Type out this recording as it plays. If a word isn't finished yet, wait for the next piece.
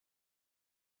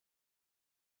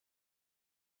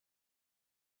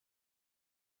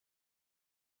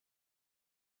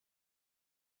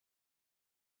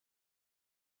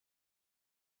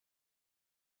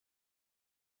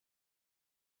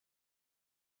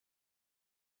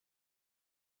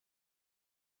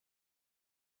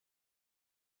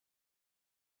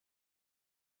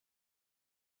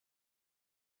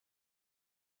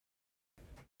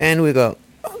And we go,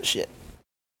 oh, shit.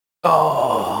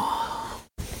 Oh.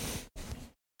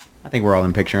 I think we're all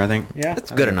in picture, I think. Yeah.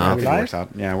 That's good enough. I think it works out.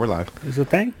 Yeah, we're live. Is the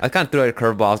thing? I kind of threw out a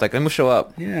curveball. I was like, let me show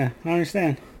up. Yeah, I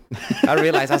understand. I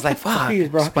realized, I was like, fuck. Jeez,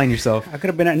 bro. Explain yourself. I could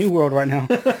have been at New World right now.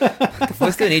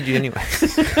 We still need you anyway.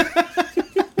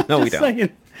 No, we don't. Saying.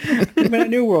 I've been at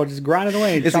New World, just grinding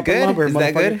away. Is it chopping good? lumber, Is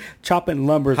that motherfucker. good? Chopping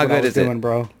lumber is How what I good was is it? doing,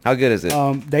 bro. How good is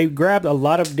it? They grabbed a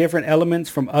lot of different elements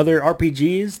from other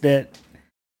RPGs that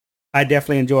I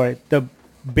definitely enjoy. The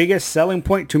biggest selling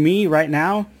point to me right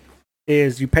now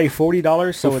is you pay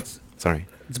 $40, so it's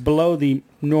below the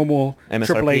normal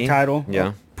MSRP? AAA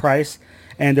title price,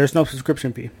 and there's no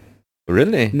subscription fee.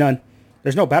 Really? None.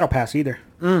 There's no battle pass either.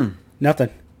 Nothing.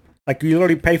 Like you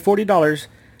literally pay $40.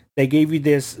 They gave you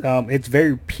this. It's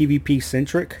very PvP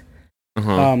centric.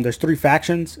 There's 3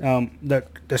 factions. The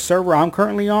server I'm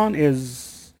currently on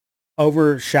is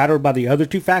overshadowed by the other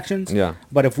 2 factions. Yeah.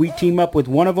 But if we team up with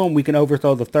one of them, we can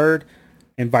overthrow the third,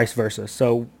 and vice versa.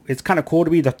 So it's kind of cool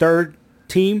to be the third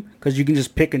team because you can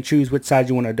just pick and choose which side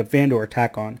you want to defend or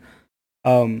attack on.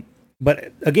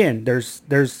 But again,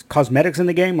 there's cosmetics in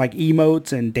the game like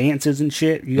emotes and dances and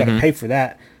shit. You got to pay for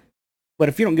that. But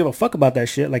if you don't give a fuck about that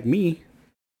shit, like me,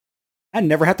 I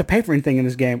never have to pay for anything in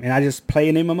this game, and I just play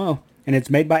an MMO, and it's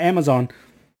made by Amazon.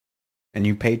 And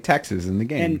you pay taxes in the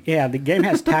game. And yeah, the game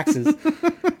has taxes.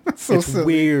 It's silly.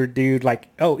 weird, dude. Like,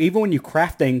 even when you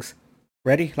craft things,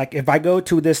 ready? Like, if I go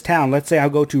to this town, let's say I'll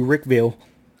go to Rickville,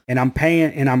 and I'm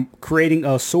paying, and I'm creating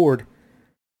a sword,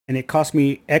 and it costs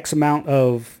me X amount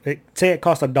of, say it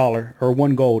costs $1 or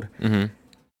 1 gold.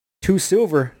 2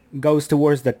 silver goes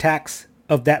towards the tax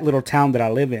of that little town that I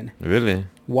live in. Really?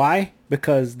 Why?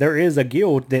 Because there is a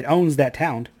guild that owns that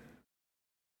town.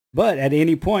 But at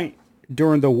any point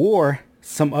during the war,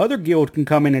 some other guild can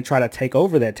come in and try to take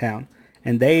over that town.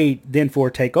 And they then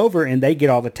take over and they get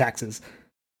all the taxes.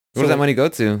 Where does that money go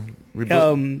to?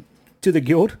 To the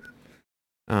guild.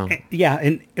 Oh. Yeah,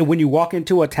 and when you walk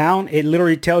into a town, it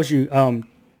literally tells you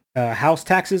house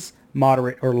taxes,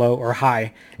 moderate or low or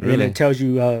high. And then it tells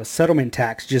you settlement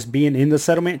tax, just being in the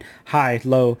settlement, high,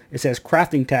 low. It says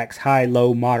crafting tax, high,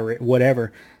 low, moderate,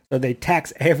 whatever. So they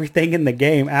tax everything in the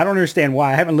game. I don't understand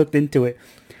why. I haven't looked into it.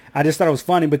 I just thought it was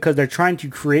funny because they're trying to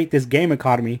create this game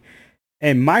economy.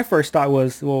 And my first thought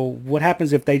was, well, what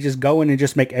happens if they just go in and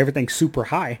just make everything super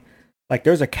high? Like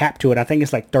there's a cap to it. I think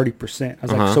it's like 30%. I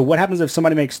was like, so what happens if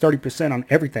somebody makes 30% on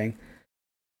everything?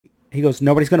 He goes,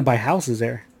 nobody's going to buy houses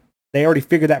there. They already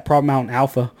figured that problem out in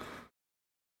alpha.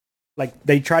 Like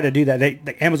they try to do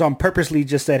that. Amazon purposely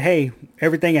just said, hey,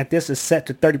 everything at this is set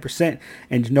to 30%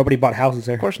 and nobody bought houses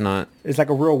there. Of course not. It's like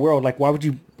a real world. Like why would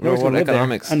you nobody's gonna live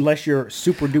economics. there unless you're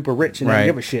super duper rich and don't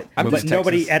give a shit. But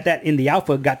nobody at that in the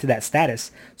alpha got to that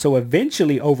status. So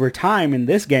eventually over time in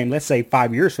this game, let's say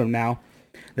 5 years from now,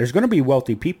 there's going to be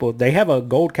wealthy people. They have a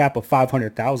gold cap of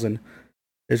 500,000.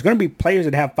 There's going to be players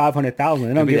that have 500,000.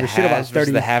 They don't give a shit about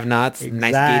 30. The have-nots,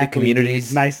 nice gated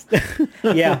communities. Nice.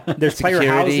 Yeah, there's player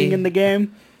housing in the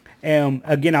game.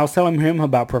 Again, I was telling him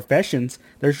about professions.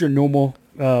 There's your normal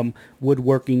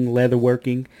woodworking,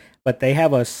 leatherworking, but they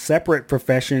have a separate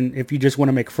profession if you just want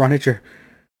to make furniture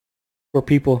for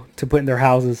people to put in their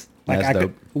houses.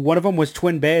 Like one of them was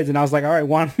twin beds, and I was like, all right,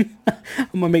 Juan, I'm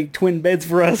going to make twin beds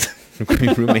for us.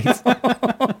 Roommates.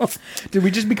 Did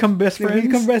we just become best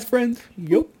friends?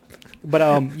 Yep.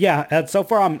 But yeah, so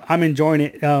far I'm enjoying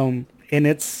it. And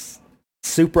it's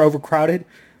super overcrowded.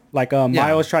 Like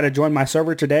Miles tried to join my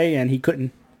server today and he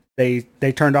couldn't. They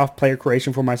turned off player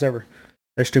creation for my server.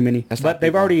 There's too many. But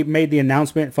they've already made the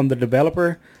announcement from the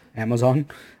developer, Amazon.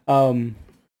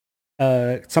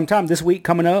 Sometime this week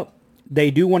coming up,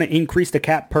 they do want to increase the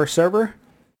cap per server.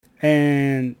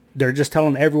 And they're just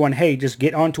telling everyone, hey, just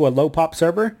get onto a low pop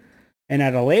server. And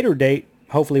at a later date,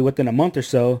 hopefully within a month or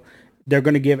so, they're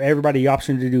going to give everybody the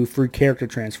option to do free character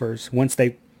transfers once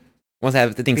they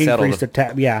have the thing settled. Increase the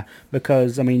tab, yeah.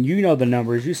 Because, I mean, you know the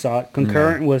numbers. You saw it.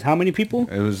 Concurrent was how many people?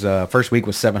 It was, first week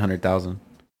was 700,000.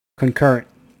 Concurrent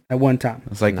at one time.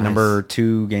 It's like number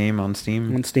 2 game on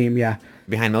Steam. On Steam, yeah.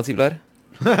 Behind Melty Blood?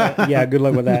 Yeah, good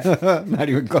luck with that. Not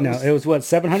even close. No, it was what,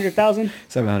 700,000?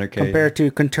 700K. Compared to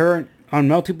concurrent on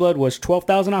Melty Blood was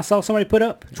 12,000 I saw somebody put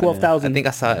up. 12,000. I think I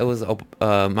saw it was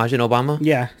Majin Obama.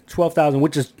 Yeah, 12,000,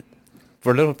 which is...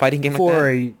 For a little fighting game like that? For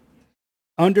a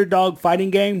underdog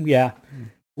fighting game, yeah.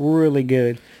 Really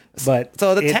good. But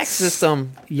so the tax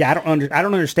system... Yeah, I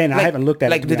don't understand. I haven't looked at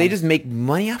it. Like, do they just make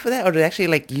money off of that? Or do they actually,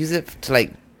 like, use it to,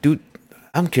 like, do...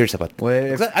 I'm curious about that.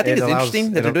 Well, I think it's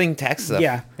interesting that they're doing tax stuff.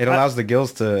 Yeah. It allows the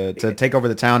guilds to take over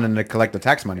the town and to collect the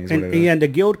tax money. And the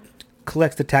guild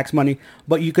collects the tax money,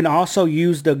 but you can also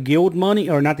use the guild money,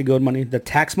 or not the guild money, the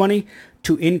tax money,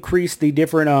 to increase the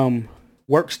different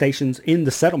workstations in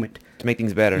the settlement to make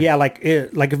things better. Yeah, like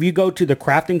if you go to the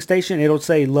crafting station, it'll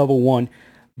say level 1,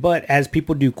 but as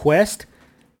people do quest,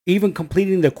 even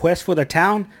completing the quest for the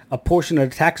town, a portion of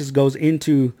the taxes goes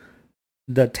into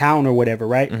the town or whatever,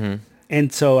 right? Mm-hmm.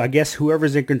 And so I guess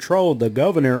whoever's in control, the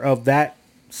governor of that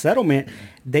settlement,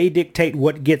 they dictate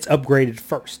what gets upgraded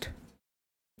first.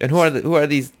 And who are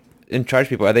these in charge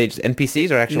people? Are they just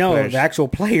NPCs or actual players? No, the actual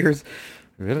players.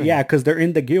 Really? Yeah, because they're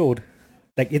in the guild.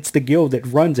 Like, it's the guild that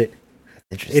runs it.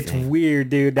 Interesting. It's weird,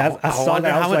 dude. I saw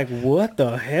that. I was like, what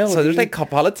the hell? So there's like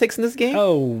politics in this game?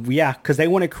 Oh, yeah, because they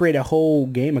want to create a whole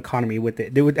game economy with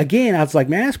it. Again, I was like,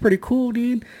 man, that's pretty cool,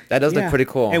 dude. That does look pretty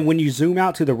cool. And when you zoom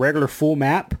out to the regular full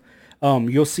map,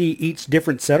 you'll see each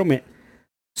different settlement.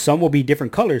 Some will be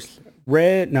different colors.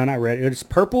 Red, no, not red. It's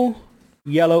purple,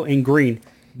 yellow, and green.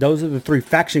 Those are the 3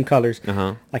 faction colors.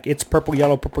 Uh-huh. Like, it's purple,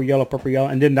 yellow, purple, yellow, purple, yellow.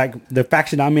 And then, like, the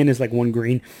faction I'm in is, like, 1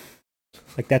 green.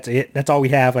 Like, that's it. That's all we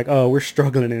have. Like, oh, we're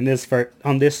struggling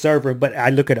on this server. But I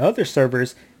look at other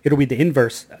servers, it'll be the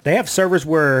inverse. They have servers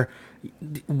where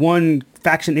one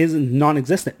faction isn't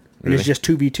non-existent. And It's just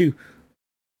 2v2.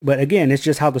 But again, it's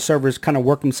just how the servers kind of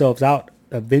work themselves out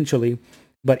eventually.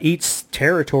 But each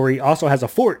territory also has a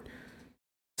fort.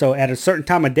 So at a certain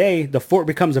time of day, the fort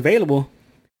becomes available.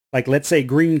 Like, let's say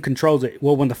green controls it.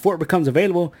 Well, when the fort becomes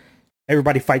available,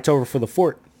 everybody fights over for the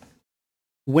fort.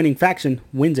 Winning faction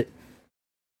wins it.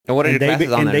 And what are your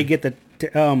classes on there? And they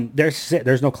get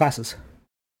there's no classes.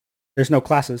 There's no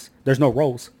classes. There's no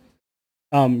roles.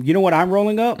 You know what I'm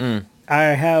rolling up? I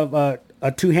have a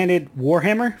 2-handed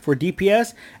Warhammer for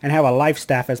DPS and have a life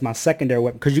staff as my secondary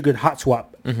weapon because you could hot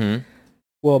swap. Mm-hmm.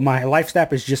 Well, my life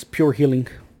staff is just pure healing.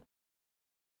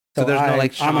 So there's no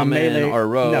like shaman or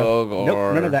rogue or...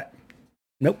 Nope, none of that.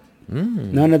 Nope.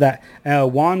 None of that.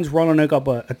 Juan's rolling up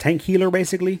a tank healer,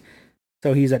 basically.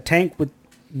 So he's a tank with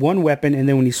 1 weapon, and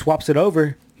then when he swaps it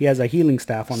over, he has a healing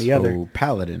staff on the other. So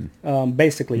paladin.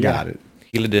 Basically, Got it.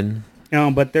 Healadin.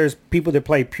 But there's people that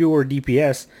play pure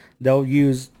DPS. They'll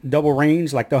use double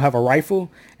range, like they'll have a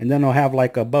rifle, and then they'll have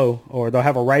like a bow, or they'll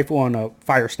have a rifle and a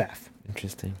fire staff.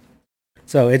 Interesting.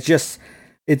 So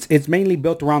it's mainly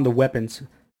built around the weapons.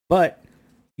 But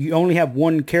you only have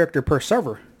 1 character per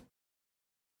server.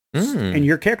 And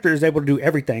your character is able to do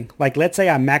everything. Like, let's say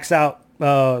I max out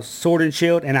Sword and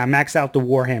Shield and I max out the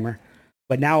Warhammer.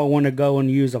 But now I want to go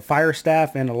and use a fire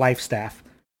staff and a life staff.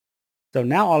 So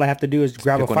now all I have to do is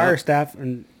grab a fire staff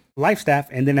and life staff,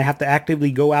 and then I have to actively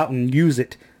go out and use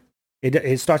it.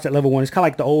 It starts at level 1. It's kind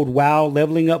of like the old WoW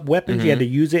leveling up weapons. Mm-hmm. You had to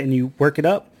use it and you work it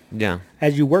up. Yeah.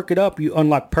 As you work it up, you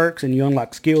unlock perks and you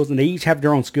unlock skills, and they each have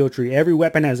their own skill tree. Every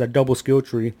weapon has a double skill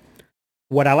tree.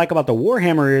 What I like about the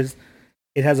Warhammer is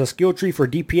it has a skill tree for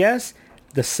DPS.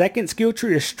 The second skill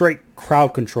tree is straight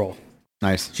crowd control.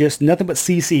 Nice. Just nothing but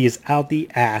CCs out the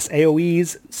ass.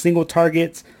 AoEs, single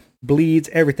targets, bleeds,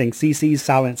 everything. CCs,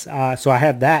 silence. So I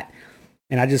have that,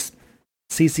 and I just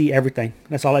CC everything.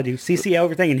 That's all I do. CC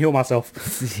everything and heal myself.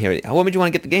 What made you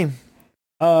want to get the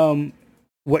game?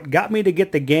 What got me to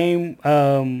get the game,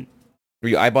 were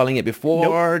you eyeballing it before?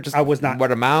 Nope, I was not. Word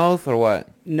of mouth or what?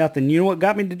 Nothing. You know what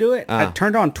got me to do it? I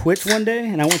turned on Twitch one day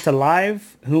and I went to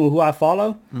live, who I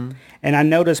follow, and I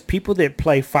noticed people that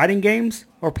play fighting games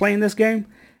are playing this game.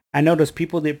 I noticed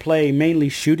people that play mainly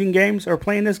shooting games are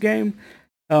playing this game.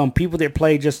 People that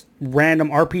play just random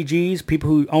RPGs,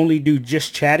 people who only do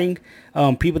just chatting,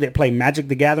 people that play Magic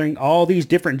the Gathering, all these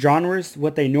different genres,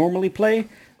 what they normally play,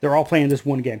 they're all playing this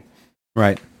one game.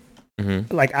 Right.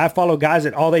 Mm-hmm. Like, I follow guys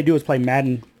that all they do is play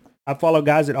Madden. I follow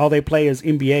guys that all they play is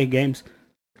NBA games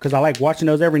because I like watching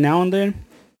those every now and then.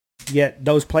 Yet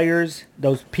those players,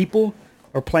 those people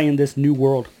are playing this new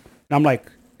world. And I'm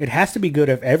like, it has to be good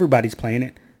if everybody's playing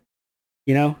it.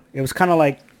 You know, it was kind of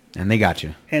like... And they got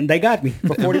you. And they got me for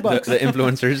 $40. the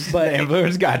influencers. But the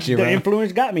influencers got you, The bro.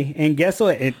 influencers got me. And guess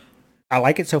what? I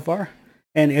like it so far.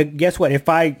 And guess what? If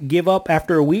I give up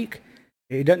after a week...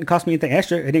 It doesn't cost me anything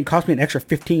extra. It didn't cost me an extra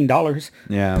 $15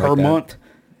 per month.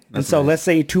 And so let's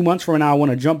say 2 months from now I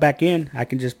want to jump back in. I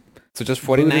can just So just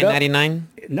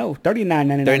 $49.99? No,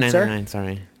 $39.99, $39.99,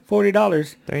 sorry. $40.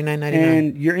 $39.99.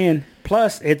 And you're in.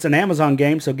 Plus, it's an Amazon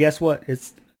game, so guess what?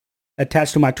 It's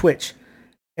attached to my Twitch.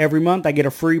 Every month I get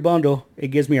a free bundle. It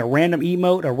gives me a random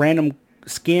emote, a random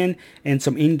skin, and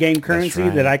some in-game currency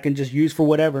that I can just use for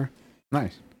whatever.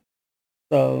 Nice.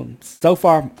 So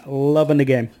far, loving the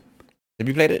game. Have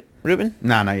you played it, Ruben?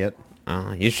 Nah, not yet.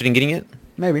 You interested in getting it?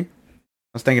 Maybe. I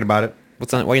was thinking about it.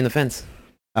 Why are you on the fence?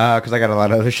 Because I got a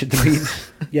lot of other shit to beat.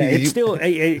 Yeah, it's still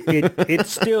it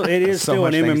is so still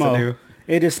an MMO.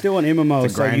 It is still an MMO,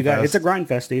 It's a so you grind got fest. it's a grind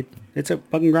fest, dude. It's a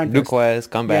fucking grind New fest.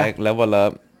 quest, come back, level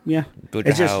up. Yeah, Build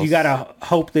it's your just you house. gotta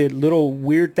hope that little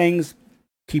weird things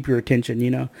keep your attention,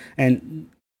 you know. And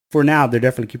for now, they're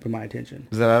definitely keeping my attention.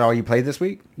 Is that all you played this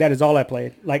week? That is all I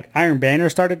played. Like Iron Banner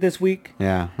started this week,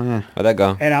 Yeah. How'd that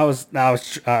go? and I was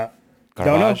don't know.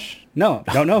 Garbage? No,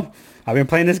 don't know. I've been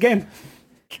playing this game.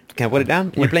 Can I put it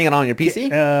down? You're playing it on your PC?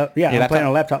 Yeah, Your I'm playing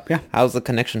on a laptop. Yeah, How's the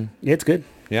connection? it's good.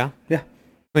 Yeah. Yeah.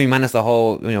 I mean, minus the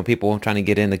whole, people trying to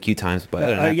get in the queue times, but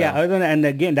other than that, Yeah, though. other than that, and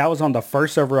again, that was on the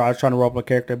first server I was trying to roll up a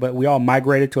character, but we all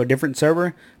migrated to a different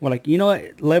server. We're like, you know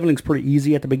what? Leveling's pretty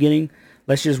easy at the beginning.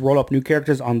 Let's just roll up new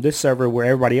characters on this server where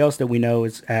everybody else that we know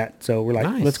is at. So we're like,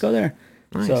 Nice. let's go there.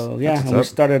 Nice. So yeah, That's and we what's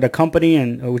up. started a company,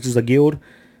 and which is a guild.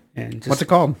 And just, What's it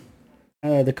called?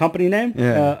 the company name?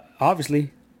 Yeah.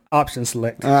 Obviously, Option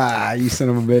Select. Ah, you son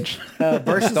of a bitch.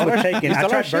 Versus were taken. I stole our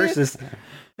tried shit? Versus.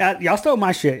 Y'all stole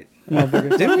my shit.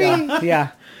 Did we? Yeah.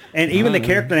 And even the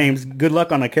character names, good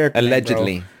luck on the character name,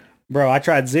 Allegedly. bro. I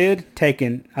tried Zid,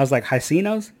 taken. I was like,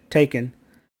 Hycenos, taken.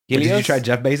 Did you Helios? try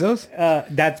Jeff Bezos?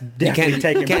 That's definitely can't-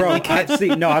 taken, you can't- bro. you can't-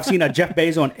 I've seen a Jeff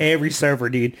Bezos on every server,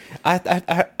 dude. I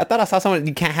thought I saw someone,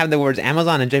 you can't have the words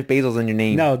Amazon and Jeff Bezos in your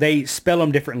name. No, they spell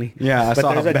them differently. Yeah, I But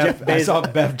saw there's a Beth. Jeff I Bezos. saw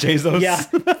Beth Bezos.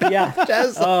 Yeah,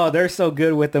 yeah. Oh, they're so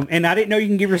good with them. And I didn't know you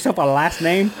can give yourself a last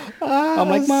name. I'm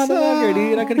like, motherfucker,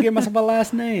 dude. I could have given myself a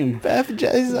last name. Beth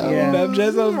Bezos. Yeah. Beth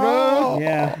Bezos, bro.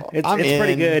 Yeah, it's I'm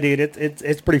pretty in. good, dude.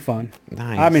 It's pretty fun.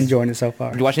 Nice. I'm enjoying it so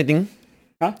far. Did you watch anything?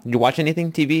 Huh? Did you watch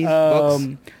anything? TV? Books?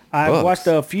 I've Books. watched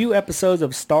a few episodes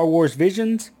of Star Wars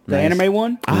Visions, the Nice. anime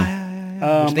one.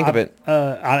 What'd you think of it?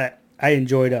 I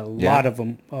enjoyed a lot of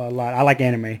them. A lot. I like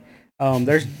anime.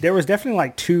 There was definitely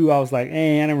like two I was like,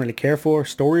 I don't really care for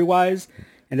story wise,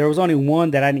 and there was only one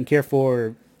that I didn't care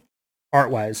for art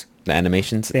wise. The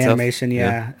animations The itself? animation,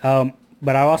 yeah.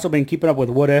 But I've also been keeping up with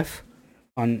What If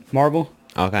on Marvel.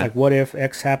 Okay. Like what if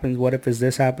X happens? What if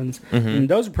this happens? Mm-hmm. And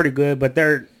those are pretty good, but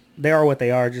they are what they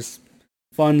are. Just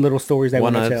fun little stories they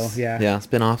want to tell. One-ups. Yeah. Yeah,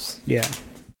 spin-offs. Yeah.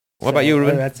 What about you,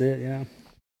 Ruben? That's it. Yeah.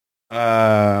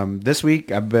 This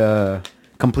week I've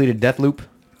completed Deathloop.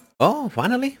 Oh,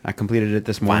 finally? I completed it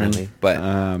this morning. Finally,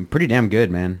 but- pretty damn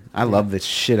good, man. I love the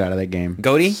shit out of that game.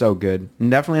 Goaty? So good.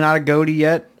 Definitely not a goatee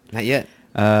yet, Not yet.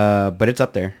 but it's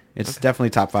up there. It's definitely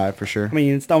top 5 for sure. I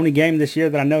mean, it's the only game this year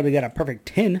that I know they got a perfect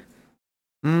 10.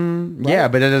 Yeah,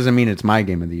 but that doesn't mean it's my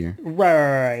game of the year.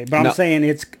 Right. But No. I'm saying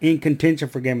it's in contention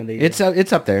for game of the year.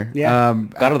 It's up there. Yeah.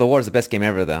 God of the War is the best game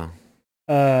ever, though.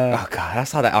 Oh, God. I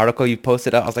saw that article you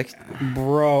posted up. I was like,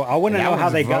 Bro, I want to know how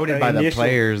they got voted the by the initial,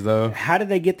 players though. How did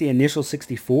they get the initial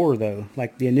 64 though?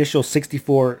 Like the initial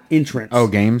 64 entrance. Oh,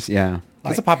 games, yeah.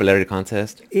 it's a popularity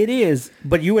contest. It is,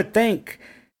 but you would think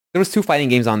There was 2 fighting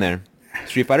games on there.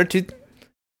 Street Fighter 2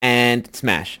 and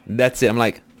Smash. That's it. I'm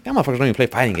like, that motherfuckers don't even play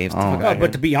fighting games. Get the fuck Oh, outta but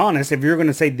here. to be honest, if you're going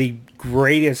to say the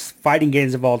greatest fighting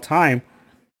games of all time,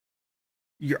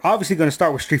 you're obviously going to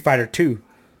start with Street Fighter 2.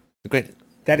 Great.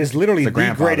 That is literally It's the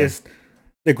grandfather.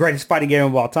 the greatest fighting game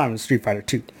of all time is Street Fighter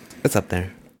 2. It's up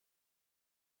there.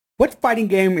 What fighting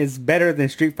game is better than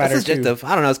Street Fighter That's 2? subjective.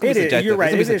 I don't know. It's going to be subjective. You're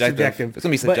right. It's It gonna is be subjective. It's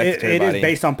going to be But subjective to it everybody. is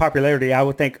based on popularity. I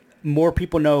would think more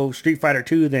people know Street Fighter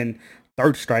 2 than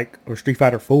Third Strike or Street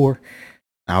Fighter 4.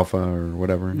 Alpha or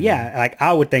whatever. Yeah, like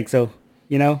I would think so,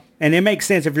 you know? And it makes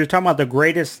sense if you're talking about the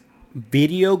greatest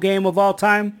video game of all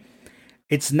time,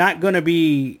 it's not going to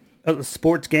be a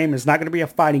sports game, it's not going to be a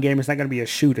fighting game, it's not going to be a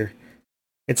shooter.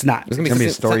 It's not. It's It's gonna be a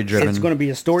story driven. It's going to be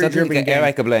a Something story-driven that game.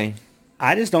 everybody could play.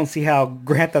 I just don't see how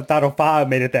Grand Theft Auto 5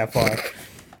 made it that far.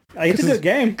 Like, it's a good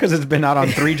game. Because it's been out on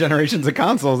 3 generations of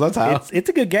consoles. That's how. It's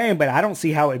a good game, but I don't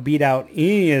see how it beat out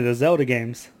any of the Zelda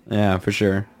games. Yeah, for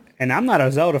sure. And I'm not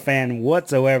a Zelda fan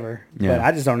whatsoever, but Yeah.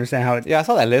 I just don't understand how it... Yeah, I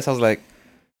saw that list. I was like,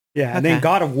 Yeah, and then Okay.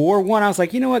 God of War 1, I was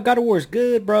like, you know what? God of War is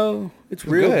good, bro. It's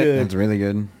real good. good. It's really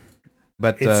good.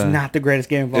 But It's not the greatest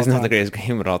game of all it's time. not the greatest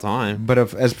game of all time. But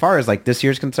as far as like this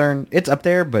year's concerned, it's up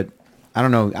there. But I don't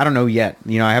know yet.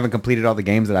 You know, I haven't completed all the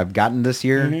games that I've gotten this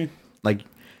year. Mm-hmm. Like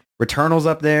Returnal's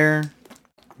up there.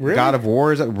 Really? God of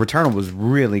War Returnal was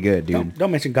really good, dude.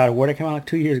 Don't mention God of War. That came out like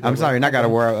 2 years ago. I'm sorry, not God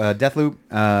of War. Deathloop.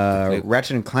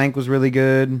 Ratchet and Clank was really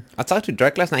good. I talked to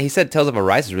Dirk last night. He said Tales of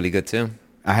Arise is really good too.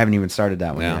 I haven't even started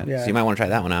that one Yeah. yet. Yeah. So you might want to try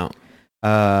that one out.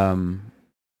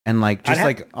 And like just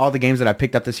like all the games that I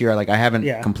picked up this year, like I haven't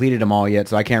Yeah. completed them all yet,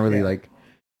 so I can't really Yeah. like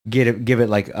give it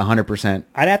like 100%.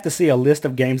 I'd have to see a list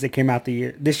of games that came out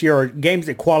this year, or games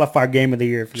that qualify Game of the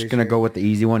Year for this Just gonna year. go with the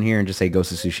easy one here and just say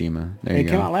Ghost of Tsushima. There It you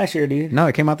came go. out last year, dude. No,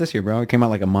 it came out this year, bro. It came out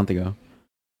like a month ago.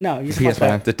 No, you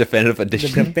PS5. The definitive The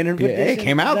edition. definitive Yeah, it edition?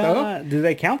 came out, though. Do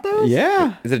they count those?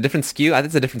 Yeah. Is it a different SKU? I think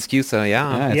it's a different SKU. So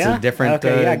yeah, It's Yeah. a different.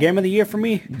 Okay, yeah, game of the year for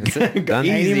me. that's it. Done. I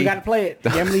ain't Easy. even got to play it.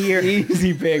 Game of the year.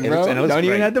 Easy pick, bro. And it was Don't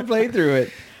even great. have to play through it.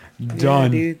 Yeah,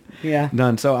 Done. dude. Yeah.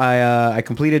 Done. So I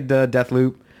completed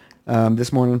Deathloop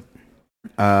this morning.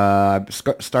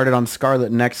 Started on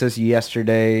Scarlet Nexus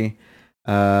yesterday.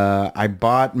 I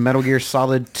bought Metal Gear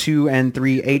Solid 2 and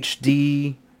 3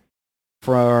 HD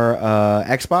for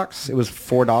Xbox. It was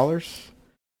 $4.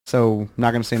 So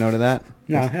not gonna say no to that.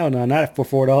 No, hell no, not for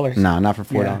 $4. Nah, not for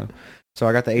 $4. Yeah. So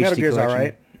I got the Metal HD Gear's all collection.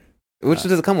 right. Which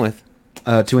does it come with?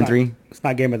 2 and not- 3. It's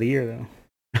not game of the year though.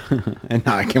 And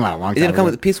no, it came out a long It time didn't come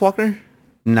ago. with Peace Walker.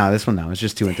 No, this one no. It's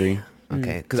just 2 and 3.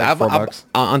 Okay, because It's like $4.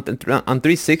 on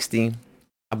 360,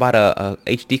 I bought a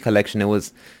HD collection. It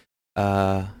was,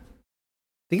 I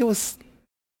think it was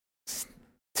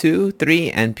 2,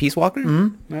 3, and Peace Walker.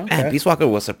 Mm-hmm. Okay. Man, Peace Walker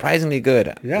was surprisingly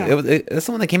good. Yeah. It's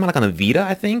someone that came out like on a Vita,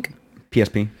 I think,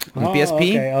 PSP. on the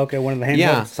PSP. Okay, one of the handhelds.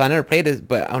 Yeah, so I never played it,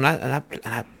 but when I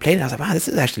played it, I was like, wow, this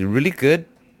is actually a really good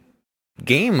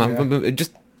game.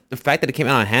 Just the fact that it came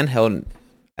out on handheld,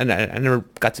 and I never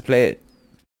got to play it.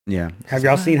 Yeah. Have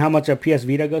y'all seen how much a PS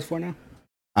Vita goes for now?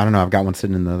 I don't know. I've got one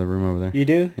sitting in the other room over there. You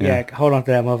do? Yeah. Yeah. Hold on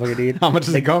to that motherfucker, dude. How much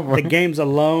is it going for? The games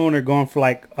alone are going for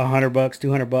like $100,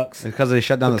 $200. Because they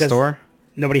shut down the Because- store?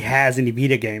 Nobody has any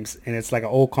Vita games, and it's like an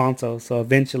old console. So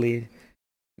eventually,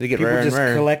 They get people rare and just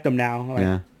rare. collect them now. Like,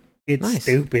 Yeah. It's Nice.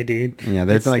 stupid, dude. Yeah,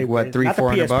 they're It's like, stupid. what, Not the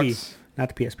 $300-400 PSP. bucks? Not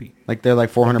the PSP. Like, they're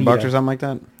like $400 bucks Vita. or something like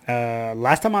that?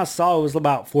 Last time I saw it was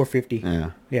about $450.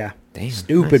 Yeah. Yeah. Damn,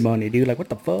 Stupid nice. money, dude. Like, what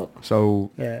the fuck?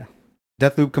 So, Yeah.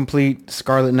 Deathloop complete,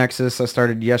 Scarlet Nexus, I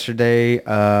started yesterday.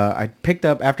 I picked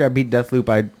up, after I beat Deathloop,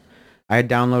 I had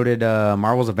downloaded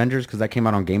Marvel's Avengers because that came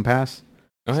out on Game Pass,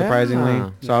 Oh, surprisingly. yeah.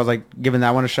 So I was like giving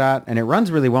that one a shot, and it runs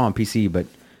really well on PC, but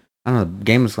I don't know, the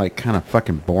game is like kind of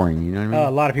fucking boring, you know what I A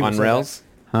mean? lot of people On say rails.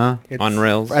 Huh? that. It's- On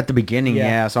rails. At the beginning, Yeah.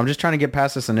 yeah. So I'm just trying to get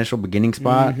past this initial beginning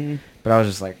spot, Mhm. but I was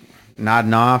just like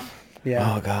nodding off.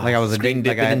 Yeah. Oh god. Like I was Screen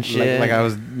addicted, dipping and shit.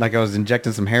 like I was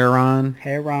injecting some heroin,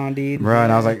 Hair on, dude. bro,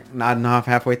 and I was like nodding off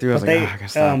halfway through. I was But like, they, I gotta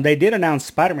stop. they did announce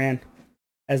Spider-Man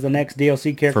as the next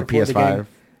DLC character For the game. PS5.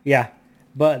 Yeah,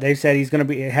 but they said he's gonna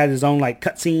be has his own like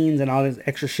cutscenes and all this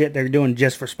extra shit they're doing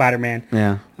just for Spider-Man.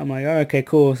 Yeah, I'm like, oh, okay,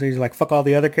 cool. So he's like, fuck all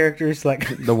the other characters, like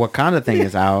the Wakanda thing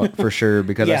is out for sure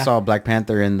because I Yeah. saw Black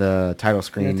Panther in the title in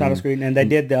screen. the title screen. And they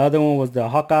did the other one was the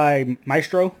Hawkeye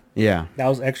Maestro. Yeah, That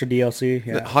was extra DLC.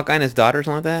 Yeah. Hawkeye and his daughter, or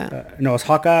something like that. No, it's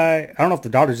Hawkeye. I don't know if the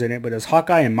daughter's in it, but it's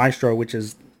Hawkeye and Maestro, which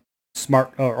is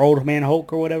smart or old man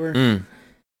Hulk or whatever Mm.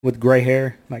 with gray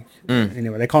hair. Like Mm.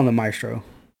 anyway, they call him the Maestro.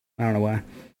 I don't know why,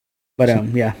 but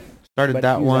yeah. started But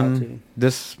that he was out one too.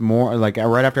 this more like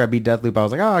right after I beat Deathloop. I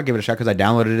was like, oh, I'll give it a shot because I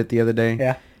downloaded it the other day.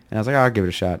 Yeah. And I was like, oh, I'll give it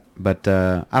a shot. But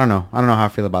I don't know. I don't know how I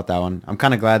feel about that one. I'm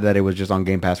kind of glad that it was just on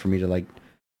Game Pass for me to like,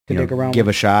 To you know, dig around give a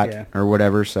with. shot Yeah. or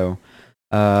whatever. So,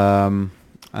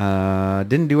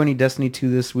 didn't do any Destiny 2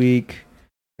 this week.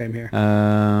 Same here.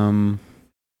 What's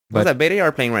but that beta you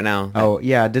are playing right now? oh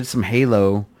yeah, I did some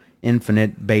Halo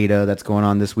Infinite beta that's going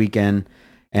on this weekend.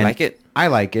 You And like it? I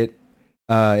like it.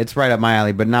 It's right up my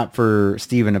alley, but not for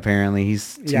Steven apparently.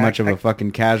 He's too Yeah, much of I- a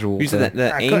fucking casual. You so- said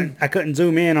that aim. I couldn't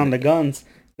zoom in on the guns.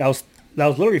 That was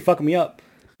literally fucking me up.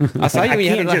 I saw you when you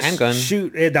had can't a just handgun.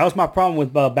 shoot. That was my problem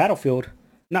with Battlefield.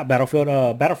 Not Battlefield.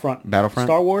 Battlefront. Battlefront?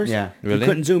 Star Wars. Yeah. You Really?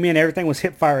 couldn't zoom in. Everything was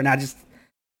hip fire, and I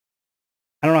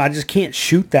don't know. I just can't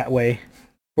shoot that way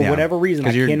for Yeah. whatever reason.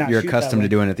 I Because cannot you're shoot accustomed that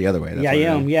to way. doing it the other way. That's Yeah, I what it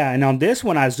am. is. Yeah, and on this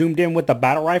one, I zoomed in with the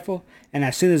battle rifle, and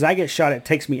as soon as I get shot, it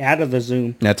takes me out of the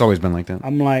zoom. Yeah, it's always been like that.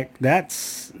 I'm like,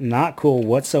 that's not cool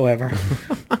whatsoever,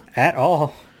 at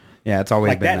all. Yeah, it's always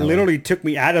Like been that way. literally took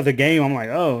me out of the game. I'm like,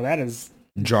 oh, that is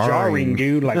jarring,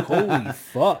 dude. Like, holy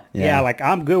fuck. Yeah. Yeah, like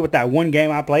I'm good with that one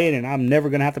game I played, and I'm never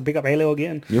gonna have to pick up Halo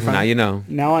again. You're fine. Now you know.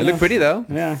 Now I It know. looked pretty though.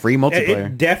 Yeah, Free multiplayer.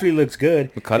 It definitely looks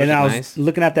good. The colors and I look was nice.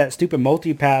 looking at that stupid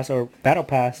multi pass or battle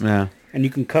pass, Yeah. and you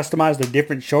can customize the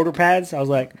different shoulder pads. I was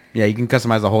like, Yeah, you can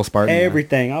customize the whole Spartan.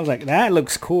 everything. I was like, that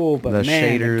looks cool, but The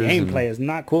man, the shaders gameplay is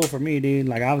not cool for me, dude.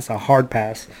 Like, I was a hard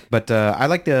pass. But I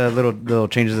like the little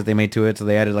changes that they made to it. So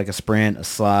they added like a sprint, a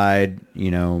slide,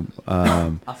 you know,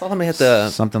 I saw somebody hit the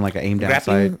something like an aim down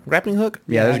sight. grappling hook.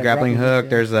 Yeah, there's a the grappling hook.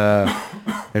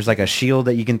 yeah. There's like a shield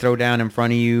that you can throw down in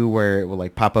front of you where it will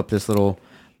like pop up this little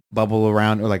bubble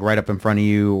around or like right up in front of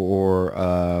you. Or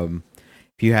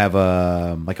if you have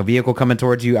like a vehicle coming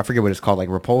towards you, I forget what it's called, like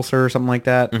repulsor or something like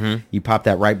that. Mhm. You pop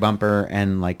that right bumper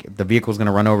and like the vehicle's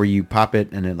gonna run over you, pop it,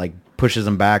 and it like pushes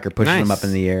them back or pushes them Nice. up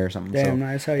in the air or something. Damn so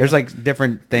nice. Hell there's yeah. like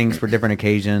different things for different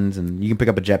occasions, and you can pick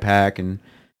up a jetpack and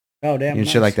Oh damn. and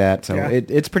shit like that. So Yeah.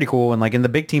 it's pretty cool. And like in the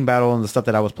big team battle and the stuff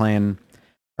that I was playing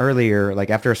earlier, like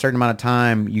after a certain amount of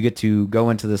time, you get to go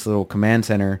into this little command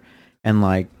center and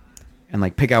like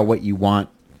pick out what you want.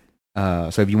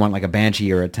 So if you want like a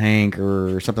banshee or a tank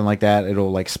or something like that,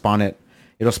 it'll like spawn it.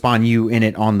 It'll spawn you in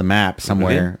it on the map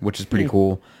somewhere, which is pretty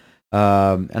cool.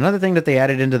 Another thing that they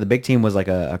added into the big team was like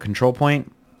a control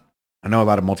point. I know a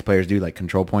lot of multiplayers do like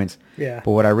control points. Yeah.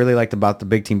 But what I really liked about the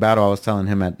big team battle, I was telling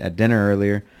him at dinner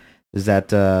earlier, is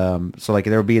that so like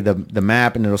there'll be the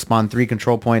map and it'll spawn 3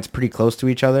 control points pretty close to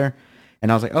each other.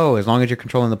 And I was like, oh, as long as you're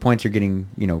controlling the points, you're getting,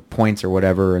 points or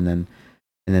whatever, and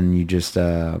then you just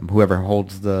whoever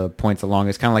holds the points the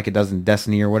longest, kind of like it does in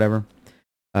Destiny or whatever.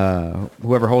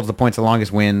 Whoever holds the points the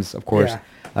longest wins, of course.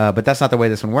 Yeah. But that's not the way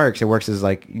this one works. It works as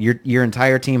like your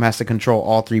entire team has to control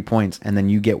all 3 points, and then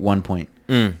you get 1 point.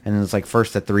 And then it's like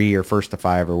first to 3 or first to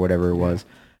 5 or whatever it was.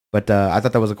 But I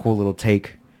thought that was a cool little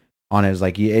take on it. Is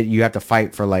like you have to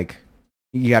fight for like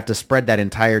you have to spread that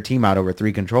entire team out over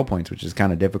 3 control points, which is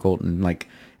kind of difficult, and like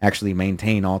actually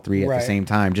maintain all 3 at the same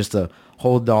time, just to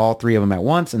hold all 3 of them at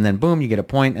once, and then boom, you get a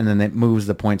point, and then it moves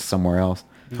the points somewhere else.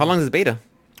 How long is the beta?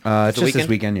 It's just this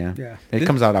weekend, yeah. It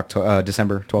comes out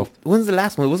December 12th. When's the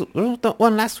last one? Was the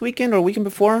one last weekend or weekend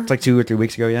before? It's like 2 or 3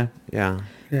 weeks ago, yeah. Yeah.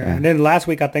 Yeah. And then last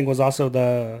week I think was also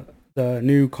the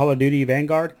new Call of Duty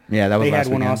Vanguard. Yeah, that was they last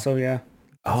had one weekend. also, yeah.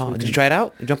 Oh, did you try it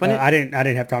out? Jump on it? I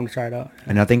didn't have time to try it out.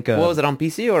 And I think what was it on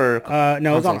PC or?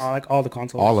 No, it was on consoles? like all the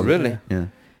consoles. all of it. Really? Yeah.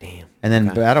 Damn. And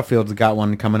then Battlefield's got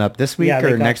one coming up this week Yeah,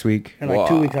 they or got- next week. In like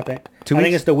 2 weeks, I think. 2 I think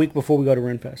weeks? it's the week before we go to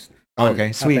Renfest. Oh,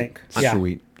 okay, sweet. think. Yeah.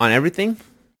 Sweet. On everything?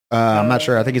 I'm not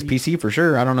sure. I think it's PC for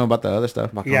sure. I don't know about the other stuff.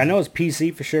 Yeah, I know it's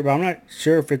PC for sure, but I'm not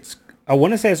sure if it's... I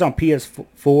want to say it's on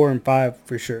PS4 and 5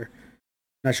 for sure.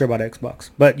 Not sure about Xbox.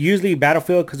 But usually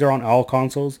Battlefield, because they're on all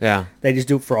consoles, Yeah. they just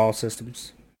do it for all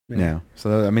systems. Yeah.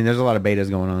 So I mean, there's a lot of betas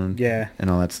going on. Yeah. And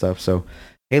all that stuff. So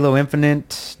Halo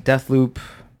Infinite, Deathloop.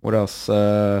 What else?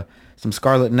 Some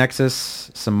Scarlet Nexus,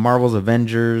 some Marvel's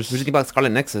Avengers. What do you think about Scarlet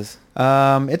Nexus?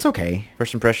 It's okay.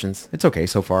 First impressions. It's okay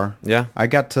so far. Yeah. I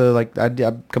got to I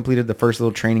completed the first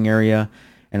little training area,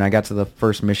 and I got to the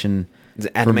first mission. It's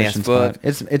anime as fuck.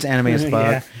 It's anime as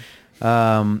fuck.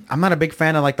 I'm not a big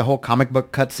fan of like the whole comic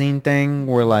book cutscene thing,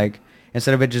 where like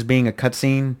instead of it just being a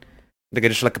cutscene, Like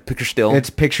just like a picture still. it's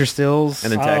picture stills.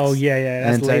 And then text. Oh, yeah.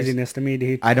 That's And text. laziness to me,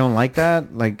 dude. I don't like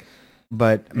that. Like,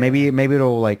 but maybe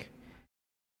it'll like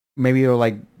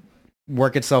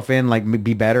work itself in, like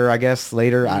be better, I guess,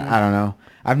 later. I don't know.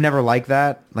 I've never liked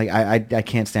that. Like I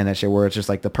can't stand that shit where it's just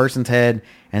like the person's head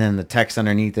and then the text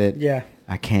underneath it. Yeah.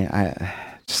 I can't.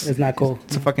 It's not cool.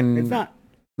 It's a fucking. It's not.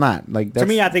 Like that's To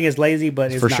me, I think it's lazy,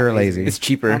 but it's for not sure lazy. It's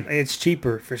cheaper. It's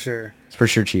cheaper for sure. It's for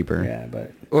sure cheaper. Yeah,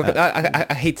 but Well,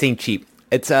 I hate saying cheap.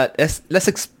 It's less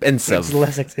expensive. it's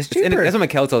less. It's cheaper. That's what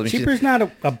Mikkel told me. She's- Cheaper is not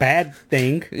a bad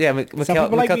thing. Yeah, people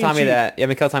Mikkel like being told me cheap. that. Yeah,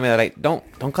 Mikkel told me that. Like, don't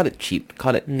call it cheap.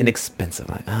 Call it inexpensive.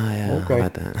 Like, oh yeah, Okay. I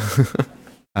like that.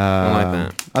 I like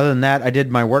that. Other than that, I did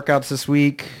my workouts this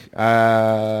week.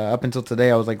 Up until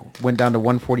today, I was went down to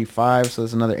 145, so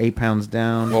that's another 8 pounds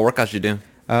down. What workouts you do?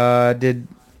 Did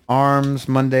arms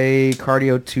Monday,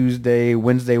 cardio Tuesday,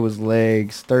 Wednesday was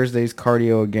legs, Thursday's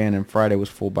cardio again, and Friday was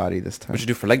full body this time. What you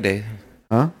do for leg day?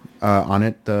 Huh? On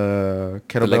it, the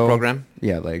kettlebell The leg program?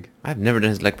 Yeah, leg. I've never done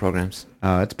his leg programs.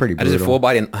 It's pretty I brutal. just did full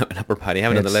body and upper body. I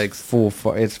haven't done the It's legs.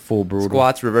 It's full brutal.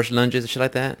 Squats, reverse lunges, and shit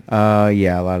like that.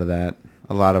 Yeah, a lot of that.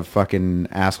 A lot of fucking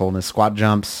assholeness. Squat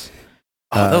jumps.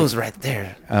 Oh, those right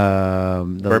there.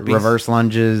 The Burpees? reverse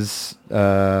lunges.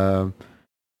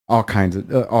 All kinds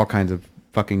of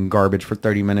fucking garbage for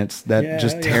 30 minutes that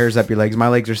just tears up your legs. My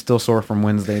legs are still sore from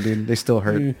Wednesday, dude. They still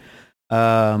hurt.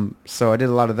 So I did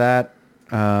a lot of that.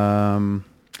 And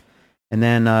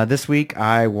then this week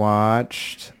I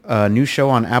watched a new show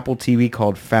on Apple TV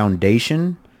called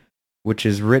Foundation, which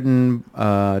is written.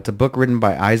 It's a book written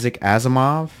by Isaac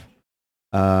Asimov.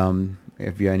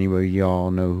 If anybody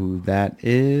y'all know who that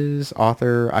is,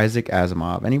 author Isaac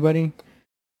Asimov. Anybody?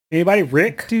 Anybody?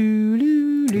 Rick?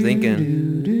 Thinking.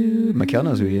 Mikkel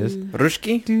knows who he is.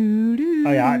 Rushki?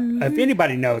 Oh yeah. If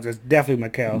anybody knows, it's definitely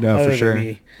Mikhail. No, for other than sure.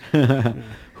 me.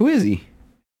 Who is he?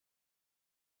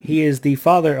 He is the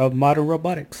father of modern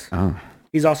robotics. Oh.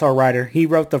 He's also a writer. He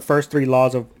wrote the first 3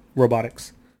 laws of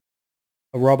robotics.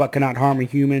 A robot cannot harm a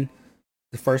human.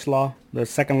 The first law. The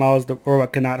second law is the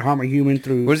robot cannot harm a human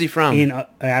through Where's he from? in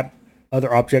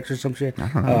other objects or some shit. I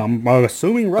don't know. I'm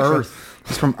assuming Russia. Earth.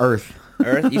 He's from Earth.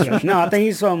 Earth? He's from- No, I think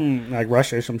he's from like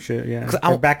Russia or some shit. Yeah. 'Cause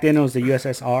I- Or back then it was the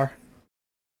USSR.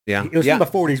 Yeah. It was yeah. from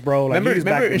the 40s, bro. Like, Remember, he was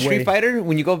back in Street way- Fighter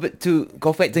when you go fight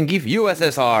Zangief,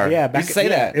 USSR. Yeah, you back used to say yeah,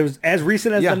 that. It was as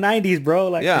recent as Yeah. the 90s, bro.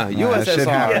 Like, Yeah, That USSR. should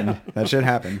happen. Yeah. That should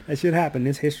happen. that should happen.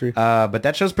 It's history. But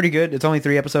that show's pretty good. It's only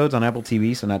 3 episodes on Apple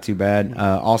TV, so not too bad.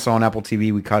 Also on Apple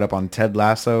TV, we caught up on Ted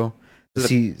Lasso.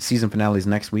 Season finale's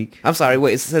next week. I'm sorry.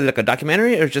 Wait, is it like a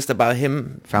documentary or just about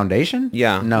him? Foundation?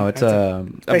 Yeah. No, it's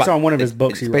Based on one of his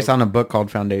books he it's wrote. based on a book called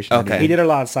Foundation. Okay. He did a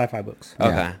lot of sci-fi books. Okay.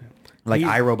 Yeah. Like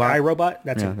He's- iRobot. iRobot.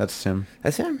 That's Yeah, it. that's him.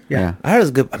 That's him. Yeah. I heard it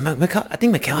was good. I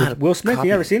think Mikhail had a Will Smith. copy.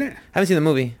 You ever seen it? Haven't seen the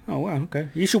movie. Oh wow. Okay.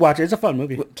 You should watch it. It's a fun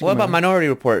movie. What about Minority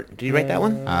Report? Did you write that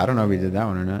one? I don't know if he did that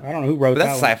one or not. I don't know who wrote But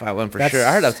that's that a sci-fi one for sure.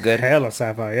 I heard that's good. Hella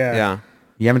sci-fi. Yeah. Yeah.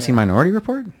 You haven't seen Minority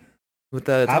Report? With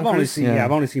the Tom I've only Cruise? seen. Yeah. Yeah.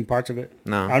 I've only seen parts of it.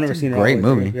 No. I've never seen it. all Great the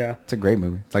way through. movie. Yeah. It's a great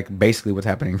movie. It's like basically what's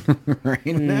happening right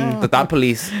now. The Thought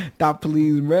Police. Stop,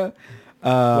 please, bro.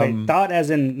 Wait, thought as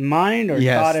in mind or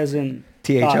yes. thought as in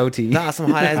T-H-O-T. Nah,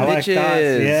 some hot ass I like bitches.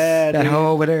 thoughts. Yeah. That dude. hoe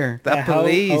over there. Thought That hoe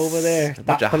Police. over there. A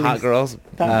bunch Thought of hot Police. girls.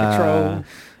 Thought Patrol.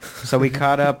 So we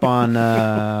caught up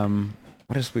on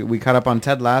what is we caught up on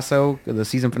Ted Lasso. The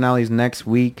season finale is next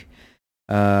week.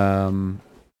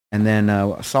 And then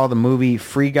saw the movie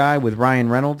Free Guy with Ryan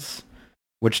Reynolds,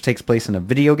 which takes place in a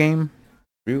video game.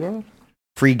 Free World?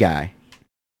 Free Guy.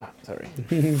 Sorry.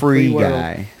 Free World.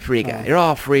 Guy. Free guy. You're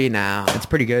all free now. It's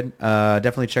pretty good.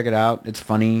 Definitely check it out. It's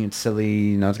funny. It's silly.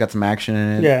 You know, it's got some action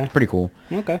in it. Yeah. It's pretty cool.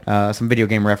 Okay. Some video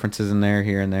game references in there,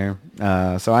 here and there.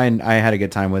 So I had a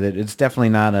good time with it. It's definitely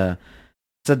not a.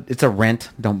 It's a rent.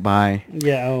 Don't buy.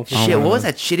 Yeah. Oh, for Shit, sure. what was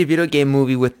that shitty video game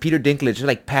movie with Peter Dinklage,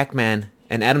 like Pac-Man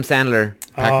and Adam Sandler?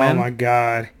 Pac-Man? Oh my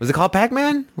god. Was it called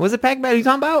Pac-Man? Was it Pac-Man you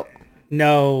talking about?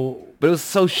 No, But it was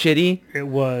so shitty. it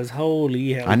was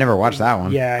holy hell. I never watched that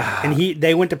one. Yeah, and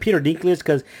they went to Peter Dinklage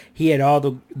because he had all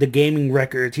the gaming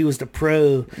records. He was the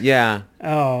pro. Yeah.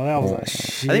 Oh, that was a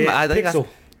shit. I think Pixel.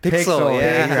 Pixel,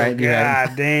 yeah. you're right.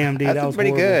 God damn, dude, that That's was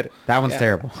pretty horrible. good. That one's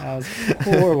terrible. That was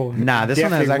horrible. Nah, this one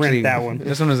Definitely is actually rent that one.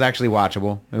 This one was actually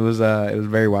watchable. It was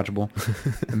very watchable,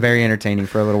 very entertaining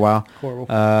for a little while. Horrible.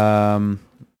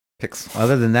 Pixel.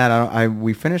 Other than that,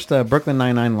 we finished Brooklyn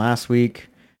Nine-Nine last week.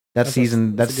 That That's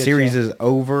season, that a good series show. is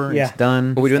over. Yeah. It's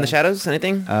done. What we do in the shadows?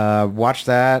 Anything? Watch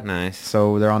that. Nice.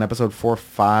 So they're on episode 4 or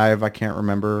 5. I can't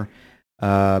remember.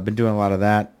 Been doing a lot of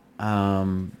that.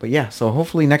 But yeah, so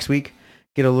hopefully next week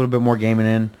get a little bit more gaming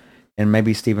in, and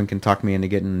maybe Steven can talk me into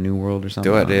getting New World or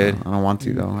something. Do it, dude. I don't want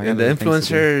to though. I Yeah, got the other things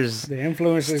to do. influencers. The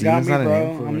influencers Steven's got me, not an bro.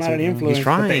 influencer, I'm not an bro. influencer. He's but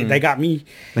trying. They got me.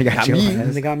 They got you. me.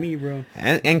 They got me, bro.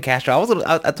 And Castro.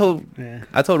 I told Yeah.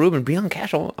 Ruben, be on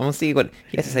Castro. I'm gonna see what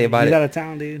he has to say about He's it. out of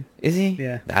town, dude. Is he?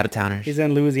 Yeah. The out of towners. He's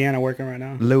in Louisiana working right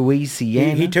now.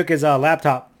 Louisiana. He took his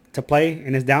laptop to play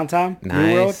in his downtime.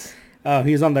 New World. Nice.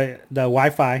 He was on the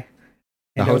Wi-Fi.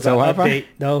 The And there was hotel an Wi-Fi? update.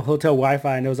 The hotel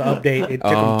Wi-Fi, and there was an update. It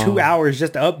took him 2 hours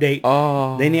just to update.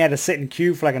 Oh. Then he had to sit in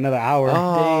queue for like another hour. Oh.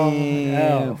 Oh, Bing,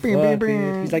 bing, fuck, bing.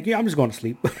 dude. He's like, yeah, I'm just going to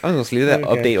sleep. I'm gonna leave that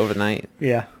Okay. update overnight.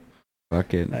 Yeah.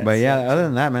 Fuck it. That But yeah, sucks. other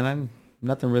than that, man,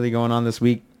 nothing really going on this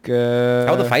week. How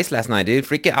were the fights last night, dude?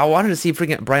 Freaking! I wanted to see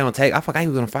freaking Brian Ortega. I forgot he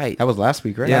was gonna fight. That was last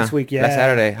week, right? Last week, yeah. Last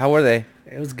Saturday. How were they?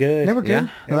 It was good. They were good. Yeah.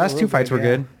 The last They 2 were fights good, were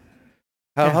yeah.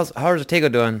 good. How's Ortega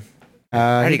doing?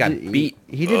 He got beat.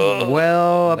 He did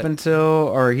well up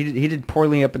until, or he did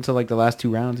poorly up until like the last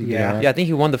 2 rounds. He did Yeah. all right. Yeah, I think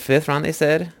he won the 5th round. They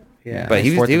said, Yeah. but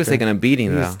he Fourth was and fifth. taking a beating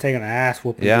He though. was taking an ass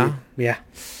whooping. Yeah? dude. Yeah.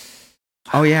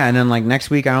 Oh yeah, and then like next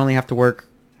week I only have to work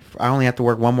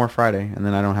one more Friday, and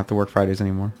then I don't have to work Fridays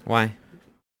anymore. Why?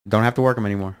 Don't have to work them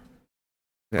anymore.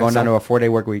 Yeah, Going down so- to a 4-day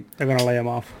work week. They're going to lay him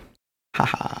off.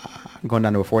 I'm going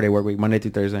down to a 4-day work week, Monday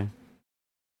through Thursday.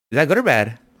 Is that good or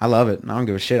bad? I love it. I don't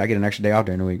give a shit. I get an extra day off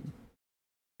during the week.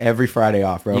 Every Friday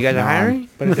off, bro. You guys from are now on. hiring?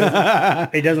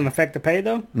 But it doesn't affect the pay,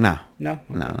 though? No, No?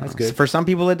 no, Okay, no. That's good. For some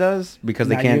people it does because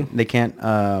Not they can't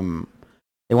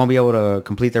they won't be able to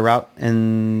complete their route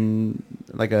in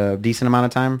like a decent amount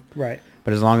of time. Right.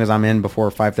 But as long as I'm in before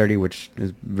 5:30, which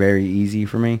is very easy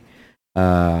for me,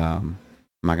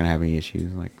 I'm not gonna have any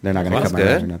issues. Like they're not gonna Well, cut that's my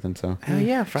rent good. or nothing. So Hell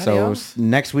yeah, Friday so off.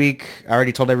 next week, I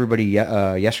already told everybody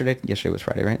yesterday. Yesterday was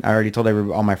Friday, right? I already told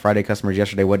all my Friday customers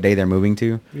yesterday what day they're moving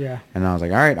to, Yeah. and I was like,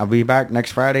 all right, I'll be back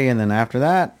next Friday, and then after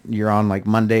that, you're on like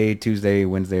Monday, Tuesday,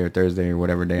 Wednesday, or Thursday, or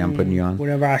whatever day I'm putting you on.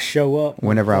 Whenever I show up.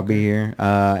 Whenever I'll be here,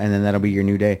 and then that'll be your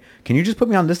new day. Can you just put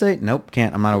me on this date? Nope,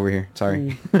 can't. I'm not over here.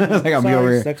 Sorry. Like I'll be Sorry,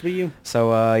 over here. sucks to be you.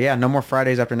 So yeah, no more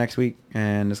Fridays after next week,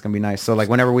 and it's gonna be nice. So like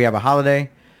whenever we have a holiday,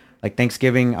 like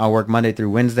Thanksgiving, I'll work Monday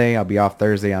through Wednesday. I'll be off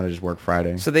Thursday. I'll just work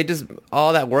Friday. So they just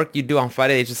all that work you do on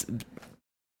Friday, they just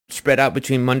spread out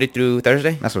between Monday through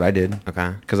Thursday. That's what I did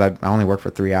Okay. because I only work for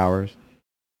 3 hours.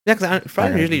 Yeah, because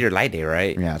Friday's Okay. usually your light day,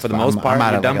 right? Yeah, For the so most I'm part, out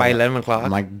you're at done like by 11. 11 o'clock.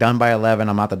 I'm like done by 11.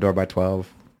 I'm out the door by 12.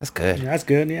 That's good. Yeah, that's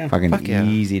good. Yeah. Fucking Fuck yeah.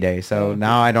 easy day. So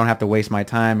now I don't have to waste my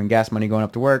time and gas money going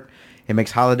up to work. It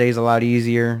makes holidays a lot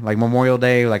easier. Like Memorial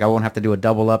Day, like I won't have to do a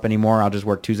double up anymore. I'll just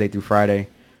work Tuesday through Friday.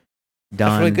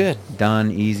 Done. really good.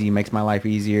 Done. Easy. Makes my life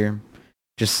easier.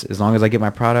 Just as long as I get my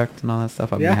product and all that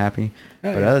stuff, I'll be happy.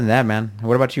 Oh, But other than that, man,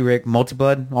 what about you, Rick?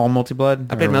 Multi-blood? All multi-blood?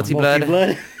 I played Or- Melty Blood.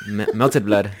 Blood. Melted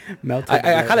Blood. Melted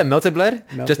I call it Melted Blood just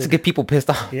to Melted. get people pissed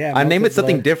off. Yeah, I name it Melted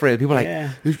something Blood. different. People are like,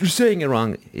 Yeah. you're saying it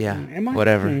wrong. Yeah. Am I?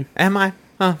 Whatever. Hmm. Am I?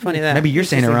 Huh, funny that. Maybe you're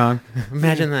saying it wrong.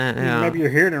 Imagine that. Yeah. Maybe you're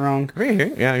hearing it wrong. Right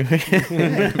here. Yeah.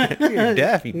 You're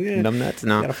deaf. You Yeah. numbnuts. You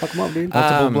No. gotta fuck them up, dude.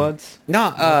 Multiple Um, bloods?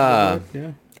 No.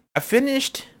 Yeah. I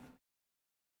finished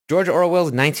George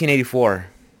Orwell's 1984.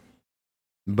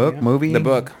 Book? Yeah. Movie? The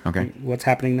book. Okay. What's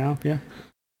happening now? Yeah.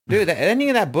 Dude, the ending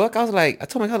of that book, I was like, I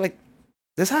told my girl, like,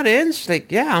 this how it ends? She's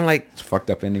like, yeah. I'm like, It's a fucked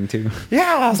up ending, too.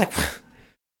 yeah. I was like,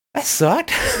 that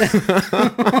sucked.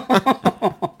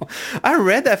 I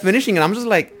read that finishing and I'm just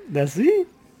like, That's it.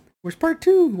 Where's part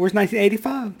 2? Where's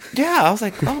 1985? yeah. I was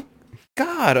like, oh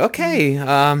God, okay.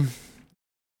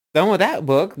 Done with that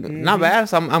book. Not bad.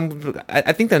 So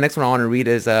I think the next one I want to read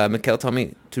is Mikhail told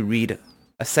me to read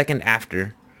A Second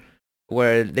After,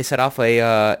 where they set off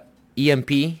a EMP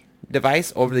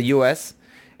device over the U.S.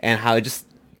 and how it just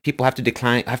people have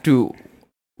to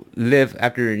live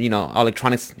after all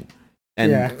electronics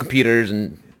and Yeah. computers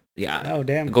and Oh,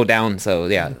 damn. go down. So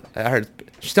yeah, I heard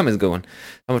she told me it's a good one.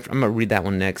 I'm gonna read that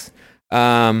one next.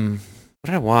 What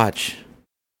did I watch?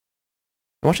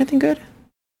 Did I watch anything good?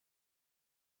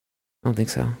 I don't think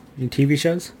so. In TV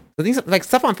shows? The things like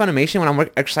stuff on Funimation when I'm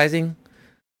exercising.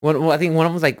 I think one of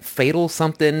them was like Fatal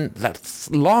something. That's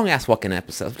long ass fucking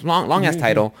episode, long ass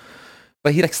title.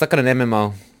 But he like stuck on an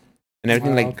MMO, and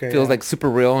everything feels like super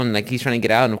real, and like he's trying to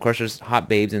get out, and of course there's hot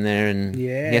babes in there, and he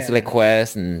has to like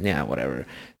quest, and whatever.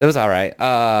 That was all right.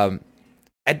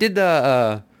 I did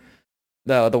the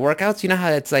workouts. You know how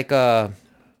it's like 5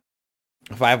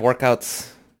 workouts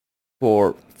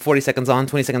for 40 seconds on,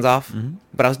 20 seconds off. Mm-hmm.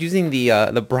 But I was using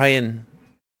the Brian.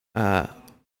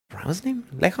 What's his name?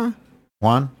 Lejon?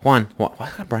 Juan. Why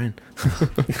got Brian?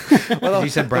 You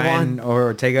said Brian or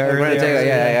Ortega earlier? Brian Ortega,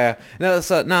 yeah. No,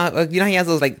 so no, you know he has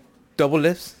those like double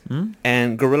lifts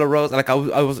and gorilla rows. Like I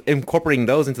was incorporating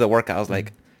those into the workout. I was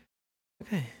like,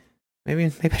 okay, maybe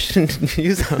I shouldn't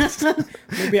use those.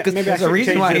 Maybe There's a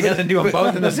reason why he doesn't do them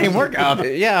both in the same workout.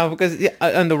 Yeah, because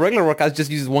on the regular workouts,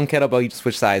 just use one kettlebell. You just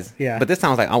switch sides. Yeah. But this time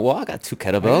I was like, oh well, I got 2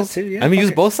 kettlebells. two, yeah, I mean, use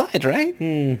fuck it. both sides, right?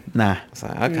 Nah. So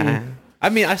okay. I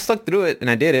mean, I stuck through it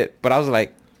and I did it, but I was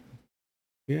like,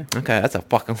 Yeah. okay, that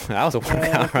was a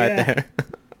workout right yeah. there.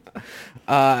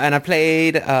 And I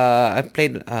played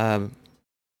Dead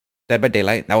by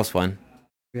Daylight. That was fun.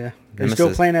 Yeah. You're still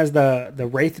Nemesis. playing as the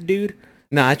Wraith dude?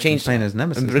 No, I changed. Playing as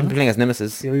Nemesis, I'm huh? playing as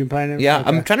Nemesis. You've been playing him? Yeah, Okay.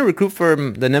 I'm trying to recruit for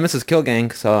the Nemesis kill gang,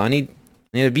 so I need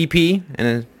a VP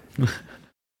and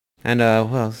what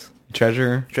else?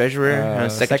 Treasure. Treasurer, and a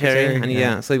secretary. secretary, And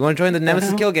yeah. so you want to join the Nemesis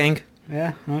hell? kill gang?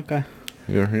 Yeah, okay.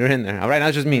 You're in there. All right, now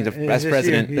it's just me, It's as just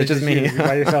president. you. It's just me. You. You're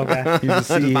by yourself, guy. He's the I'm just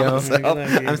by CEO. myself.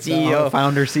 I'm Oh, CEO.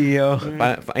 founder,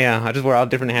 CEO. Yeah, I just wear all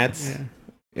different hats. Yeah.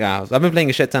 Yeah, so I've been playing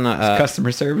a shit ton of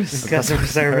Customer service. Customer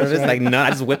service. Right? Like, no,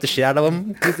 I just whip the shit out of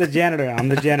them. Who's the janitor? I'm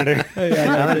the janitor.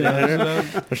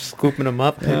 They're scooping them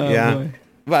up. Yeah. boy.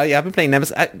 Well, yeah, I've been playing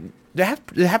Nemesis. They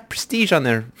have prestige on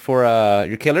there for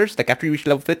your killers. Like after you reach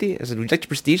level 50, I said, would you like your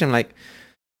prestige? I'm like,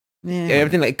 yeah,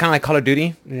 everything like kind of like Call of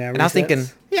Duty. Yeah, And I was thinking,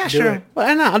 resets. yeah, Do sure. it.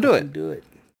 Well, no, I'll do it. Do it.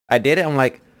 I did it. I'm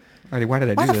like, Why did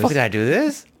I why do the fuck this? did I do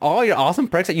this? All your awesome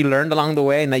perks that you learned along the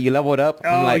way and that you leveled up. Oh,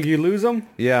 I'm like, you lose them?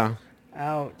 yeah.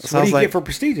 Ouch. So what I do was you like- get for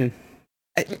prestiging?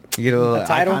 You get a little A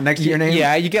title? icon next to your name?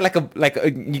 Yeah, you get like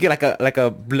a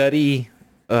bloody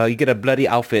you get a bloody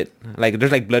outfit. Like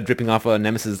there's like blood dripping off of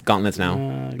Nemesis gauntlets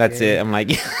now. That's Okay. it. I'm like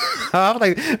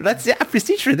that's it. I have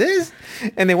prestige for this.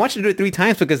 And they want you to do it 3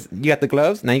 times because you got the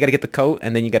gloves, now you gotta get the coat,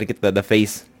 and then you gotta get the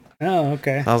face. Oh,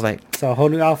 okay. I was like, So a whole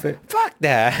new outfit. fuck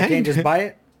that. You can't just buy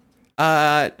it?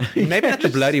 Maybe not the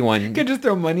bloody one. You can just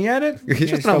throw money at it? You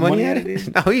just throw throw money money at at it,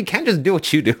 it. No, you can't just do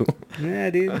what you do. Yeah,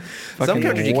 dude. Some Fucking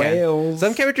characters you can. whales.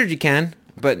 Some characters you can,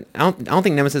 but I don't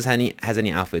think Nemesis has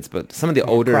any outfits. But some of the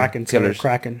older Kraken. killers,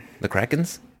 Kraken. the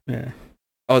Krakens. Yeah.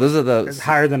 Oh, those are It's the.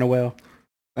 higher than a whale.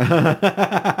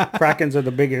 Krakens are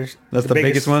the biggest. That's the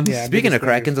biggest ones? Yeah, Speaking of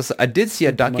biggest Krakens, I did see a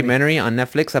With the money. documentary on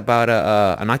Netflix about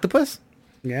an octopus.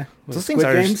 Yeah. With Those things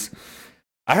Squid are. Games.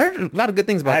 I heard a lot of good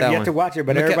things I about have that yet one. to watch it,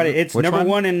 but Look at- everybody, it's Which number one?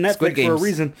 one in Netflix Squid for a Games.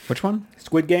 reason. Which one?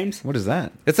 Squid Games. What is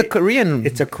that? It's a Korean.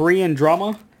 It's a Korean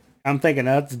drama. I'm thinking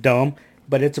that's dumb,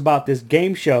 but it's about this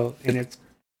game show, and it's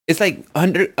like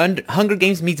Hunger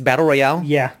Games meets Battle Royale.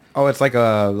 yeah, Oh, it's like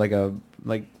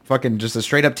fucking just a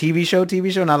straight up TV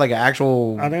show, not like an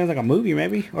actual. I think it's like a movie,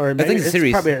 maybe, or maybe think it's a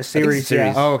series. Probably I a think it's a series.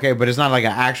 series. Yeah. Oh, okay, but it's not like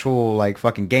an actual like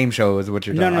fucking game show, is what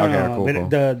you're No, talking no, about. no, Okay, no. cool,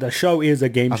 But cool. the show is a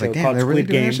game I was show like, damn, called they're really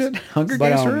Squid doing Games. that shit? Hunger But,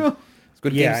 Games for real?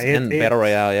 Squid Yeah, Games and Battle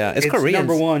Royale. Yeah, it's Korean.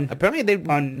 number one. Apparently they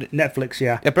On Netflix,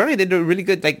 yeah. apparently they do really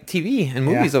good like TV and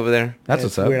movies over there. That's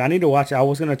It's what's up. weird. I need to watch it. I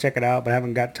was gonna check it out, but I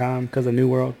haven't got time because of New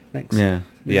World. Thanks. Yeah.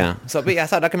 Yeah. So, but yeah, I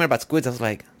saw a documentary about squids. I was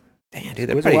like, damn, dude,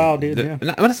 they're Squids are pretty wild, dude, they're-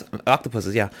 yeah.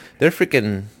 octopuses, yeah, they're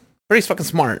freaking pretty fucking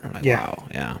smart. I'm like, Yeah. wow,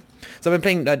 yeah. So I've been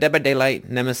playing Dead by Daylight,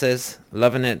 Nemesis,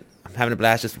 loving it. I'm having a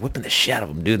blast, just whipping the shit out of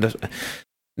them, dude.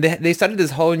 They started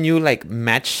this whole new like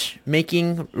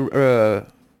matchmaking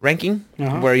ranking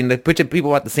where they put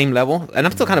people at the same level, and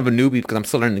I'm still kind of a newbie because I'm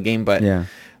still learning the game, but Yeah.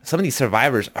 some of these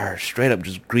survivors are straight up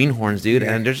just greenhorns, dude,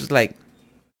 and they're just like,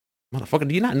 motherfucker,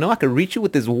 do you not know I could reach you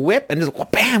with this whip and just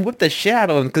bam, whip the shit out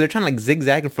of them because they're trying to like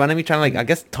zigzag in front of me, trying to like I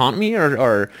guess taunt me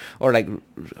or like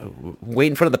wait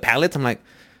in front of the pallets. I'm like,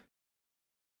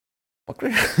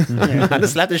 fucker, I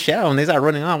just slapped the shit out of them. They start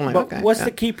running off. I'm like, But okay, what's yeah.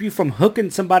 to keep you from hooking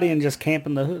somebody and just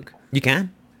camping the hook? You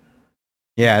can,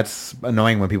 Yeah, it's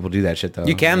annoying when people do that shit though.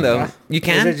 you can though, Yeah. you Is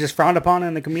can. it just frowned upon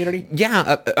in the community?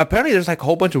 Yeah, apparently there's like a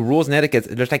whole bunch of rules and etiquette.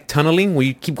 There's like tunneling where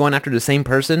you keep going after the same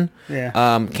person. Yeah.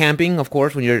 Camping, of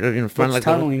course, when you're in front What's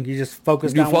like tunneling? You just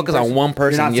focus. You down focus on one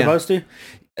person, You're not yeah. supposed to.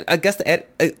 I guess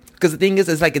because the thing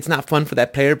is like it's not fun for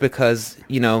that player because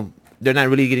they're not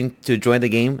really getting to enjoy the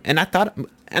game. And I thought,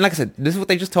 and like I said, this is what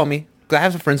they just told me. Because I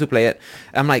have some friends who play it.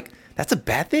 I'm like, that's a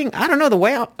bad thing. I don't know the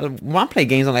way when I play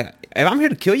games. I'm like, if I'm here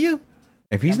to kill you,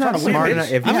 If he's I'm not trying to win, smart bitch.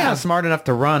 enough, if he's Yeah. not smart enough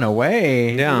to run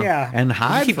away, Yeah. and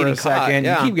hide keep for a getting caught, second,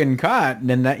 yeah. you keep getting caught.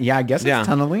 Then that, I guess Yeah. it's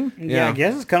tunneling. Yeah, I Yeah.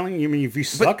 guess it's coming. I mean, if you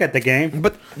suck at the game,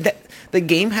 but the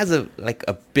game has a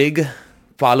big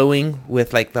following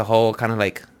with like the whole kind of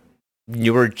like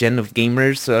newer gen of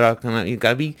gamers. So you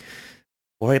gotta be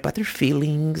worried about their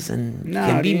feelings and No,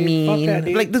 can be dude, fuck mean. that,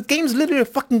 dude. Like the game's literally a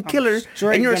fucking killer,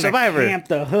 straight and you're a gonna survivor. Camp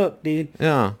the hook, dude.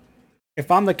 Yeah,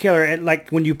 If I'm the killer, and like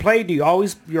when you play, you're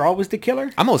always the killer.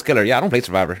 I'm always killer. Yeah, I don't play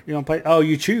survivor. You don't play. Oh,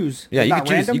 you choose. Yeah, It's you not could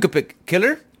choose. random? You could pick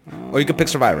killer, or you could pick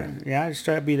survivor. Yeah, I just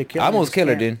try to be the killer. I'm always Just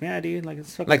killer, camp. dude. Yeah, dude. Like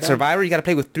it's fucking Like dumb. survivor, you got to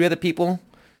play with 3 other people.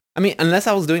 I mean, unless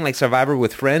I was doing like survivor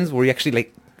with friends, where you actually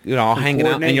like all hanging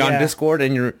out and coordinate, you're on yeah. Discord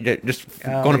and you're just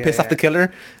Oh, going to yeah, piss off yeah. the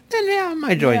killer. Then yeah, I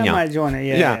might join Yeah, you. I might join it.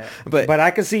 Yeah, Yeah, yeah. but-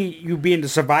 I can see you being the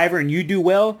survivor and you do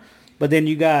well, but then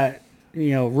you got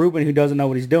Ruben who doesn't know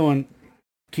what he's doing,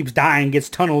 keeps dying, gets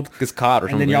tunneled, Gets caught or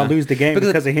and something. then y'all yeah. lose the game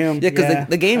because of him. Yeah, because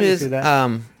the game I can is see that.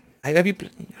 have you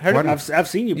heard of it? I've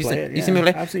seen you You play see- it. you see me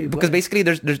play? I've seen you Because play it. basically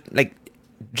there's like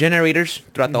generators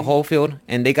throughout the whole field,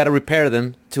 and they got to repair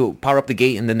them to power up the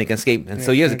gate, and then they can escape. And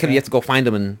so Yeah, you as a killer, okay. you have to go find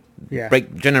them and Yeah.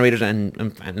 break generators and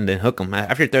then hook them.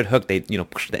 After your 3rd hook, they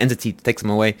the entity takes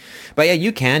them away. But yeah,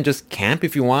 you can just camp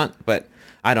if you want, but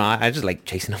I don't. I just like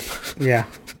chasing them. Yeah,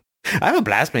 I have a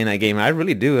blast playing that game. I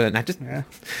really do, and I just yeah.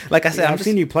 like I said, I've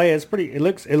seen you play it. It's pretty. It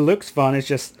looks fun. It's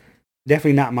just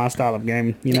definitely not my style of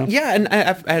game. Yeah,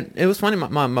 and it was funny.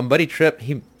 My buddy Trip,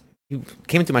 he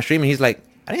came into my stream and he's like,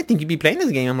 I didn't think you'd be playing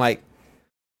this game. I'm like,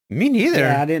 me neither.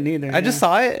 Yeah, I didn't either. I just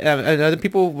saw it, and other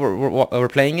people were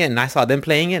playing it, and I saw them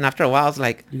playing it, and after a while, I was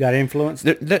like, You got influence.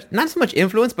 there's not so much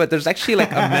influence, but there's actually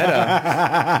like a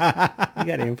meta. You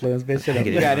got influence, bitch. Shut up.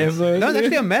 You got influence. No, there's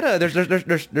actually a meta.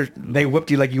 There's They whipped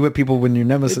you like you whip people when you're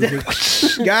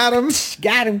nemesis. Got him.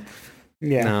 Got him.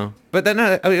 Yeah. no, but then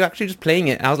I was actually just playing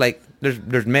it. I was like,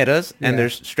 there's metas and Yeah.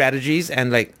 there's strategies,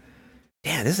 and like,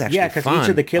 yeah, this is actually Yeah, because fun. each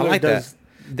of the I killers like does. that.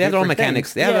 They have their own different mechanics.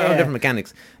 things. They have their own Yeah. different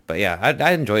mechanics. But yeah,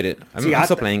 I enjoyed it. I'm See,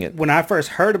 still playing it. When I first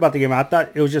heard about the game, I thought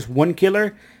it was just one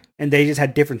killer, and they just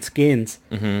had different skins.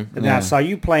 Mm-hmm. And then I saw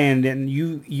you playing, and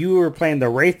you were playing the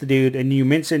Wraith dude, and you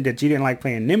mentioned that you didn't like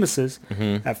playing Nemesis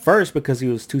at first because he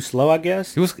was too slow, I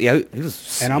guess. He was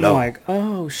And I'm slow. like,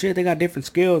 oh shit, they got different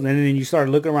skills. And then you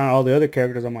started looking around all the other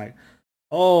characters. I'm like,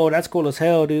 oh, that's cool as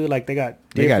hell, dude. Like they got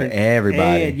They got different.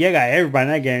 everybody. And, yeah, got everybody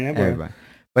in that game. That boy- Everybody.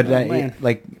 But Oh, man.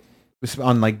 like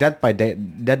on like Dead by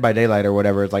Daylight or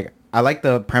whatever, it's like I like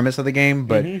the premise of the game,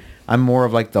 but I'm more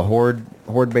of like the horde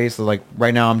base. So like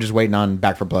right now, I'm just waiting on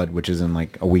Back for Blood, which is in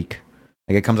like a week.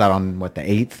 Like it comes out on what the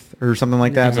 8th or something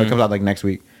like that. So it comes out like next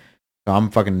week. So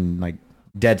I'm fucking like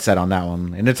dead set on that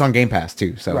one, and it's on Game Pass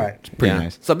too. So Right. it's pretty Yeah.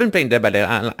 nice. So I've been playing Dead by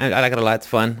Daylight. I like it a lot. It's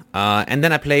fun. And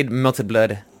then I played Melted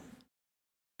Blood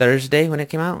Thursday when it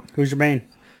came out. Who's your main?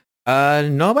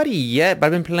 Nobody yet, but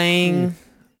I've been playing.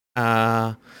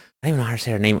 I don't even know how to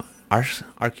say her name.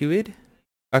 Arcuid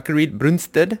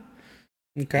Brunsted.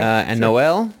 Okay. And sure.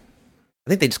 Noelle. I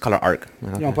think they just call her Arc. You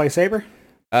want to play Saber?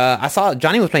 I saw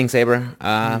Johnny was playing Saber.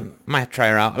 Might try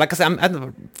her out. Like I said, I'm at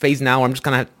the phase now where I'm just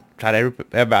kind of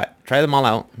try them all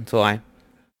out until I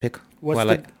pick who I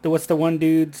like. What's the one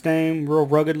dude's name? Real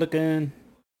rugged looking.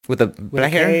 With the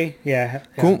black hair? K? Yeah.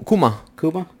 Kuma.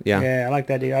 Kuma? Yeah. Yeah, I like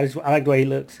that dude. I like the way he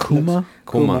looks. Kuma?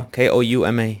 Kuma.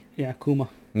 Kouma. Yeah, Kuma.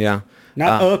 Yeah.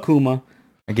 Not Kuma.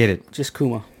 I get it. Just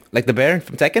Kuma. Like the bear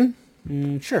from Tekken?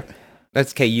 Sure.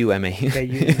 That's Kuma.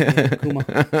 Kuma.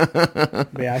 But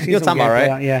yeah, I've seen You're some talking about, gameplay.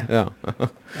 right? Yeah.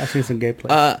 I've seen some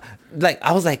gameplay. Like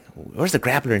I was like, where's the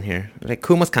grappler in here? Like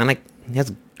Kuma's kind of like he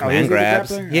has command is he the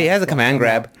grabs. grappler? Yeah, he has a command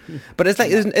grab, Hmm. but it's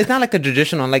like it's not like a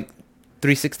traditional like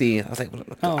 360. I was like,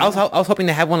 I was hoping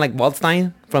to have one like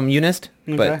Waldstein from Unist,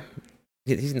 but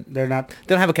They're not. they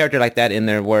don't have a character like that in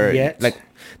there where Yet.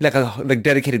 like a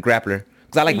dedicated grappler.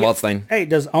 Because I like Waldstein. Hey,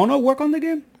 does Ono work on the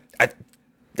game?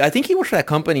 I think he works for that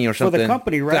company or something. For the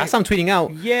company, right? I saw him tweeting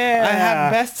out. Yeah. I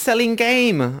have best-selling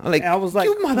game. I'm like, I was like,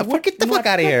 you motherfucker, get the fuck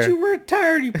out of here. You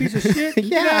retired, you piece of shit. Get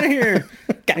Yeah. out of here.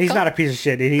 He's not a piece of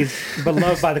shit. He's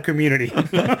beloved by the community.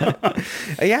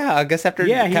 Yeah, I guess after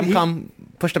Yeah, Capcom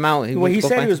pushed him out. Well, he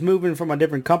said he was moving from a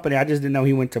different company. I just didn't know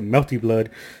he went to Melty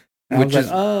Blood. And Which I was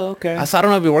is- like, oh, okay. I don't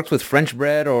know if he works with French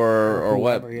Bread or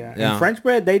what. Whoever, yeah. And French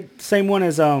Bread, same one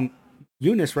as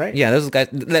Eunice, right? Yeah, those guys.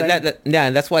 Yeah,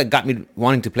 that's why it got me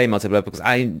wanting to play Melty Blood because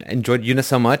I enjoyed Eunice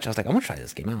so much. I was like, I'm gonna try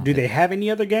this game out. Do they have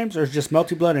any other games, or is just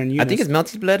Melty Blood and Eunice? I think it's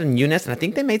Melty Blood and Eunice, and I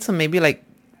think they made some maybe like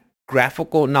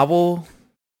graphical novel.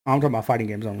 I'm talking about fighting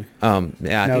games only.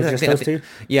 Yeah, No, I think just those two.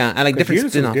 Yeah, I like different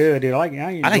Eunice is spin-offs. good, dude. I like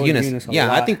Eunice. a Yeah,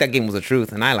 I lot. think that game was the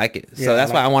truth, and I like it. So Yeah,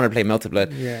 that's I why like I wanted to play Melty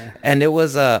Blood. Yeah. And it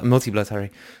was Melty Blood, sorry,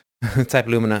 Type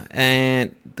Lumina,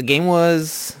 and the game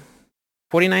was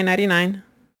 $49.99,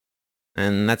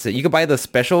 and that's it. You could buy the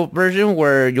special version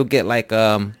where you'll get like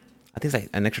I think it's like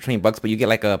an extra $20, but you get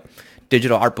like a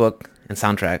digital art book and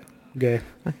soundtrack. Good.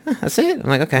 That's it. I'm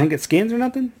like, I okay. don't get skins or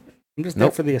nothing. I'm just there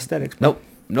Nope. for the aesthetics. bro.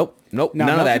 Nope. No, None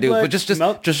of that, Melty dude. Blood- But just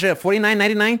Mel-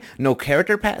 $49.99. No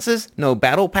character passes. No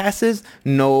battle passes.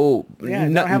 No. Yeah,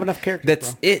 they don't have enough characters,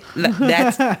 That's bro. it.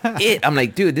 That's it. I'm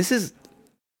like, dude, this is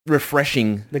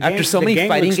refreshing. The After game, so the many game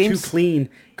fighting looks games, too clean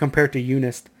compared to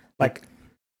Eunice. Like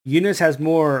Eunice has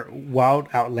more wild,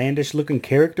 outlandish looking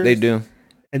characters. they do.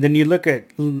 And then you look at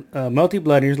Melty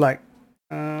Blood, and you're like,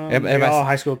 they're Everybody's- all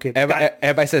high school kids.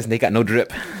 Everybody says they got no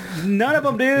drip. None of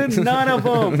them, dude. None of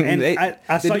them. And They- I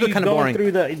they saw do look you kinda going boring.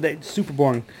 through the super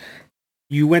boring.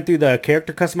 You went through the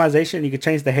character customization. You could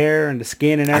change the hair and the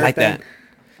skin and I everything. like that.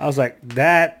 I was like,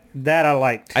 that I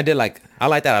liked. I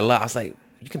like that a lot. I was like,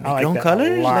 you can I make like your own that a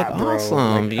colors? lot, Like, bro.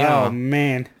 awesome. Like, yeah. Oh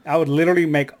man, I would literally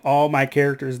make all my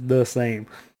characters the same.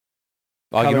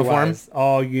 All uniform? Color-wise,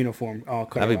 all uniform, all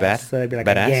color. That'd be bad. So that'd be like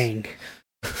Badass. a gang,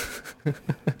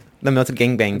 The Melted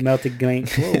Gangbang. melted gang.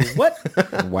 Whoa, what?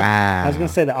 Wow. I was gonna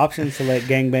say the option select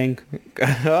gangbang,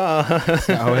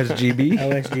 OSGB.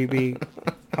 OSGB.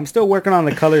 I'm still working on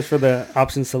the colors for the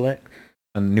option select.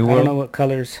 A new I don't know world. what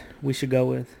colors we should go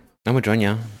with. I'm gonna join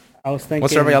you. I was thinking.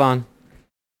 What server y'all on?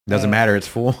 Doesn't matter. It's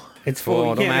full. It's full. Full, You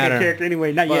don't can't make matter. a character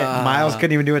anyway. Not yet. Miles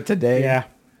couldn't even do it today. Yeah.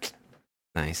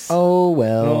 Nice. Oh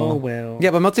well. Oh well.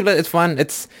 Yeah, but multiplayer it's fun.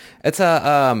 It's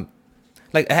a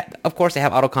like of course they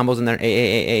have auto combos in there,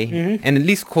 Mm-hmm. and at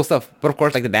least cool stuff. But of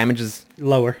course, like the damage is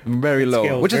Lower. very low,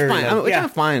 Scale's which is very fine. low. Which Yeah. I'm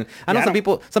fine. I know Yeah, I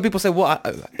some people say, well,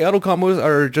 auto combos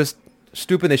are just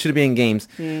stupid. They shouldn't be in games.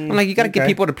 I'm like, you got to get okay.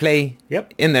 people to play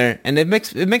Yep. in there, and it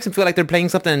makes them feel like they're playing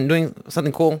something and doing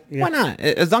something cool. Yeah. Why not?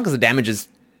 As long as the damage is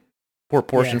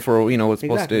proportion Yeah. for what's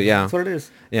supposed to. Yeah, That's what it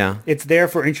is. yeah, It's there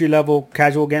for entry level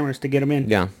casual gamers to get them in.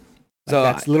 yeah. Like, So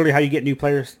that's literally how you get new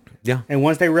players. yeah. And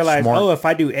once they realize, Smart. oh, if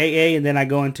I do AA and then I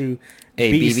go into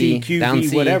A, BC, BB, down QB,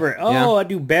 C, whatever, oh, yeah. I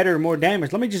do better, more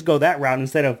damage. Let me just go that route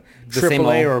instead of The same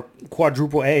triple A old- or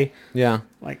quadruple A. Yeah.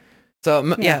 Like, So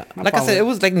Yeah, I'm like I said, following. it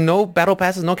was like no battle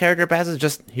passes, no character passes.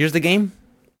 Just here's the game.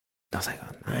 I was like,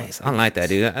 oh, nice. I don't like that,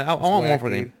 dude. I want more whack, for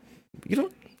the dude. game. You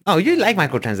don't? Oh, you like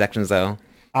microtransactions though.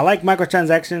 I like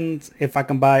microtransactions if I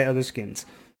can buy other skins.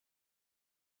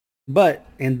 But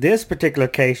in this particular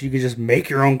case, you can just make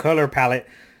your own color palette.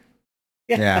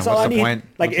 Yeah, Yeah, that's all what's I the need. point?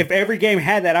 Like, if every game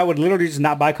had that, I would literally just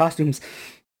not buy costumes.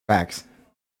 Facts.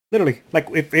 Literally. Like,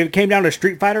 if it came down to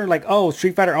Street Fighter, like, oh,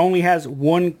 Street Fighter only has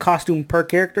one costume per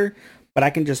character, but I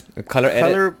can just Color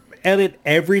edit. edit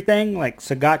everything. Like,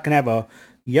 Sagat can have a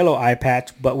yellow eye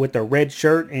patch, but with a red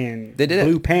shirt and They did it.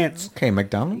 blue pants. Okay,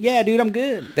 McDonald's. Yeah, dude, I'm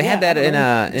good. They had Yeah, that I don't in,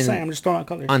 know. Just in- saying, I'm just throwing out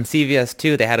colors. On CVS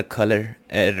too, they had a color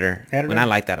editor, Editor? and I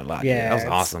like that a lot. Yeah, that was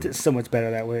it's awesome. It's so much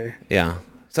better that way. Yeah.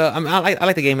 So I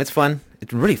like the game. It's fun.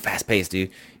 It's really fast paced,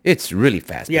 dude. It's really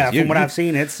fast. Yeah, from what I've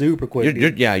seen, it's super quick.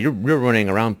 dude. you're running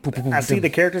around. Poop, poop, poop, I see poop. the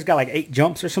characters got like 8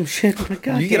 jumps or some shit. Like,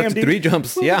 God You get up damn, to dude. 3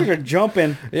 jumps. Those Yeah. niggas are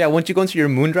jumping. Yeah. Once you go into your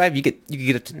moon drive, you get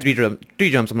up to 3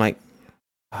 jumps. I'm like,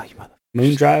 Oh, you mother.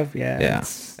 Moon Drive, yeah. Yeah.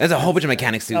 There's a whole bunch of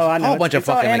mechanics, dude. Oh, I know. A whole bunch of It's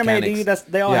all fucking anime, mechanics.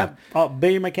 dude. They all have a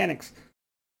billion mechanics.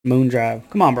 Moon Drive.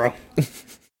 Come on, bro.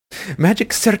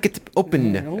 Magic circuit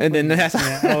open. And then that's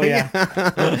Oh, yeah.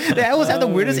 They always have the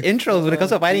weirdest intros when it comes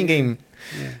to a fighting game.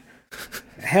 Yeah.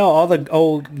 Hell, all the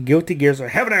old Guilty Gears are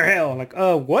heaven or hell. Like,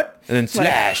 what? And then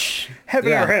slash.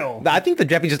 Heaven or hell. I think the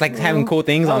Japanese just like having cool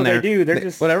things on there. They do. They're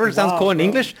just whatever sounds cool in bro.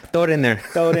 English, throw it in there.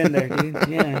 Throw it in there, dude.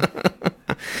 Yeah.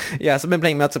 Yeah, so I've been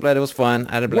playing Melted Blood. It was fun.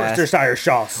 I had a blast. Worcestershire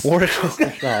sauce.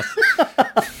 Worcestershire sauce.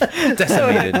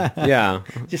 Decimated. Yeah.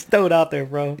 Just throw it out there,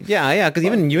 bro. Yeah, because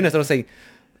even Eunice, they'll say,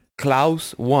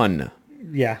 Klaus won.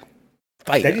 Yeah.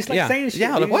 Fight. They just like saying shit.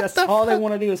 Yeah, Dude. like, what That's the all they fuck?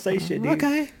 want to do is say shit, dude.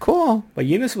 Okay, cool. But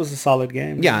Eunice was a solid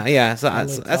game. Yeah. So Solid,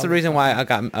 that's the solid. reason why I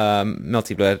got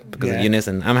Melty Blood, because Yeah. of Eunice,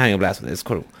 and I'm having a blast with it. It's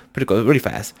cool. Pretty cool. Really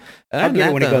fast. I'll get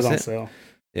it when it goes on that's sale.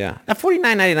 Yeah. At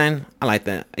 $49.99, I like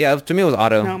that. Yeah, to me it was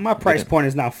auto. Now, my price point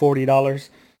is now $40.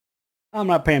 I'm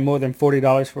not paying more than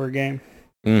 $40 for a game.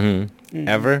 Mm-hmm.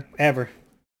 Ever? Ever.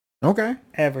 Okay.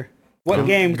 Ever. What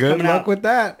game's Good coming luck out? with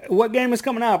that. What game is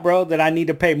coming out, bro, that I need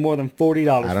to pay more than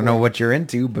 $40 I don't know what you're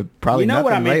into, but probably You know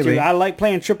what I'm nothing lately. into. I like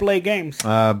playing AAA games.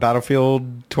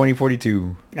 Battlefield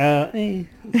 2042.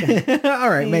 All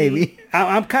right, maybe.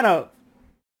 I'm kind of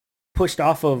pushed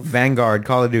off of... Vanguard,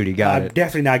 Call of Duty, got I'm it.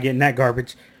 definitely not getting that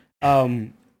garbage.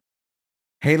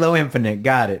 Halo Infinite,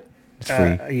 got it. It's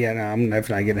free. Yeah, no, I'm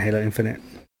definitely not getting Halo Infinite.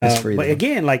 It's free, But though.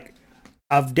 again, like,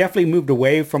 I've definitely moved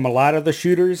away from a lot of the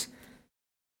shooters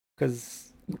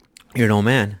because You're an old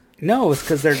man. no, it's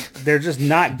because they're just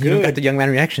not You don't got good. the young man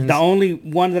reactions. The only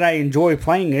one that I enjoy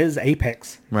playing is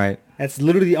Apex. Right, That's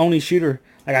literally the only shooter.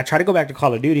 Like, I try to go back to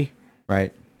Call of Duty.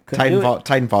 right. Couldn't do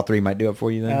Titanfall 3 might do it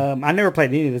for you then. I never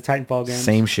played any of the Titanfall games.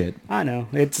 Same shit. I know.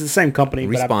 It's the same company.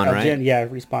 Respawn, but right? Yeah,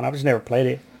 Respawn. I've just never played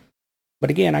it. But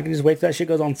again, I can just wait till that shit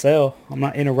goes on sale. I'm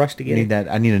not in a rush to I get need it.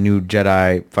 that. I need a new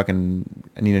Jedi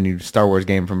I need a new Star Wars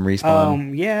game from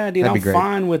Respawn. Yeah, dude, That'd be I'm great.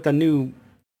 fine with a new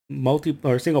multi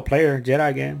or single player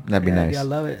Jedi game. That'd be Yeah, nice. Yeah, I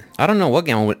love it. I don't know what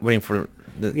game I'm waiting for.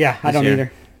 Yeah, I this don't year.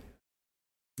 either.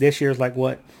 This year's like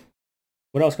what?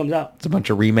 What else comes out? It's a bunch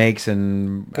of remakes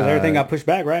and Because everything got pushed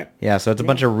back, right? yeah. So it's a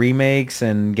bunch of remakes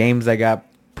and games that got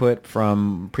put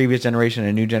from previous generation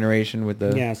and new generation with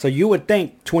the Yeah, so you would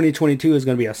think 2022 is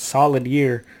going to be a solid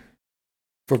year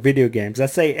for video games.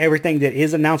 Let's say everything that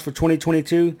is announced for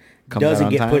 2022 Comes out doesn't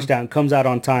on get time? pushed out and comes out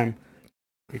on time.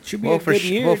 It should be a good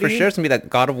year, for dude. sure it's gonna be that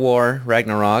God of War,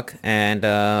 Ragnarok, and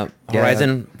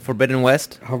Horizon Forbidden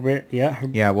West. Yeah,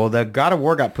 Yeah, well, the God of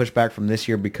War got pushed back from this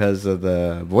year because of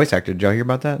the voice actor. Did y'all hear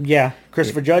about that? yeah.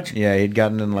 Christopher Judge. Yeah, he'd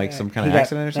gotten in like some kind He of got-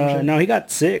 accident or some shit. No, he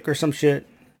got sick or some shit,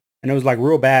 and it was like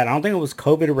real bad. I don't think it was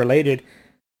COVID related,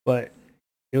 but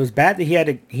it was bad that he had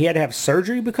to have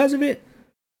surgery because of it.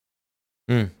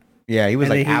 Yeah, he was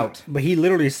And like then out. But he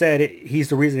literally said he's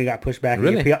the reason he got pushed back.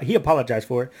 Really? He apologized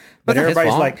for it. But That's not his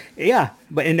everybody's fault. like, yeah.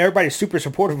 And everybody's super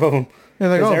supportive of him. They're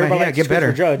like, 'Cause oh, man, everybody yeah, likes get better.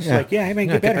 Christopher Judge. Yeah. Like, yeah, hey man,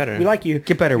 Yeah, get get better. better. We like you.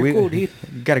 Get better. You're We cool, dude.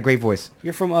 got a great voice.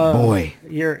 You're from Boy.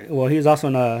 Well, he was also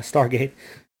in Stargate,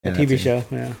 Yeah, the TV that's show.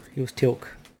 Yeah, he was Tilk.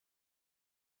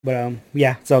 But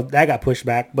yeah, so that got pushed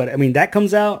back. But I mean, that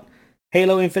comes out.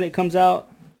 Halo Infinite comes out.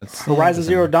 Horizon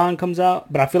Zero Dawn comes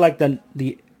out. But I feel like the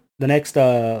next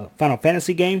Final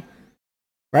Fantasy game,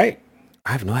 right?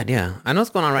 I have no idea. I know what's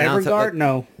going on right now. Everguard?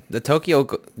 No. The Tokyo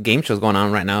game show's going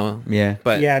on right now. Yeah.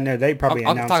 But Yeah, no, they probably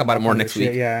I'll announced talk about it more some next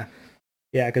shit, week. Yeah.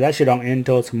 Yeah, because that shit don't end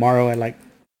until tomorrow at like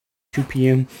 2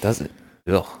 p.m. does it?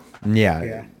 Ugh. Yeah.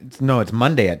 Yeah. It's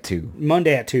Monday at 2.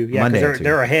 Monday at 2. Yeah, Monday because at 2.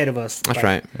 they're ahead of us. That's Like,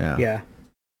 right. Yeah. Yeah.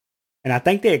 And I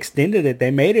think they extended it.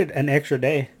 They made it an extra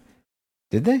day.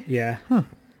 Did they? Yeah. Huh.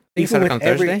 You said it on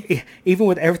Thursday? Even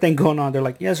with everything going on, they're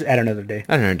like, yes, add another day.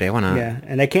 Another day. Why not? Yeah.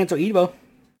 And they canceled Evo.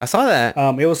 I saw that.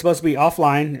 It was supposed to be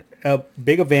offline, a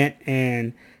big event,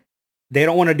 and they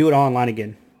don't want to do it online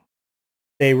again.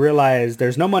 They realize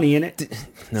there's no money in it.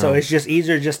 No. So it's just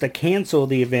easier just to cancel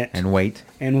the event And wait.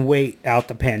 and wait out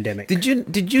the pandemic. Did you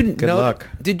know? luck.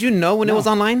 Did you know when it was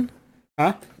online?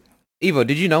 Huh? Evo,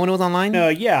 did you know when it was online?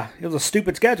 Yeah, it was a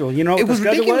stupid schedule. You know what It was the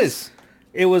schedule ridiculous.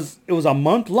 was? It was a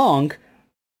month long.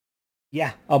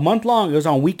 Yeah, a month long. It was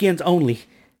on weekends only.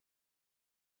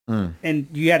 Mm. And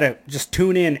you had to just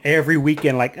tune in every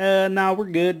weekend like, nah, we're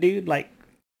good, dude. Like,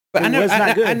 But it was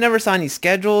not good. I never saw any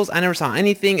schedules. I never saw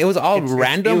anything. It was all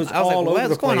random. It was I was all like, over the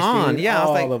what's going place, on? dude. Yeah, I was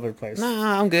all like, over the place.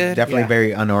 nah, I'm good. Definitely Yeah.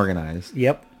 very unorganized.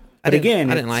 Yep. I But didn't-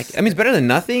 again, I didn't like it. I mean, it's better than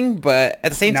nothing, but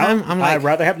at the same time, I'm like, I'd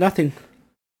rather have nothing.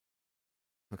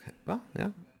 okay, well, yeah.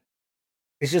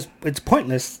 It's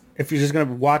pointless if you're just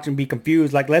gonna watch and be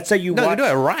confused. Like, let's say you No, you watch do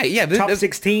it right. Yeah, top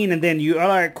 16 and then you, all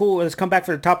right, cool, let's come back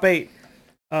for the top 8.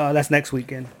 That's next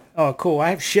weekend. oh, cool, I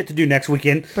have shit to do next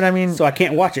weekend, But I mean, so I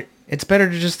can't watch it. it's better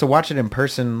to watch it in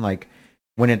person, like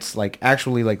when it's like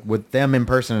actually like with them in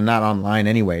person and not online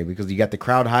anyway, because you got the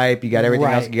crowd hype, you got everything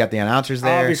else, Right. you got the announcers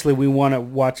there. Obviously, we want to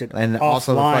watch it And offline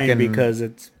also the fucking because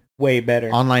it's way better.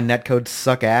 Online netcodes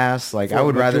suck ass. Like For I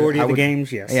would the rather majority I of the would,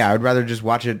 games, yes. Yeah, I would rather just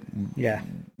watch it Yeah.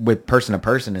 with person to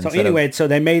person. So anyway, so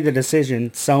they made the decision.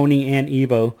 Sony and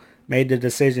Evo made the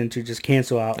decision to just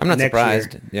cancel out. I'm not next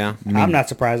surprised. year. Yeah. I'm not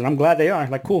surprised, and I'm glad they are.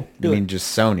 Like, cool, I do mean, it.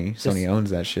 just Sony. Sony owns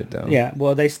that shit though. Yeah.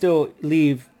 Well, they still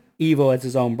leave Evo as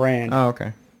his own brand, Oh,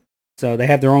 okay. so they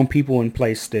have their own people in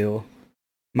place still,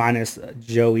 minus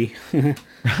Joey.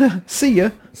 See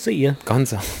ya. See ya,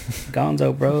 Gonzo.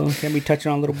 Gonzo, bro. Can't be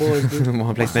touching on little boys, dude. Want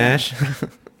to play Smash?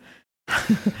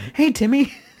 Hey,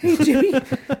 Timmy. Hey, Jimmy,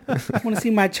 want to see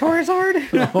my Charizard?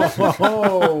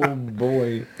 Oh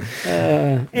boy.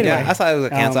 Anyway, Yeah, I saw it was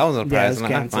canceled. I was yeah, surprised. it's I'm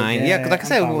canceled. fine. Yeah, 'cause like I I'm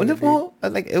said, fine with it, wonderful.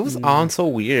 Like it was on so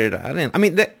weird. I didn't. I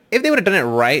mean, if they would have done it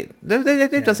right,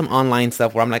 they've done some online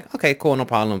stuff where I'm like, okay, cool, no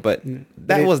problem. But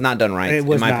that was not done right, it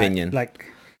was in my not, opinion. Like,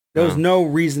 there was no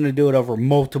reason to do it over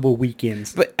multiple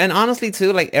weekends. But and honestly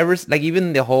too, like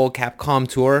even the whole Capcom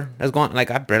tour that's going, like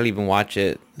I barely even watch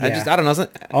it. I don't know.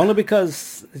 Only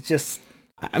because it's just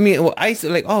I mean, well, I used to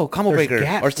like, oh, Combo There's Breaker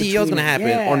gaps or CEO's gonna between- happen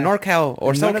or yeah. NorCal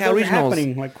or none of SoCal those are Regionals.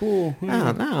 happening. Like, cool.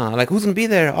 No, like who's gonna be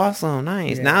there? Awesome,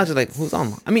 nice. Yeah. Now it's just like who's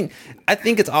on. I mean, I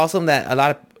think it's awesome that a lot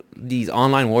of these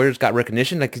online warriors got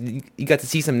recognition. Like you got to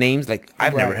see some names. Like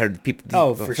I've never Right. heard people.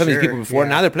 Oh, for some of these sure, people before. yeah.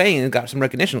 Now they're playing and got some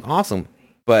recognition. Awesome,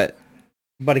 but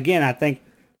But again, I think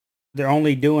they're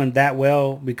only doing that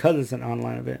well because it's an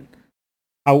online event.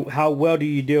 How well do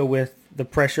you deal with the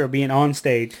pressure of being on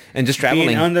stage, and just traveling.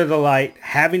 being under the light,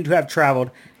 having to have traveled,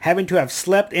 having to have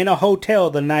slept in a hotel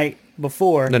the night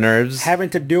before, the nerves. having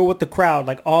to deal with the crowd,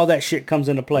 like all that shit comes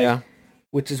into play. Yeah.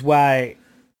 Which is why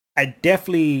I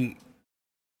definitely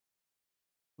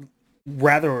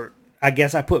rather, I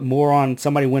guess I put more on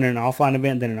somebody winning an offline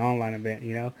event than an online event,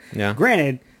 you know? Yeah.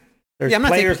 Granted, there's Yeah, I'm not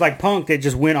players like Punk that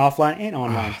just win offline and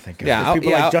online. Oh, thank God. Yeah, There's people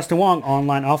yeah, like Justin Wong,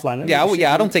 online, offline.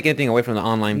 Yeah, I don't take anything away from the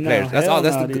online No, players. That's hell all.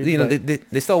 That's no, the, dude, you know but-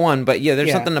 they still won, but yeah, there's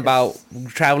Yeah, something about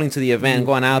traveling to the event,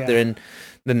 going out yeah. there, and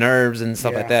the nerves and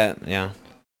stuff like Yeah. that. Yeah,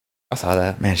 I saw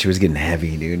that. Man, she was getting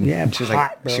heavy, dude. Yeah, she was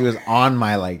hot, like, bro. she was on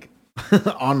my like,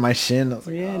 on my shin. I was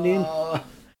like, Yeah, dude. "Oh,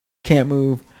 can't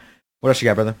move. What else you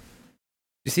got, brother?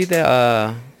 You see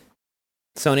the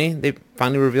Sony? They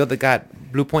finally revealed they got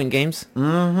Blue Point Games.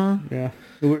 Mm-hmm. Yeah.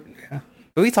 Yeah.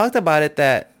 But we talked about it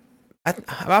that I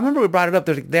remember we brought it up.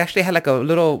 They actually had like a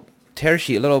little tear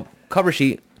sheet, a little cover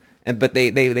sheet, but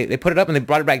they put it up and they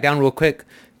brought it back down real quick.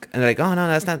 And they're like, oh no,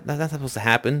 that's not supposed to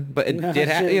happen. But it No, did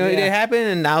happen. shit, It yeah. did happen,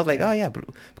 and I was like, oh yeah,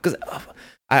 because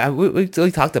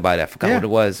we talked about it. I forgot what it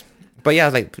was. But yeah, I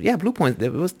was like, yeah, Blue Point. They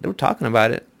were talking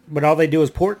about it. But all they do is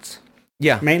ports,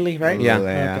 Yeah. mainly, right? Yeah.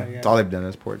 Okay, yeah. That's all they've done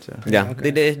is ports. Yeah. Yeah, Okay.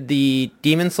 they did the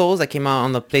Demon Souls that came out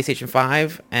on the PlayStation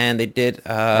 5, and they did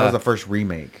That was the first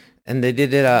remake. and they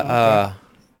did it They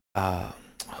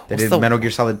what's did the- Metal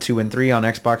Gear Solid 2 and 3 on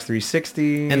Xbox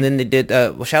 360. and then they did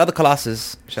Shadow of the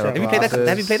Colossus. Shadow of Have you played that? Colossus.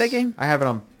 Have you played that game? I have it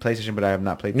on PlayStation, but I have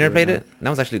not played. You never through played it? That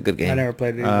was actually a good I game. never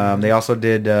played it. They also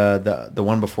did the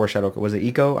one before Shadow. Was it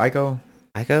Ico?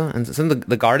 Ico and some of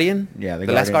the Guardian. Yeah,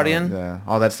 The Last Guardian?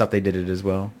 all that stuff they did it as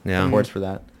well. Yeah. The ports for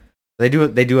that. They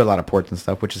do a lot of ports and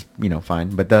stuff, which is fine.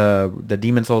 But the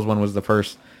Demon Souls one was the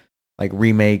first like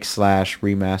remake /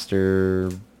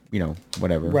 remaster,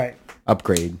 whatever right.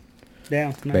 upgrade Yeah.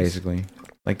 Nice. basically.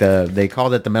 Like they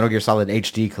called it the Metal Gear Solid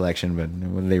HD collection, but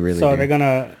what they really So do? they're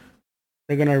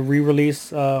gonna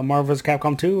re-release Marvel vs.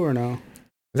 Capcom 2 or no?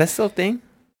 Is that still a thing?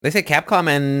 They say Capcom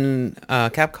and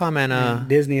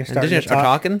Disney is and starting Disney to are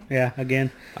talk. talking. Yeah,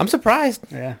 again. I'm surprised.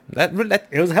 Yeah. That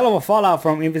It was a hell of a fallout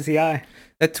from MVCI.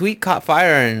 that tweet caught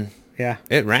fire and Yeah.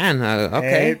 it ran.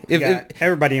 Okay, It got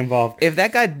everybody involved. if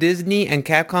that got Disney and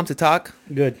Capcom to talk,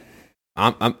 Good.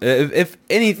 if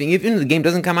anything, even if the game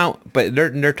doesn't come out, but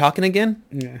they're talking again.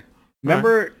 Yeah.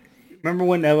 Remember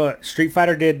when Street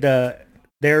Fighter did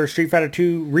their Street Fighter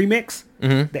 2 remix,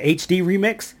 Mm-hmm. the HD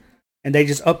remix, and they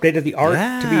just updated the art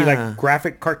to be Yeah. like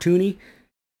graphic cartoony?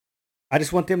 I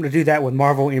just want them to do that with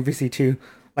Marvel MVC2.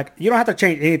 Like, you don't have to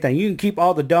change anything. You can keep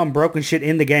all the dumb broken shit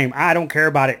in the game. I don't care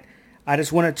about it. I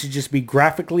just want it to just be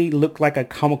graphically look like a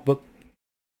comic book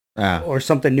Ah. or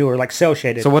something newer, like cell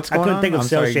shaded. So what's I going couldn't on? think of I'm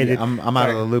cell sorry, shaded. I'm out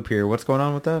of the loop here. What's going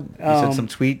on with that? You said some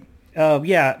tweet.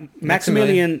 Yeah,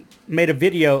 Maximilian made a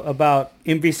video about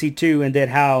MVC2 and that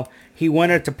how he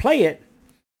wanted to play it,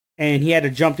 and he had to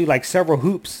jump through like several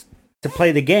hoops to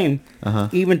play the game,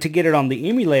 even to get it on the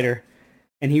emulator.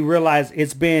 And he realized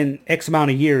it's been X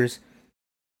amount of years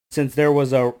since there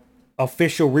was a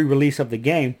official re-release of the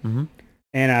game.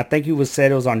 And I think it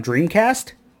said it was on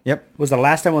Dreamcast. Yep. Was the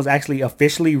last time it was actually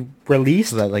officially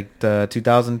released? Was that like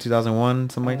 2000, 2001,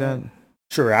 something like that?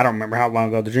 Sure, I don't remember how long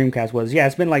ago the Dreamcast was. Yeah,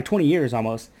 it's been like 20 years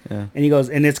almost. Yeah. And he goes,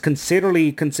 and it's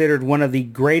considered one of the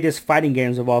greatest fighting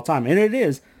games of all time. And it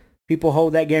is. People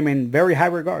hold that game in very high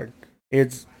regard.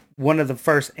 It's one of the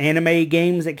first anime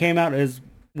games that came out. It was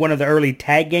one of the early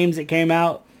tag games that came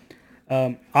out.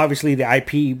 Obviously, the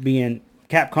IP being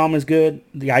Capcom is good.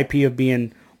 The IP of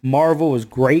being Marvel is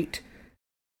great.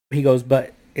 He goes,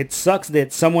 but it sucks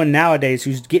that someone nowadays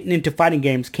who's getting into fighting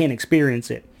games can't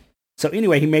experience it. So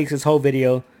anyway, he makes this whole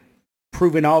video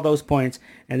proving all those points.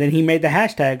 And then he made the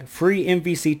hashtag free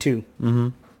MVC2.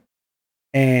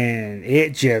 And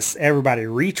it just, everybody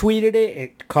retweeted it.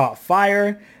 It caught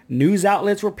fire. News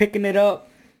outlets were picking it up.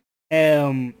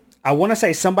 I want to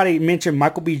say somebody mentioned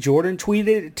Michael B. Jordan tweeted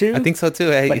it too. I think so too.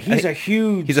 But he's a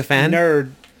huge he's a fan?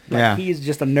 nerd. Like, Yeah. he's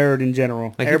just a nerd in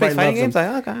general. Like, Everybody fighting loves games.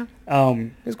 him. Like,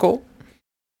 okay, it's cool.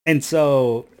 And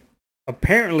so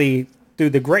apparently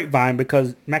through the grapevine,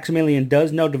 because Maximilian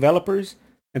does know developers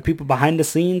and people behind the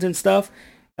scenes and stuff,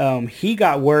 he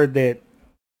got word that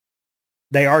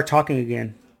they are talking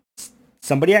again.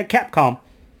 Somebody at Capcom,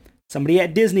 somebody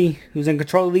at Disney who's in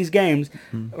control of these games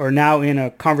are now in a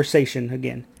conversation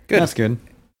again. Good. That's good.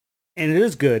 And it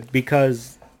is good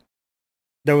because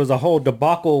there was a whole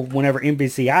debacle whenever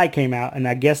MVCI came out, and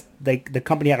I guess the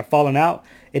company had a falling out.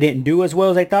 It didn't do as well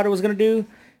as they thought it was going to do.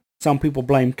 Some people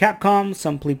blame Capcom,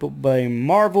 some people blame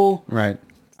Marvel. Right.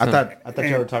 I thought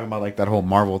you were talking about like that whole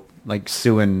Marvel like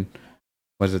suing.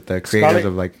 Was it the creators Scarlet?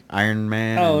 of like Iron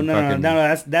Man? Oh and no,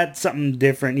 fucking- that's something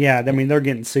different. Yeah, I mean they're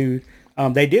getting sued.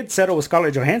 They did settle with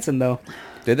Scarlett Johansson though.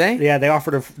 Did they? Yeah, they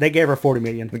gave her $40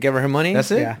 million. They gave her money. That's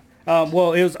it. Yeah.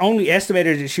 Well, it was only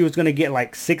estimated that she was going to get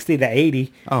like 60 to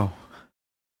 80. Oh,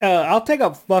 I'll take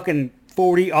a fucking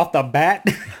 40 off the bat,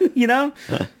 you know?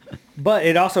 But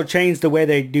it also changed the way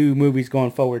they do movies going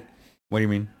forward. what do you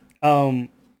mean?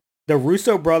 The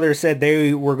Russo brothers said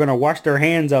they were going to wash their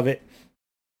hands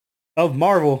of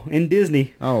Marvel and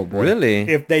Disney Oh boy. Really?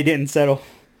 if they didn't settle.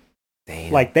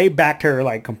 Damn. Like they backed her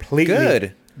like completely.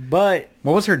 Good. But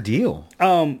What was her deal?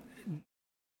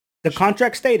 the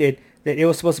contract stated that it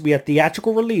was supposed to be a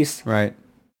theatrical release, Right.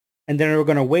 and then they were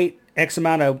going to wait X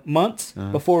amount of months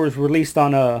before it was released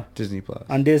on Disney Plus.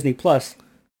 Disney Plus.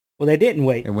 Well, they didn't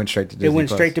wait. It went straight to Disney. It went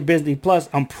Plus. straight to Disney Plus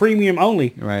on premium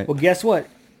only. Right. Well, guess what?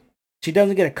 She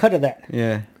doesn't get a cut of that.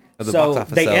 Yeah. Of the So box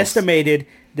office they sales. estimated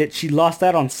that she lost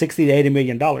out on $60 to $80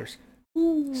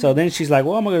 million. So then she's like,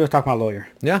 well, I'm going to go talk to my lawyer.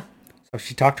 Yeah. So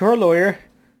she talked to her lawyer,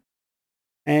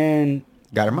 and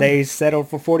Got her money. they settled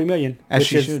for $40 million, As which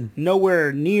she is should.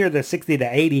 nowhere near the 60 to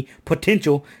 80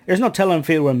 potential. There's no telling if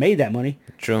it would have made that money.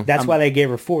 True. That's why they gave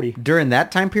her 40. During that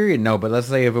time period, no. But let's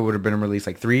say if it would have been released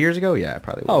like 3 years ago, yeah, it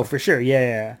probably would. Oh, for sure.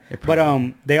 Yeah. It But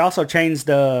probably- they also changed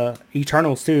the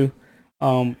Eternals too.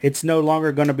 It's no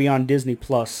longer going to be on Disney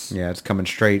Plus. Yeah, it's coming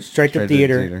straight Straight to the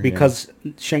theater yeah. because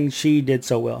Shang-Chi did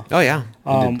so well. Oh yeah.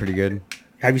 It did pretty good.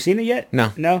 Have you seen it yet?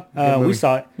 No. No? We movie.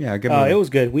 saw it. Yeah, good movie. It was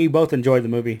good. We both enjoyed the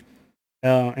movie.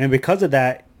 And because of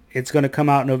that, it's going to come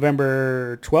out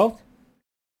November 12th.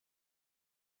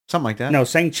 Something like that. No,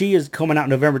 Shang-Chi is coming out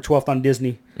November 12th on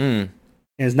Disney. Mm.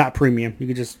 And it's not premium. You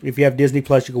can just, if you have Disney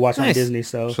Plus, you can watch it on Nice. Disney.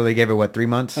 So So they gave it what, 3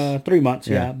 months? 3 months,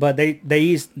 Yeah. yeah. But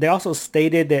they also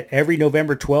stated that every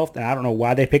November 12th, and I don't know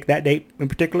why they picked that date in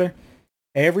particular,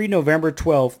 every November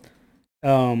 12th,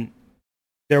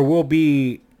 there will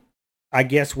be, I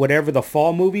guess, whatever the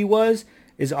fall movie was,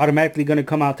 is automatically going to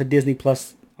come out to Disney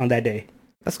Plus on that day.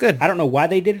 That's good. I don't know why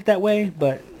they did it that way,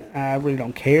 but I really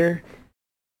don't care.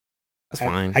 That's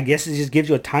fine. I guess it just gives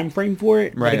you a time frame for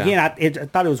it. Right. But again, I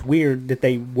thought it was weird that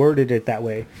they worded it that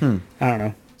way. I don't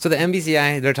know. So the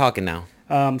MBCI, they're talking now.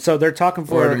 So they're talking Or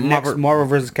for the next Marvel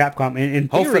vs. Capcom. And in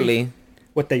theory, Hopefully.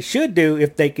 what they should do,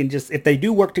 if they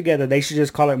do work together, they should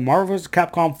just call it Marvel vs.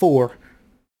 Capcom 4,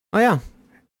 Oh yeah.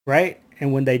 right?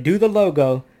 And when they do the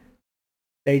logo,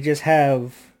 they just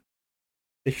have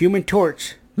the Human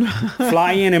Torch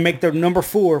fly in and make the number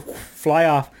 4 fly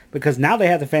off, because now they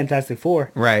have the Fantastic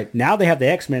Four. Right. Now they have the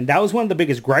X-Men. That was one of the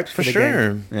biggest gripes For for the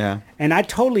game. sure. Yeah. And I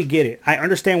totally get it. I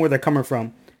understand where they're coming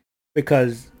from,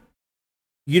 because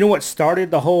you know what started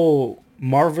the whole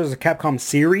Marvel vs. Capcom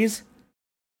series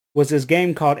was this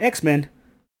game called X-Men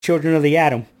Children of the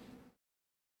Atom.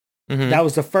 Mhm. That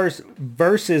was the first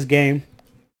versus game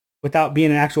without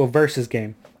being an actual versus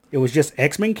game. It was just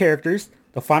X-Men characters.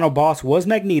 The final boss was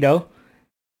Magneto.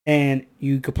 And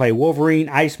you could play Wolverine,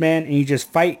 Iceman, and you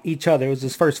just fight each other. It was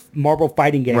this first Marvel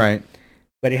fighting game. Right.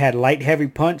 But it had light, heavy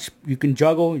punch. You can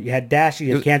juggle. You had dash.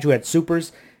 You had cancel. You had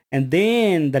supers. And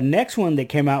then the next one that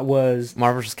came out was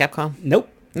Marvel vs. Capcom. nope,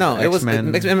 No, it was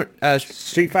X-Men. X-Men.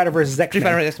 Street Fighter versus X-Men. Street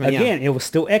Fighter versus X-Men, yeah. Again, it was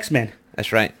still X-Men.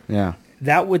 That's right. Yeah.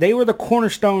 They were the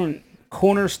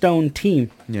cornerstone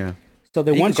team. Yeah. So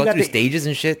they You once could you go got through the stages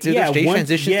and shit too. Yeah, There's stage once-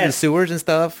 transitions through the yes. sewers and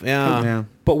stuff. Yeah. Yeah.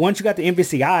 but once you got the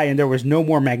MVCI and there was no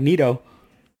more Magneto,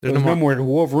 there was no more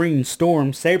Wolverine,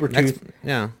 Storm, Sabretooth.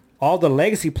 Yeah. All the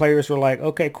legacy players were like,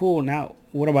 okay, cool. Now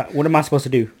what am I supposed to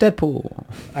do? Deadpool.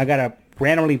 I gotta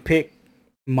randomly pick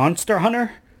Monster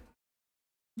Hunter.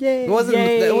 Yay. It wasn't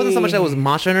so much that it was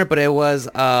Monster Hunter, but it was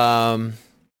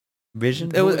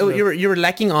Vision. you were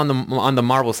lacking on the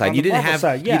Marvel side. On You the didn't Marvel have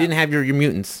side, yeah. you didn't have your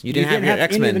mutants. You didn't have your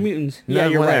X any of the Men. mutants. None Yeah,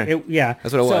 of you're them were right. there. Yeah,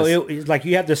 That's what it was. So it's like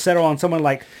you have to settle on someone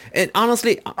like And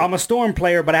honestly, I'm a Storm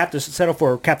player, but I have to settle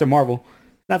for Captain Marvel.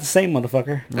 Not the same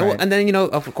motherfucker. well, and then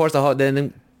of course the whole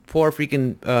then poor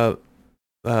freaking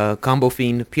combo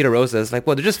fiend Peter Rosa is like,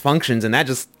 well, they're just functions, and that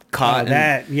just caught. He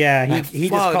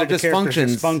just called they're the just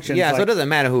characters functions. Yeah, like, so it doesn't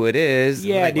matter who it is.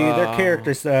 yeah, Like, dude, they're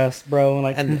characters to us, bro.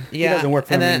 Like, And he doesn't work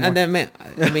for and me then, anymore. and then, man,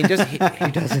 I mean, just he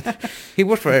doesn't. He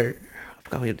worked for. I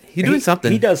forgot what he's doing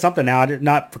something. He does something now,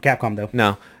 not for Capcom though.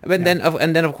 No, but then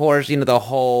of course the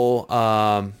whole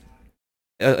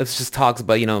it's just talks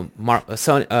about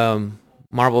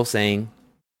Marvel saying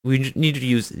we need to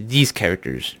use these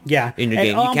characters. Yeah, In your and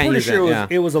game. You I'm can't pretty use sure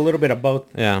that, it was a little bit of both.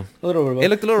 Yeah, A little bit of both. it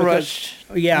looked a little Because- rushed.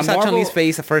 Yeah, you saw Marvel- Chun-Li's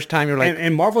face the first time. You're like,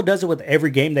 and Marvel does it with every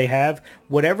game they have.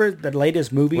 Whatever the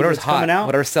latest movie whatever's that's hot, coming out,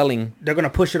 whatever's selling. they're gonna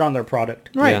push it on their product.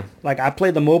 Right. Yeah. Like I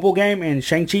played the mobile game and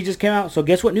Shang-Chi just came out. So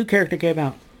guess what new character came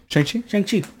out? Shang-Chi?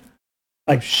 Shang-Chi.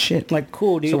 Oh, shit. Like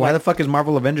cool, dude. So why like, the fuck is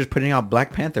Marvel Avengers putting out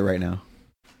Black Panther right now?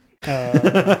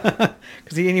 uh,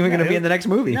 Because he ain't even going to be in the next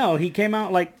movie. No, he came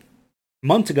out like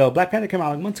months ago. Black Panther came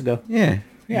out like months ago. Yeah.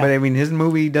 Yeah. But I mean, his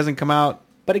movie doesn't come out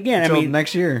But again, until I mean,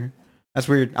 next year. That's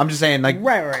weird. I'm just saying, like,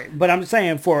 right. But I'm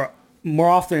saying for more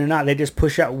often than not, they just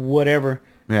push out whatever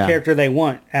Yeah. character they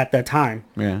want at that time.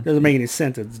 yeah. Doesn't make any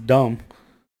sense. It's dumb.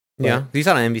 Yeah, you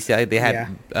saw on NBC. They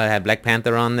had Black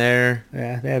Panther on there.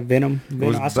 Yeah, they have Venom.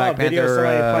 Was I saw Black a video of Panther,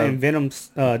 somebody playing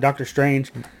Venom's Doctor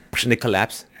Strange. And they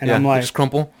collapse. And yeah, I'm like- they just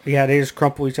crumple. Yeah, they just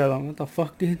crumple each other. What the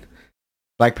fuck, dude?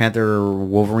 Black Panther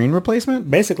Wolverine replacement?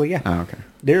 Basically, yeah. Oh, okay.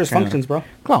 There's Kinda. functions, bro.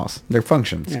 Claws. They're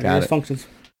functions. Yeah, Got there's it. functions.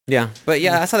 Yeah, but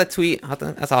yeah, I saw that tweet. I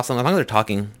thought that's awesome. As long as they're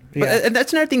talking. But Yeah. and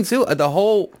that's another thing too. The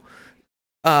whole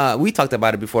we talked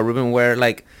about it before, Ruben, where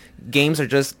like games are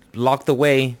just locked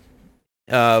away.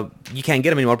 You can't get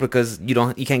them anymore because you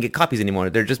can't get copies anymore.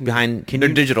 They're just behind. They're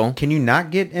digital. Can you not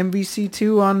get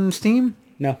MVC2 on Steam?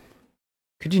 No.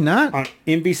 Could you not? On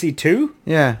NBC2,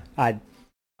 Yeah. I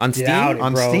On Steam. doubt it,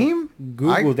 On bro. Steam?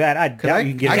 Google that. I Cause doubt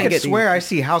you can get I it. could swear I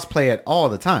see House play it all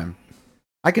the time.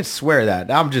 I could swear that.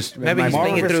 I'm just... Maybe he's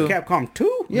Marvel playing it vs. through- Capcom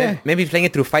 2? Yeah. Maybe he's playing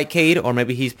it through Fightcade, or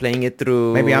maybe he's playing it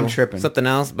through. Maybe I'm tripping. Something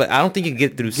else, but I don't think you can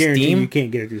get it through Guarantee Steam. you can't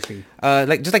get it through Steam.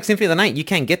 Like just like Symphony of the Night, you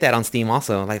can't get that on Steam.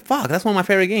 Also, like fuck, that's one of my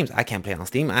favorite games. I can't play it on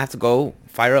Steam. I have to go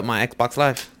fire up my Xbox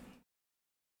Live.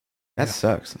 That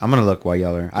sucks. I'm going to look while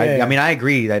y'all are... Yeah. I mean, I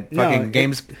agree that No, fucking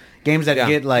games that Yeah.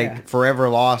 get like Yeah. forever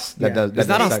lost. That Yeah. does. It's that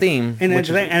not on suck. Steam. And, Which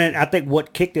is- and I think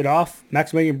what kicked it off,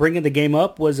 Maximilian bringing the game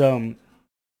up, was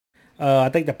I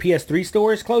think the PS3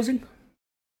 store is closing.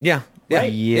 Yeah, yeah,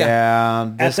 Right? Yeah.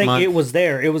 I This think month. it was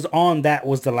there. It was on that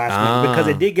was the last one because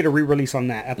Ah. it did get a re-release on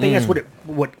that. I think that's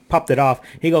what popped it off.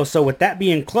 He goes, so with that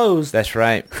being closed, That's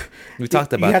right. We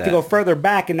talked about you have that. to go further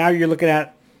back, and now you're looking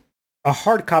at a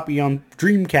hard copy on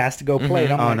Dreamcast to go play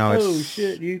it. I'm Oh, like, no, oh it's-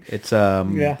 shit, you. It's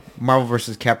Yeah. Marvel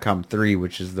vs. Capcom 3,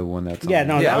 which is the one that's Yeah, on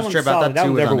no, there. that I was one's tripping. I solid. thought That 2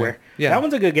 one's was on everywhere. there. Yeah. That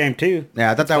one's a good game too.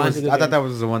 Yeah, I thought that fine. was It's a good I thought game. that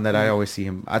was the one that I always see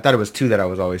him. I thought it was 2 that I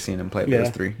was always seeing him play, but it was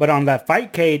 3. But on that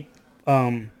Fightcade,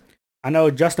 I know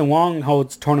Justin Wong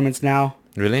holds tournaments now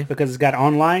Really? because it's got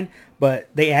online, but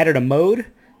they added a mode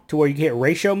to where you get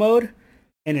ratio mode,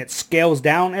 and it scales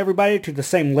down everybody to the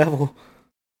same level.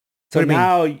 So What do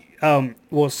you now,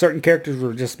 well, certain characters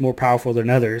were just more powerful than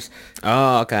others.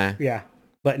 Oh, okay. Yeah.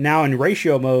 But now in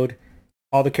ratio mode,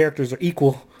 all the characters are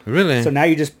equal. Really? So now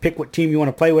you just pick what team you want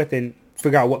to play with and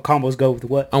figure out what combos go with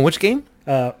what. On which game?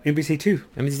 NBC2.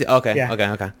 Let me see. Okay, Yeah.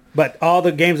 okay. But all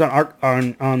the games on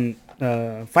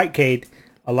Fightcade,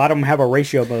 a lot of them have a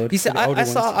ratio mode. You said for the older I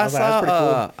ones. saw was like, that's pretty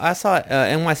cool. I saw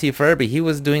NYC Furby. He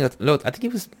was doing a look. I think he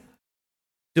was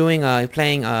doing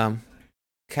playing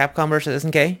Capcom versus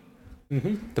SNK,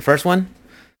 the first one.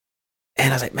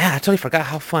 And I was like, man, I totally forgot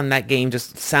how fun that game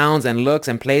just sounds and looks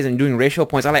and plays and doing ratio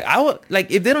points. I would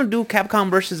like if they don't do Capcom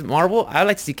versus Marvel, I would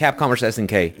like to see Capcom versus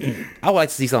SNK. I would like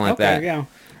to see something like Okay, that. yeah.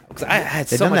 'Cause I had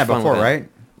They've so done much that fun before, with it. right?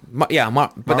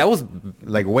 But that was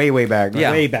Like way back.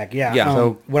 Yeah. Way back, yeah. Yeah.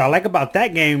 So what I like about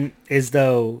that game is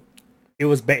though, it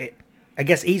was I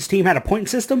guess each team had a point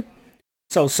system.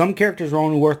 So some characters were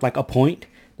only worth like a point.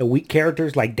 The weak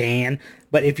characters like Dan.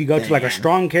 But if you go to like a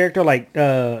strong character like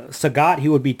Sagat, he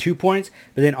would be 2 points.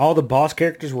 But then all the boss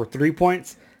characters were 3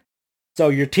 points. So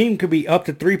your team could be up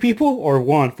to 3 people or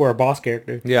 1 for a boss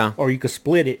character. Yeah. Or you could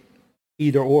split it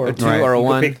either or. A 2 or a you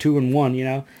 1. Could pick 2 and 1, you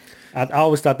know. I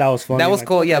always thought that was fun. That was like,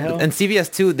 cool, yeah. hell? And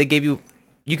CVS 2, they gave you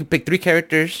could pick 3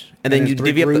 characters, and then you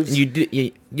three divvy up. grooves? You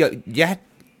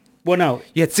no.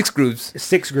 had 6 grooves.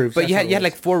 6 groups. But you had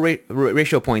like 4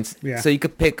 ratio points. Yeah. So you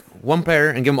could pick one player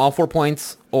and give them all 4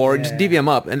 points, or just divvy them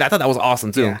up. And I thought that was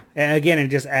awesome too. Yeah. And again, it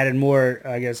just added more,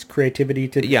 I guess, creativity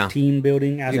to the team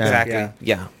building aspect. Exactly.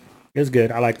 Yeah. It was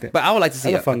good. I liked it. But I would like to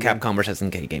see That was a a fun game. Capcom versus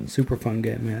SNK game. Super fun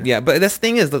game, man. Yeah, but this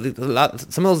thing is, some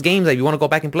of those games that you want to go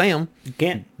back and play them, You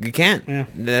can't. you can't. Yeah.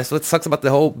 That's what sucks about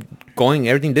the whole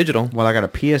everything digital. Well, I got a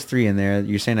PS3 in there.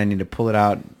 You're saying I need to pull it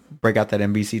out, break out that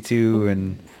MVC2,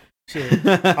 and Shit.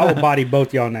 I will body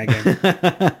both y'all in that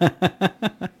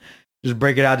game. just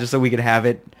break it out just so we could have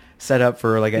it set up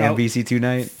for like an No. MVC2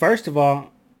 night. First of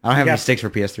all, I don't have you any got- sticks for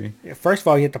PS3.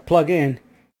 you have to plug in,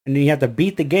 and then you have to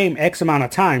beat the game X amount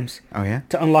of times Oh yeah.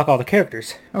 to unlock all the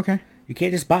characters. Okay. You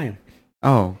can't just buy them.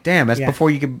 Oh damn! That's Yeah.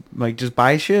 before you could like just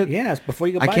buy shit. Yeah, it's before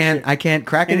you can I buy can't. shit. I can't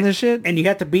crack in And- this shit. And you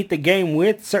have to beat the game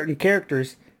with certain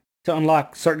characters to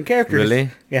unlock certain characters. Really?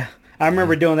 Yeah. I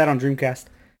remember doing that on Dreamcast.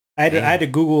 I had to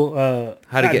Google,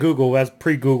 How to not get- Google, as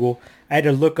pre-Google. I had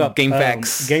to look up Game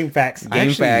Facts. Game Facts.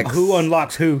 Game Facts. Who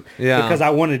unlocks who. Yeah. Because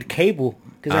I wanted cable.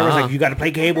 Because everyone's Ah. like, you got to play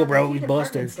cable, bro. We Department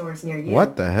busted. stores near you.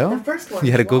 What the hell? The first one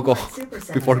You had is to Google Walmart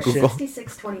Supercenter, before Google.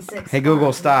 6626 Hey, Google,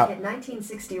 Farm stop. Market,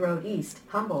 1960 Road East,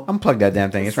 Humboldt. Unplug that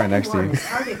damn thing. The It's right second next to one you. is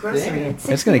Target Grocery at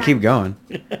It's gonna keep 69 going.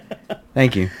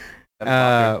 Thank you.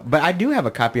 But I do have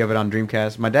a copy of it on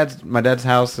Dreamcast. My dad's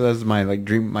house has my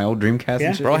my old Dreamcast Yeah.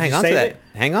 and shit. Bro, Did hang you on to save that. it?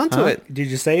 Hang on to Huh? it. Did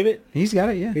you save it? He's got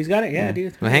it. Yeah. He's got it? Yeah,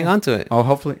 dude. Well, hang on to it. Oh,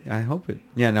 hopefully. I hope it.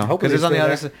 Yeah, no, Hopefully because it's on the it's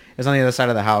other. still It's on the other side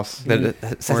of the house.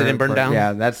 Since it didn't burn down.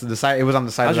 Yeah, that's the side. It was on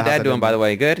the side How's of your the house. dad doing, by the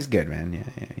way? Good? He's good, man.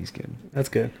 Yeah, he's good. That's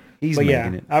good. He's But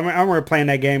making yeah, it. I remember playing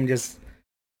that game. Just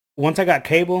once I got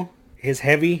cable, his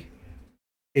heavy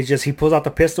is just he pulls out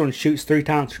the pistol and shoots 3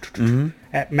 times Mhm.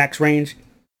 at max range.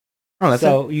 Oh, that's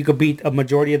So you could beat a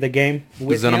majority of the game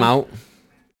with Zone him. him out.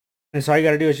 And so all you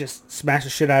gotta do is just smash the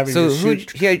shit out of him. So and just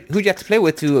shoot. who'd you have to play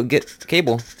with to get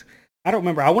cable? I don't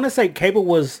remember. I want to say Cable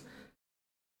was.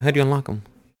 How'd you unlock him?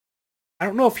 I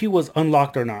don't know if he was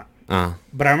unlocked or not,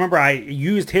 but I remember I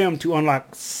used him to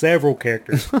unlock several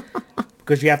characters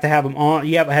because you have to have them on.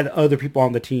 You have had other people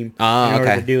on the team in order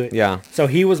okay. to do it. Yeah. So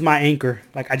he was my anchor.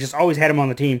 Like I just always had him on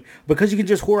the team because you can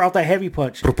just whore out that heavy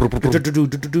punch.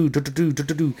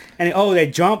 And they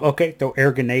jump. Okay, throw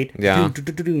air grenade. Yeah.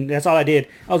 That's all I did.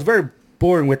 I was very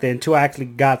boring with it until I actually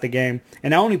got the game,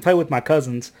 and I only played with my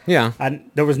cousins. Yeah.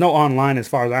 There was no online as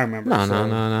far as I remember. No, so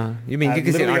no. You mean I you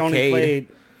can see an literally only arcade?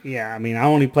 played. Yeah, I mean I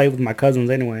only played with my cousins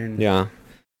anyway, and Yeah.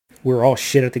 we were all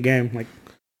shit at the game. Like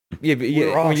Yeah, but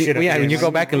We're all when you, shit at when you games.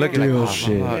 go back and look, you're Real like, oh,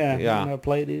 shit. fuck, yeah, yeah. I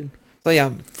played, dude. So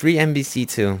yeah, free MBC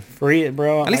too. Free it,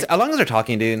 bro. At least as long as they're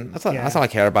talking, dude. That's all. Yeah. That's all I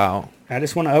care about. I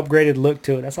just want an upgraded look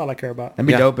to it. That's all I care about. That'd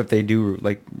be Yeah. dope if they do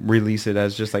like release it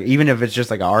as just like even if it's just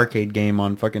like an arcade game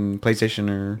on fucking PlayStation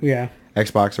or Yeah.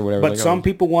 Xbox or whatever. But like, some oh,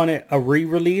 people want it a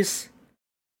re-release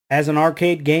as an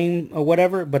arcade game or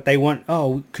whatever, but they want,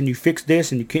 oh, can you fix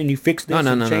this and can you fix this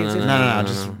No, and no, change no, this? no,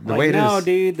 just the Like, way it no, is.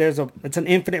 dude, it's an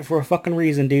infinite for a fucking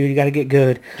reason, dude. You got to get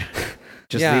good.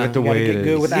 Just Yeah. leave it the You gotta way get it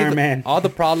good is. with Iron Man. All the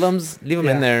problems, leave them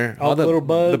in Yeah. there. All the little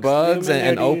bugs, the bugs leave 'em in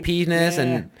and there, dude. OP-ness Yeah.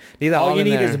 and leave that All all you in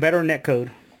need there. is a better netcode.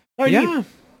 All you Yeah. need-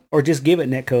 Or just give it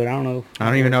netcode. I don't know. I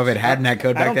don't even know if it had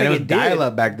netcode I back don't then. It think was it did.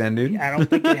 dial-up back then, dude. I don't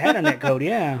think it had a netcode.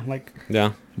 Yeah, like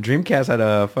Yeah. Dreamcast had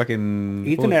a fucking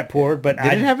Ethernet port, but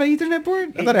Did it have an Ethernet port?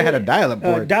 I thought it had a dial-up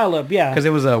port dial-up. Yeah, because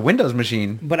it was a Windows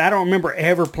machine. but I don't remember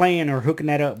ever playing or hooking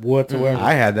that up whatsoever.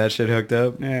 I had that shit hooked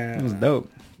up. Yeah. It was dope.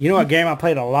 You know what game I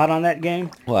played a lot on that game?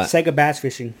 What? Sega Bass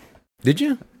Fishing. Did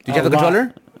you? Did you have A the lot.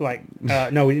 controller? Like,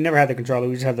 no, we never had the controller.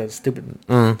 We just had the stupid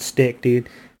Uh, stick, dude.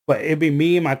 But it'd be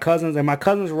me and my cousins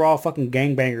were all fucking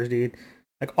gangbangers, dude.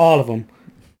 Like all of them.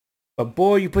 But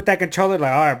boy, you put that controller,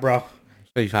 like, all right, bro.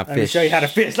 so you have Let me fish. show you how to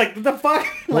fish. Like, what the fuck?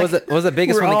 What was it? What was the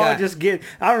biggest we're one all they got? just get.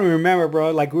 I don't even remember,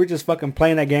 bro. Like we were just fucking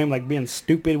playing that game, like being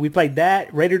stupid. We played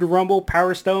that, Ready to Rumble,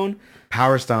 Power Stone.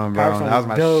 Power Stone, bro. Power Stone That was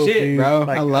my dope, shit, dude. bro.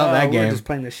 Like, I love that we were game. just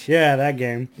playing the shit out of that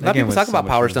game. A lot of game people was talk so about much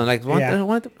Power fun. Stone. Like, why Yeah.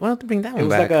 don't they bring that It one was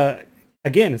back? like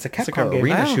it's a It's like Capcom an game.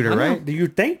 arena I know, shooter, I know. right? Do you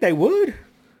think they would?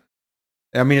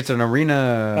 I mean, it's an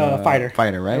arena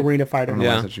Fighter, right? Arena fighter. I don't know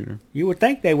why Yeah. it's a shooter. You would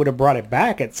think they would have brought it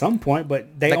back at some point,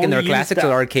 but they like in only their used classics the-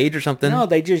 or arcades or something. No,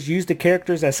 they just used the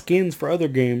characters as skins for other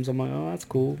games. I'm like, oh, that's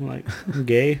cool. I'm like, I'm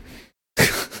gay.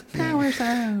 Power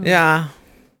sound. Yeah.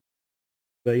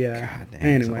 But yeah. God damn,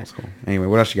 Anyway. that's old school. Anyway,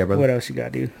 what else you got, brother? What else you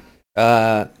got, dude?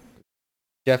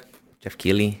 Jeff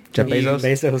Keighley. Jeff Bezos.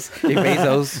 Bezos. Jeff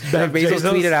Bezos. Jeff Bezos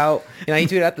tweeted out. He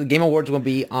tweeted out the Game Awards will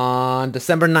be on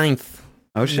December 9th.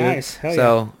 Oh shit. Nice. Hell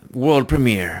So world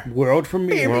premiere. yeah. World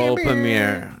premiere. World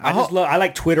premiere. I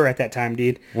like Twitter at that time,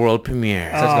 dude. World premiere.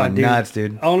 That's going dude. nuts,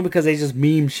 dude. Only because they just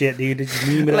meme shit, dude. They just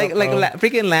meme it like up, like bro.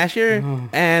 freaking last year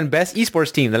and best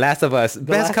esports team, The Last of Us. Best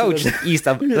Last of coach, Us. East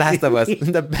of Last of Us.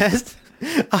 The best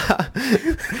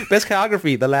best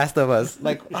choreography, The Last of Us.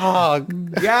 Like, oh,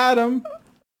 Got him.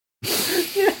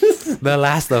 The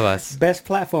Last of Us. Best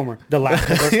platformer. The Last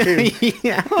of Us 2.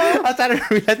 Yeah. I started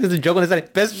realizing there's a joke on this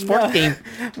side. Best sports No. game.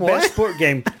 Best sport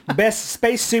game. Best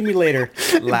space simulator.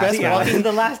 Last The of Us. Walking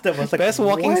The Last of Us. Like, Best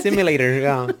walking what? simulator.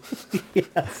 Yeah.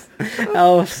 Yes.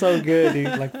 Oh, so good,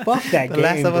 dude. Like, fuck that The game,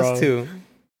 Last of bro. Us 2.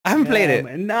 I haven't played it.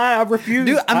 Man. Nah, I refuse.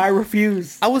 Dude, I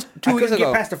refuse. I was 2 I weeks couldn't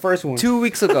ago. get past the first one. 2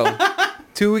 weeks ago.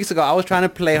 2 weeks ago, I was trying to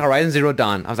play Horizon Zero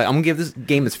Dawn. I was like, I'm gonna give this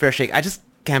game its fair shake. I just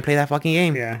can't play that fucking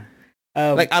game. Yeah.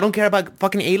 Like, I don't care about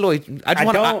fucking Aloy. I just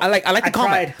want. I like the I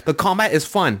combat. tried. The combat is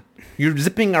fun. You're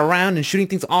zipping around and shooting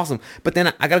things awesome. But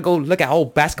then I gotta go look at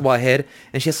old basketball head,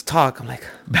 and she has to talk. I'm like,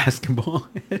 Basketball.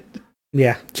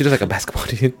 Yeah. she looks like a basketball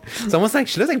dude. Someone's like,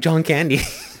 she looks like John Candy.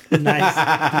 Nice.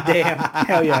 Damn.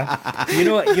 Hell yeah. You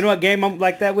know what game I'm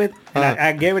like that with? And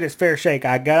I gave it its fair shake.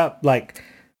 I got up like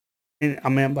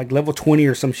I'm like level 20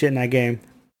 or some shit in that game.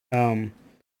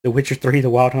 The Witcher 3, The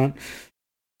Wild Hunt.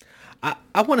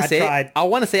 I want to say. tried. I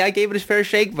want to say I gave it a fair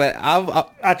shake, but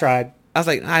I tried. I was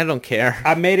like, I don't care.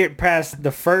 I made it past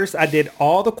the first. I did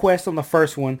all the quests on the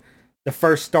first one, the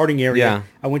first starting area. Yeah.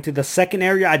 I went to the second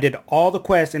area. I did all the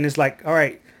quests, and it's like, all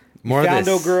right, More of found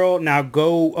this. a girl. Now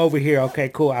go over here. Okay,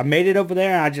 cool. I made it over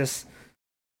there. And I just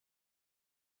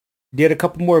did a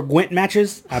couple more Gwent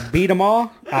matches. I beat them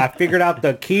all. I figured out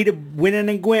the key to winning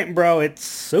in Gwent, bro. It's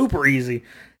super easy.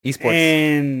 Esports.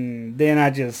 And then I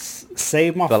just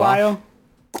saved my Fell off. file,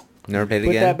 Never played it put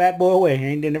again. that bad boy away,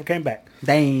 and then never came back.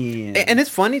 Damn. And it's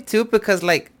funny too because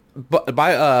like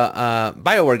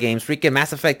BioWare games, freaking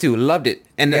Mass Effect 2, loved it,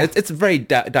 and Yeah. it's very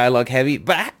dialogue heavy.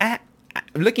 But I,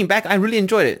 looking back, I really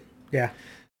enjoyed it. Yeah.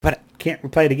 But Can't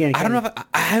replay it again. I don't know if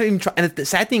I haven't even tried. And the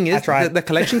sad thing is, tried. the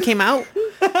collection came out.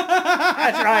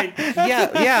 That's right.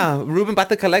 yeah. Ruben bought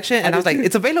the collection, and I was like,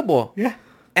 it's available. Yeah.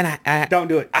 And I Don't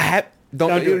do it. I have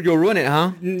Don't do it. You'll ruin it,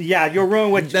 huh? Yeah, you'll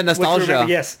ruin what The what you nostalgia.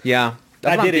 remember. Yes. Yeah.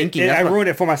 That's I what I'm did thinking. it. That's I what- ruined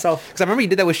it for myself. Because I remember you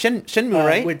did that with Shenmue,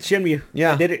 right? With Shenmue.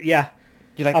 Yeah. I did it. Yeah.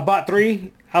 You're like, I bought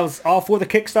 3. I was all for the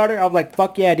Kickstarter. I was like,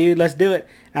 fuck yeah, dude, let's do it.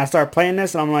 And I started playing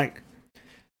this, and I'm like,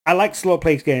 I like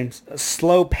slow-paced games.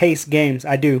 Slow-paced games.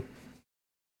 I do.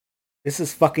 This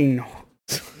is fucking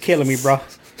killing me, bro.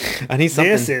 I need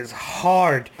something. This is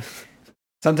hard.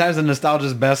 Sometimes the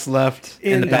nostalgia's best left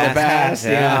In the past.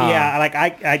 Yeah. Yeah. Like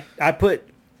I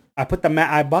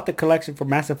bought the collection for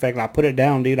Mass Effect, and I put it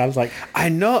down, dude. I was like, I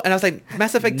know, and I was like,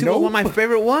 Mass Effect 2 is one of my Nope.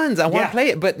 favorite ones. I want Yeah. to play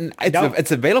it, but Nope.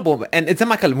 it's available, and it's in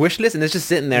my wish list, and it's just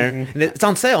sitting there, and it's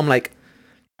on sale. I'm like,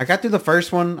 I got through the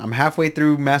first one. I'm halfway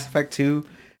through Mass Effect 2,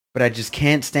 but I just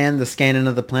can't stand the scanning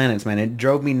of the planets, man. It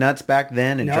drove me nuts back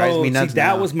then. It drives me nuts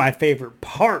that now. was my favorite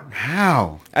part.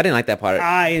 How? I didn't like that part.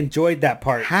 I enjoyed that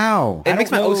part. How? It I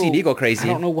makes my don't know. OCD go crazy.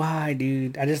 I don't know why,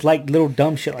 dude. I just like little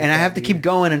dumb shit like And that. I have to dude. keep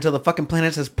going until the fucking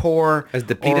planet says poor. As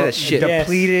depleted or as shit. Yes.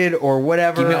 Depleted or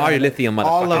whatever. Give me all your lithium,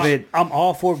 All of motherfuckers. it. I'm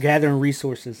all for gathering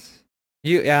resources.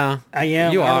 Yeah. I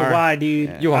am. You I don't are. know why,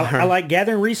 dude. You are. I like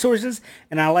gathering resources,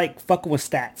 and I like fucking with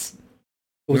stats,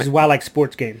 which is why I like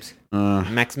sports games.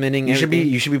 Max Minning. You should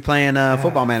be playing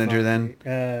Football Manager then.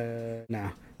 No.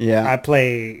 Yeah. I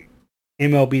play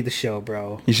MLB The Show,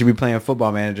 bro. You should be playing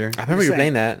Football Manager. I remember you saying,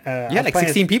 playing that. I You was had like playing-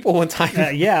 16 people one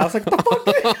time. Yeah, I was like, what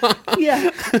the fuck?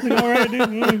 Yeah. All right,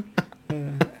 dude.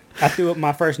 I threw up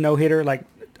my first no-hitter like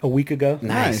a week ago.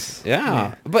 Nice.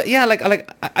 Yeah. But yeah,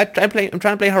 I'm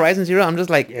trying to play Horizon Zero. I'm just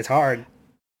like, It's hard.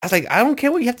 I was like, I don't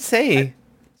care what you have to say.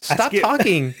 Stop skip-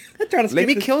 talking. I'm trying to Let skip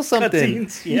me the kill something.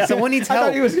 cutscenes. Yeah. Someone needs I help.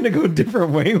 thought he was gonna go a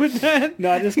different way with that.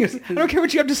 No, I just I don't care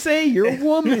what you have to say. You're a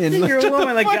woman. You're a Shut the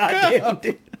woman, like fuck goddamn, up.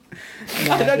 dude.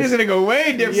 I thought he was gonna go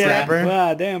way different. Yeah, Rapper.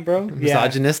 wow, damn, bro. Yeah,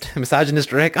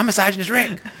 Misogynist Rick. I'm misogynist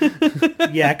Rick.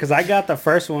 yeah, because I got the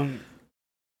first one,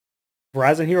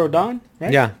 Horizon Zero Dawn,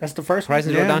 right? Yeah. That's the first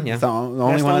Horizon one. Zero Dawn, yeah. It's the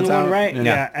only That's one the that's only one, out. right? Yeah.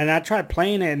 Yeah. And I tried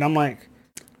playing it, and I'm like,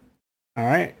 all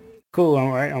right, cool. All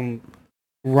right, I'm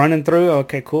running through.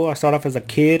 Okay, cool. I start off as a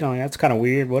kid. I'm like, that's kind of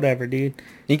weird. Whatever, dude.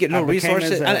 You get no I became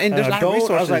resources, as and there's a lot of adult,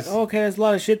 resources. I was like, okay, there's a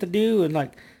lot of shit to do, and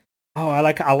like, Oh,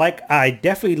 I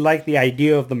definitely like the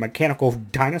idea of the mechanical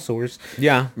dinosaurs.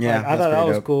 Yeah. Yeah, Like, I thought that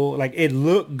was cool. Like, it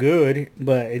looked good,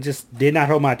 but it just did not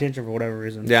hold my attention for whatever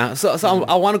reason. Yeah. So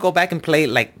I want to go back and play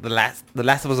like the Last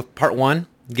of Us Part 1.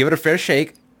 Give it a fair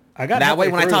shake. I got that way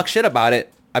halfway when I through. talk shit about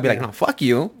it, I'd be like, Yeah. no, fuck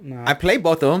you. No. I played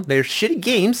both of them. They're shitty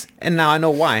games, and now I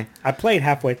know why. I played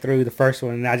halfway through the first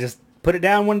one, and I just put it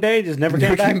down one day, just never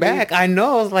Never came back. I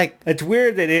know. I was like, It's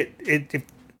weird that it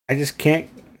I just can't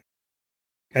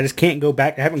go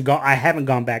back. I haven't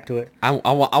gone back to it. I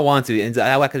want to. And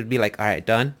that way I could be like, all right,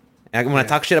 done. And when I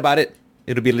talk shit about it,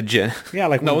 it'll be legit. Yeah,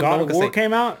 like when No God one of can War say-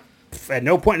 came out, at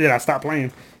no point did I stop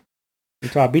playing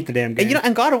until I beat the damn game. And you know,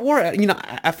 and God of War, you know,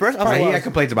 at first I was He like, had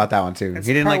complaints about that one too. It's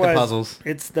He didn't like the part was- puzzles.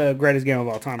 It's the greatest game of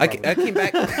all time. I probably. came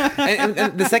back,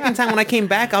 and the second time when I came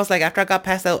back, I was like, after I got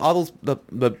past all those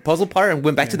the puzzle part and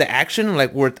went back to the action,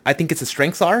 like where I think its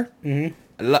strengths are. Mm-hmm.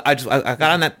 I got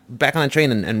on back on that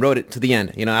train and rode it to the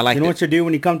end. You know, I like You know it. what you do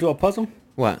when you come to a puzzle?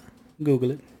 What?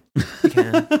 Google it.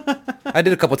 I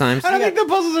did a couple times. I don't think the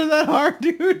puzzles are that hard,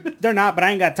 dude. They're not, but I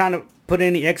ain't got time to put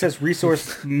any excess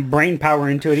resource brain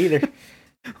power into it either.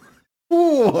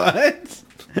 What?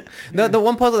 The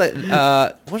one puzzle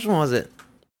that which one was it?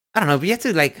 I don't know. But you have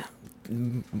to like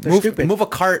stupid. move a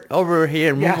cart over here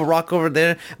and move Yeah. a rock over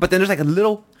there. But then there's like a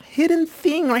little hidden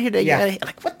thing right here that Yeah. you gotta,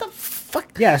 like what the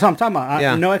fuck? Yeah, that's what I'm talking about.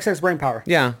 Yeah. No excess brain power.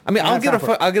 Yeah, I mean, Yeah, I'll that's not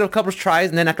get a couple of tries,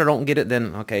 and then after I don't get it,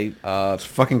 then okay. It's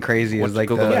fucking crazy. What It's like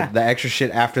Google the, Yeah. the extra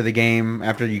shit after the game,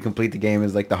 after you complete the game,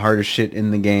 is like the hardest shit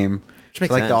in the game. Which makes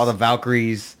So, like sense. all the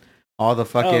Valkyries, all the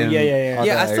fucking. yeah. all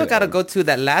Yeah, the- I still gotta go to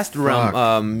that last realm.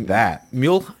 Fuck that.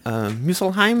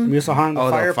 Muselheim. Muselheim, the Oh,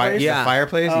 the fireplace. Yeah.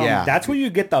 fireplace. Yeah, That's where you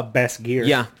get the best gear.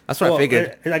 Yeah, that's what I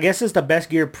figured. I guess it's the best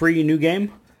gear pre-new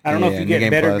game. I don't know Yeah, if you New get Game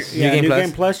better. Plus. Yeah, New Game new Plus.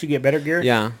 game plus, you get better gear.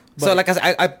 Yeah. So But- like I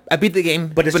said, I beat the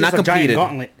game, but it's just not a completed. giant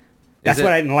gauntlet. That's it?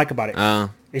 what I didn't like about it.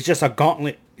 It's just a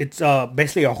gauntlet. It's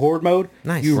basically a horde mode.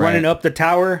 Nice. You running Right. up the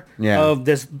tower Yeah. of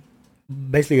this,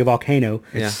 basically a volcano.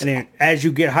 Yeah. And then as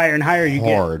you get higher and higher, you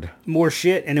Hard. get more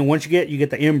shit. And then once you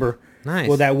get the ember. Nice.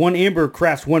 Well, that one ember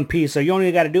crafts one piece. So you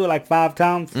only got to do it like 5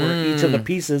 times for each Mm. of the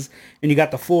pieces. And you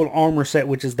got the full armor set,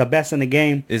 which is the best in the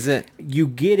game. Is it? You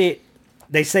get it.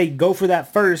 They say go for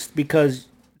that first because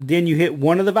then you hit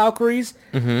one of the Valkyries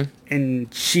and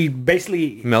she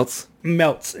basically Melts.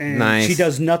 melts and Nice. she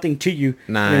does nothing to you.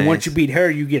 And then once Nice. you beat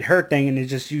her, you get her thing and it's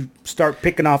just you start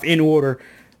picking off in order.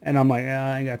 And I'm like,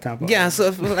 I ain't got time for Yeah, that. so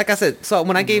like I said, so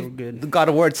when I gave good. the God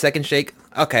of War its second shake,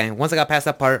 okay, once I got past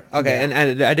that part, okay, Yeah.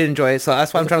 and I did enjoy it, so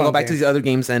that's why I'm It's a trying to go fun back to game. these other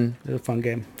games and It was a fun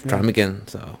game. try them again.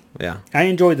 So yeah, I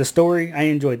enjoyed the story. I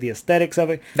enjoyed the aesthetics of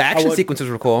it. the action I would, sequences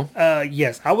were cool.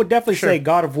 Yes, I would definitely Sure. say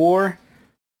God of War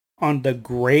on the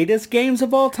greatest games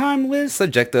of all time list.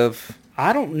 Subjective.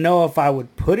 I don't know if I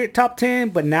would put it top 10,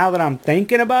 but now that I'm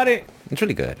thinking about it, It's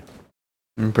really good.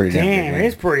 Pretty damn damn, good game.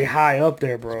 it's pretty high up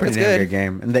there, bro. Pretty It's damn good. good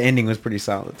game, and the ending was pretty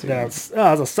solid too. It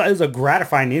was a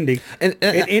gratifying ending. And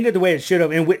It ended the way it should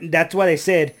have, and that's why they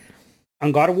said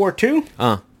on God of War 2,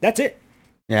 that's it.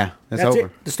 Yeah, it's That's over.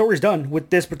 it. The story's done with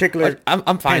this particular.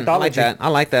 I'm fine. I like anthology. that. I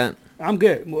like that. I'm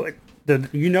good. Well,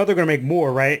 you know they're gonna make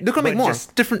more, right? They're gonna make But more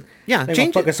just- different. Yeah, They're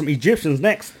change gonna fuck it. us some Egyptians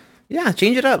next. Yeah,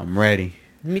 change it up. I'm ready.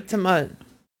 Meet some.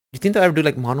 You think they'll ever do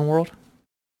like modern world?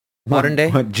 Modern day?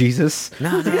 What, Jesus?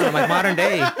 No, like modern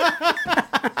day. Who's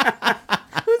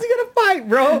he gonna fight,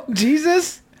 bro?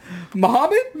 Jesus?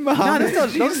 Muhammad? No, they're still,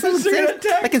 they're still Jesus, they're gonna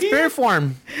insane. tag Like in team? spirit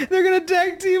form. They're gonna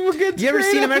tag team against. You ever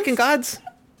seen Kratos? American Gods?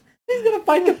 He's gonna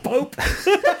fight the Pope.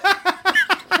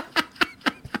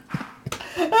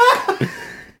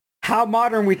 How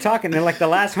modern we talking? In like the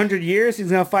last 100 years, he's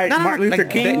gonna fight Martin Luther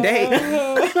like King.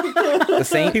 the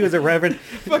saint. He was a reverend.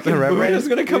 Fucking Buddha's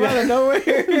gonna come out of nowhere.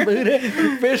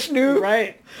 Vishnu.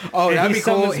 Right. Oh, And that'd he be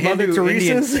cool. summons Mother Indian,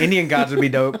 Teresa's. Indian gods would be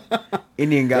dope.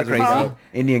 Indian gods would be crazy. dope.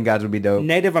 Indian gods would be dope.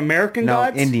 Native American No,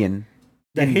 gods? Indian.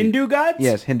 The Hindu gods?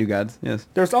 Yes, Hindu gods. Yes.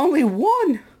 There's only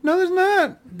one. No, there's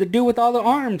not. The dude with all the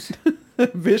arms.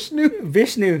 Vishnu.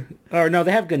 Vishnu. Or no,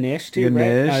 they have Ganesh too,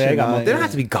 Ganesh right? Oh, they and got all Mother- They don't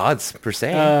have to be gods per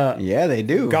se. Yeah, they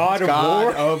do. God of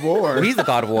War? of War. He's the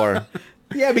god of war.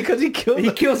 Yeah, because he He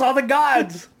killed. kills all the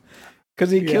gods.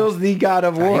 Because he kills the god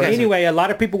of war. you guys- Anyway, a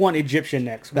lot of people want Egyptian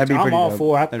next, which That'd be I'm pretty all dope.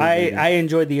 for. That'd be pretty dope. I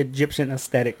enjoy the Egyptian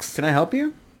aesthetics. Can I help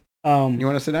you? You want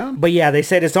to sit down? But yeah, they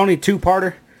said it's only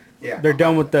 2-parter. Yeah. They're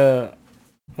done with the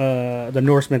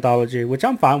Norse mythology, which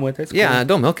I'm fine with. It's cool. Yeah,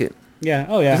 don't milk it. Yeah.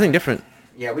 Oh There's yeah. something different.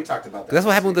 Yeah, we talked about that. That's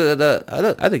what happened with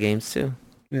the other games too.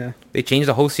 Yeah. They changed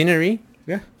the whole scenery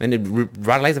Yeah. and it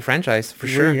revitalized the franchise for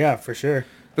sure. Yeah, for sure.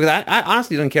 Because I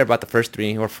honestly don't care about the first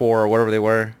 3 or 4 or whatever they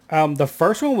were. The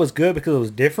first one was good because it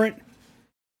was different,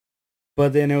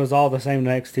 but then it was all the same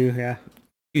the next two. Yeah.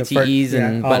 QTEs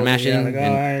and button mashing. Yeah, like,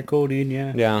 all right, cool, dude.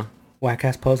 Yeah. Yeah. Whack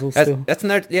ass puzzles too. That's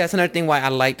another thing why I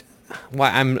liked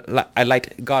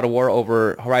God of War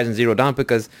over Horizon Zero Dawn,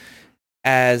 because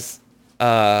as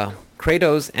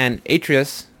Kratos and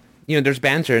Atreus, there's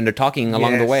banter and they're talking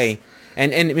along the way,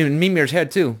 and Mimir's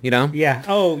head too, Yeah.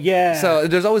 Oh yeah. So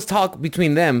there's always talk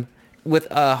between them. With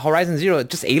Horizon Zero,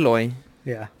 just Aloy.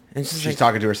 Yeah. And she's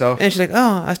talking to herself. And she's like,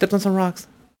 "Oh, I stepped on some rocks.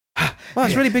 Wow,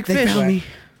 it's really big fish." Found me.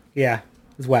 Yeah.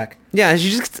 It's whack. Yeah, and she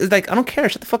just is like, "I don't care.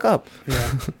 Shut the fuck up."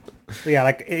 Yeah. Yeah,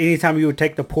 like anytime you would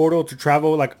take the portal to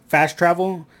travel, like fast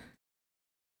travel,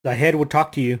 the head would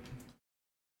talk to you.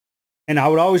 And I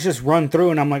would always just run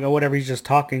through and I'm like, oh, whatever, he's just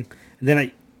talking. And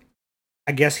then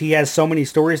I guess he has so many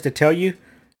stories to tell you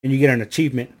and you get an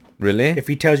achievement. Really? If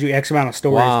he tells you X amount of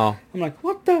stories. Wow. I'm like,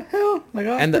 what the hell? Like,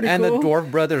 oh, and the cool. dwarf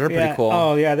brothers are pretty cool.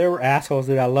 Oh, yeah, they were assholes,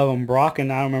 dude. I love them. Brock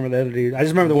and I don't remember the other dude. I just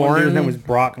remember the one dude's name was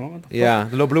Brock. Like, what the fuck? Yeah,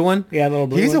 the little blue one? Yeah, the little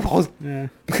blue He's one. Yeah.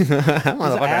 He's an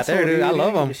Motherfucker out there, dude. I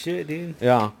love him. Shit, dude.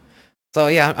 Yeah. So,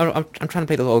 yeah, I'm trying to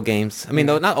play those old games. I mean,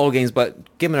 not old games, but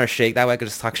give them a shake. That way I could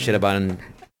just talk shit about it.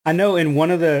 I know in one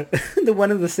of the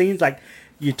one of the scenes, like,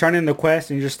 you turn in the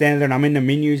quest and you're standing there and I'm in the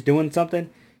menus doing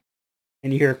something.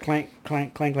 And you hear clank,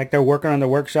 clank, clank, like they're working on the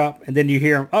workshop. And then you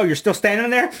hear them, oh, you're still standing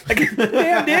there? Like,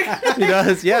 damn, dick. He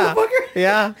does, yeah.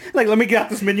 Yeah. Like, let me get out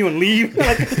this menu and leave.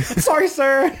 Like, sorry,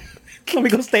 sir. Let me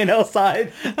go stand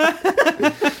outside.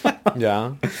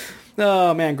 Yeah.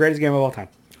 Oh, man, greatest game of all time.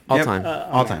 All time.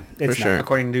 All time. It's For sure.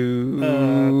 According to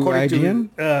IGN?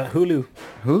 IGN? Hulu.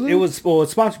 Hulu?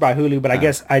 It's sponsored by Hulu, but I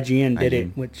guess IGN did IGN.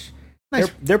 it, which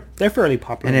Nice. they're fairly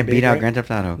popular. And it beat out right? Grand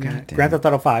Theft Auto. God damn Grand Theft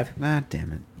Auto 5. God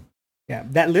damn it. Yeah,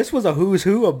 that list was a who's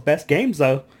who of best games,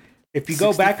 though. If you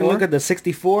go back and look at the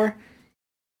 64,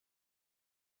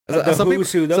 Some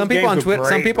people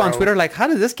on Twitter, are like, how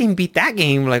did this game beat that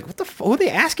game? Like, what the? Who are they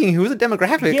asking? Who's the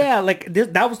demographic? Yeah, like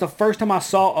that was the first time I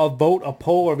saw a vote, a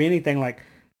poll, or anything. Like,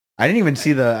 I didn't even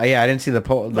see the. I didn't see the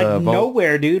poll. like vote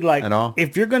nowhere, dude. Like, at all.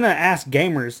 If you're gonna ask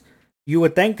gamers, you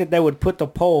would think that they would put the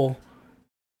poll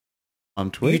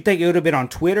On Twitch. You think it would have been on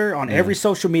Twitter, on every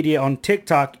social media, on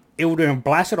TikTok? It would have been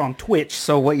blasted on Twitch.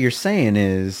 So what you're saying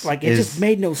is, like, it just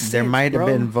made no sense. There might have bro.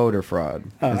 been voter fraud.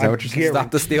 Is that what you're saying? Stop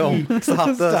the steal.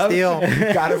 Stop the steal.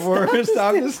 God of War.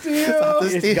 Stop the steal. Stop the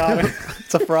steal.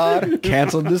 It's a fraud.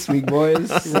 Canceled this week,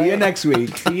 boys. See you next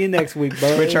week. See you next week,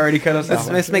 bro. Twitch already cut us off.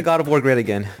 Let's make God of War great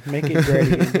again. Make it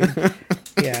great again.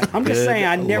 Yeah, I'm just saying,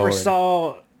 I never Lord.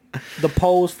 saw the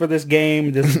polls for this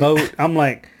game, this vote. I'm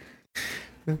like,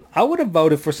 I would have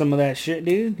voted for some of that shit,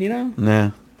 dude,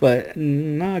 Nah. But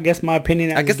no, I guess my opinion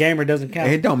as a gamer doesn't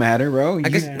count. It don't matter, bro.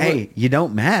 You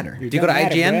don't matter. Do you go to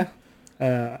IGN?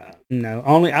 No.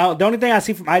 The only thing I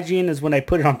see from IGN is when they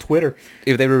put it on Twitter.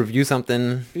 If they review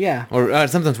something. Yeah. Or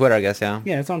something on Twitter, I guess, yeah.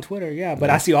 Yeah, it's on Twitter, yeah.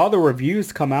 But I see all the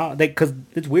reviews come out. Because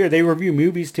it's weird. They review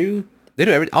movies, too. They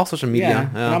do all social media. Yeah.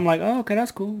 And I'm like, oh, okay,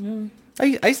 that's cool.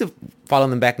 Yeah. I used to follow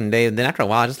them back in the day. And then after a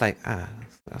while, I just like, I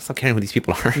stop caring who these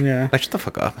people are. Yeah. Like, shut the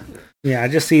fuck up. Yeah, I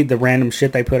just see the random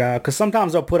shit they put out. Because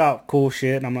sometimes they'll put out cool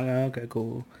shit, and I'm like, oh, okay,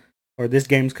 cool. Or this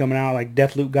game's coming out, like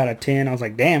Deathloop got a 10. I was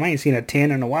like, damn, I ain't seen a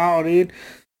 10 in a while, dude.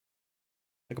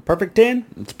 Like a perfect 10?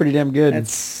 It's pretty damn good.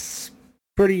 That's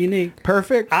pretty unique.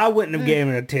 Perfect? I wouldn't have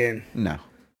given it a 10. No.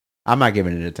 I'm not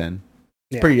giving it a 10.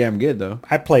 It's Yeah. pretty damn good, though.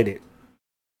 I played it.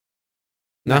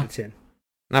 No? Not a 10.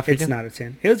 Not for It's you? not a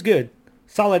 10. It was good.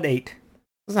 Solid 8.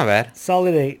 It's not bad.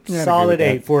 Solid 8. Yeah, I'd agree Solid with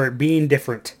 8 that. for it being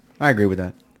different. I agree with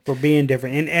that. For being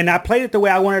different. And I played it the way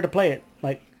I wanted to play it.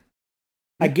 Like,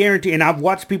 I guarantee, and I've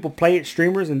watched people play it,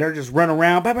 streamers, and they're just running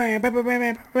around. Bam, bam, bam, bam,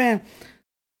 bam, bam.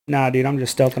 Nah, dude, I'm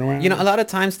just stealthing around. A lot of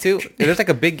times, too, if there's like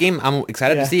a big game I'm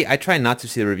excited Yeah. to see, I try not to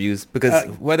see the reviews. Because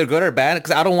whether good or bad,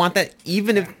 because I don't want that,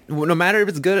 even if, no matter if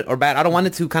it's good or bad, I don't want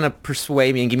it to kind of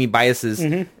persuade me and give me biases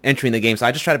entering the game. So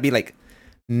I just try to be like,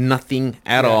 nothing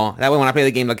at all. That way when I play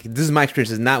the game, like, this is my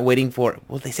experience, is not waiting for,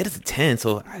 well, they said it's a 10,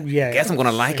 so I guess I'm going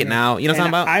to like it now. You know what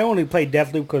I'm talking about? I only played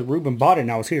Deathloop because Ruben bought it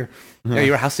and I was here. Yeah,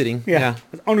 you were house sitting. Yeah.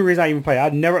 That's the only reason I even played.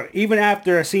 I'd never, even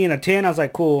after seeing a 10, I was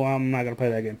like, cool, I'm not going to play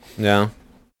that game. Yeah.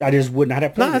 I just would not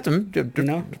have played No, that's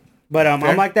it. But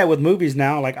I'm like that with movies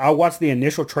now. Like, I'll watch the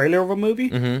initial trailer of a movie,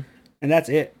 and that's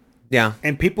it. Yeah.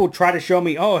 And people try to show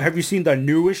me, oh, have you seen the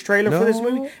newest trailer for this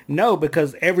movie? No,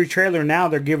 because every trailer now,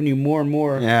 they're giving you more and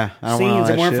more I don't want all scenes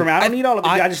that and more shit. information. I don't need all of it.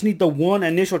 I I just need the one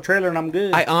initial trailer and I'm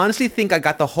good. I honestly think I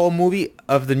got the whole movie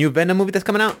of the new Venom movie that's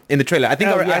coming out in the trailer. I think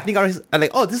I'm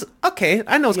like, oh, this okay.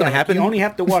 I know what's gonna happen. You only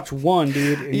have to watch one,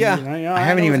 dude. Yeah. I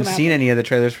haven't even seen any of the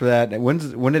trailers for that. When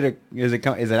did it? Is it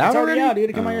come? Is it out It's already already? out, dude.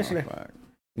 It came out yesterday. Fuck.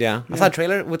 Yeah, I saw a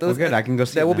trailer with those. Well, good. I can go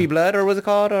see There it Will now. Be Blood, or what's it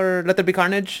called, or Let There Be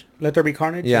Carnage? Let There Be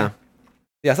Carnage. Yeah.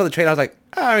 Yeah, I saw the trailer. I was like,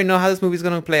 I already know how this movie's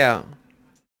gonna play out.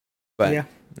 But Yeah.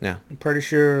 yeah. I'm pretty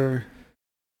sure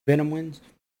Venom wins.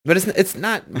 But it's not it's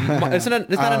not it's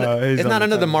not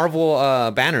under the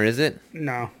Marvel banner, is it?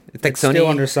 No. It's like It's Sony. still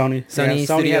under Sony. Sony Sony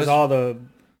Studios? has all the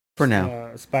For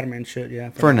now. Spider-Man shit, yeah.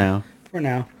 For now. For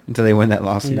now. Until they win that And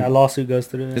lawsuit. that lawsuit goes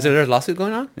through. Is there a lawsuit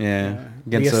going on? Yeah.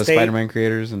 The Against the estate- Spider-Man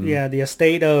creators. And Yeah, the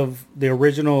estate of the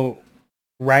original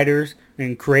writers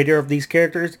and creator of these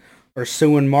characters are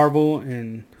suing Marvel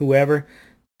and whoever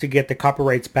to get the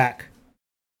copyrights back.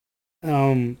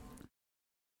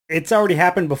 It's already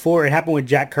happened before. It happened with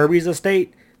Jack Kirby's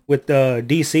estate with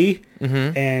DC,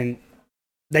 Mm-hmm. and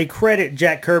they credit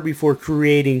Jack Kirby for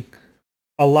creating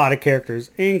a lot of characters,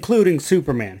 including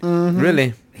Superman. Mhm.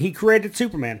 Really? He created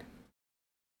Superman.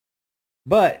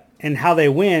 But, and how they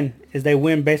win is they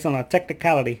win based on a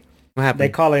technicality. What happened? They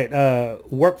call it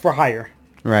work for hire.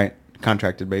 Right.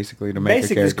 Contracted basically to make a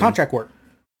Basically, it's character. contract work.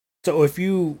 So if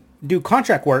you do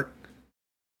contract work,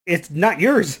 it's not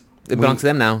yours. It belongs to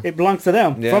them now. It belongs to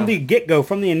them Yeah. from the get-go,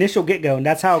 from the initial get-go. And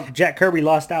that's how Jack Kirby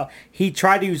lost out. He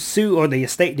tried to sue, or the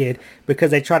estate did,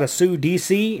 because they tried to sue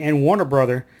DC and Warner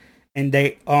Brother. And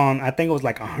they, I think it was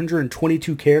like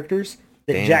 122 characters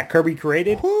that Damn. Jack Kirby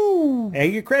created. Woo.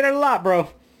 And you created a lot, bro.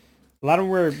 A lot of them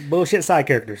were bullshit side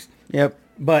characters. Yep.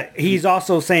 But he's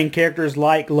also saying characters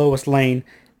like Lois Lane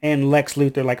and Lex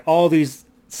Luthor, like all these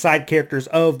side characters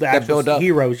of the actual build up.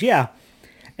 heroes. Yeah.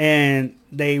 And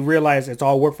they realize it's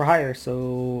all work for hire,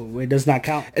 so it does not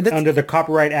count And that's- under the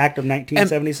Copyright Act of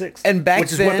 1976. and back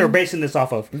which is what then- they're basing this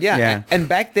off of. Yeah. Yeah. And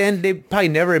back then, they probably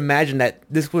never imagined that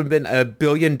this would have been a $1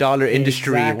 billion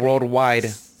industry Exactly. worldwide.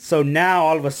 So now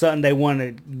all of a sudden they want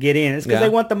to get in. It's because Yeah.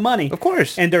 they want the money. Of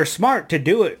course. And they're smart to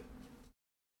do it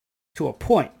to a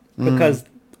point. Because,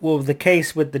 well, the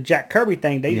case with the Jack Kirby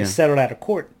thing, they just settled out of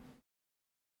court.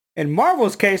 In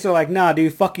Marvel's case, they're like, nah,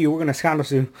 dude, fuck you. We're going to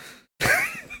countersue.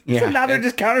 Yeah. So now they're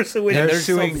just countersuing. They're So-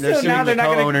 suing. so They're suing now the not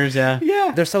gonna- co-owners. Yeah.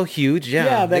 Yeah. They're so huge. Yeah.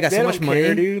 Yeah, they got so much don't money.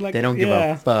 care, dude. Like, They don't give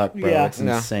yeah. a fuck, bro. Yeah. It's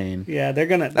No. insane. Yeah, they're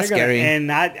gonna. That's they're gonna, scary.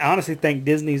 And I honestly think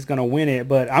Disney's gonna win it.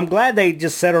 But I'm glad they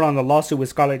just settled on the lawsuit with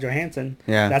Scarlett Johansson.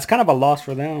 Yeah. That's kind of a loss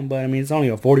for them. But I mean, it's only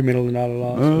a $40 million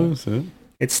loss. but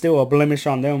it's still a blemish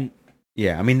on them.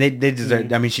 Yeah, I mean they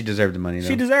deserve. I mean she deserved the money. Though.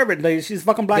 She deserved it. Like, she's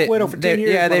fucking Black Widow for 10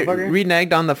 years. Yeah, they motherfucker.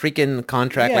 reneged on the freaking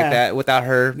contract Yeah. like that without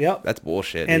her. Yep. That's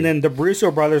bullshit. And dude. then the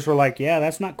Russo brothers were like, "Yeah,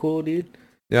 that's not cool, dude.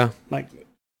 yeah. Like,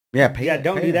 Yeah,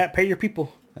 don't pay do her. that. Pay your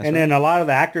people." That's And then a lot of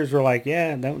the actors were like,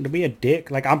 "Yeah, don't be a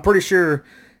dick." Like, I'm pretty sure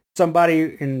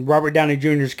somebody in Robert Downey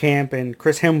Jr.'s camp and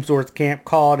Chris Hemsworth's camp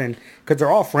called, and because they're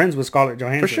all friends with Scarlett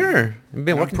Johansson. For sure. We've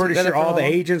been I'm working pretty together sure for all the a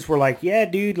while. agents were like, "Yeah,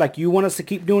 dude, like you want us to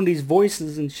keep doing these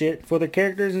voices and shit for the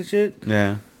characters and shit.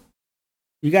 Yeah.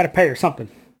 You got to pay her something."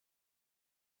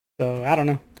 So I don't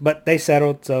know, but they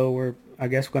settled, so we're I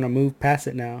guess we're gonna move past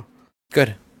it now.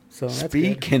 Good. So that's good.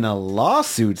 Speaking of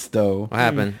lawsuits, though, What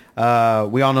happened?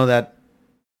 we all know that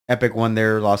Epic won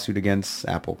their lawsuit against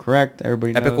Apple. Correct?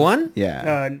 Everybody. Epic knows? won?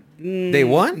 Yeah. They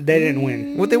won? They didn't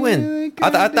win. What they win? I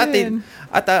thought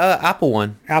Apple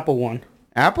won. Apple won.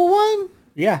 Apple won.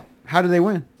 Yeah. How did they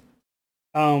win?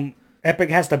 Epic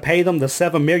has to pay them the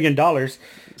 $7 million.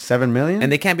 $7 million.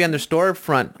 And they can't be on their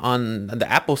storefront, on the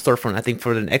Apple storefront, I think,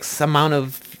 for an X amount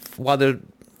of while they're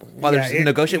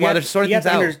negotiating, while they're sorting things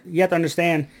out. You have to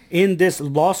understand, in this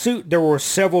lawsuit, there were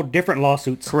several different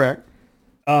lawsuits. Correct.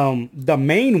 The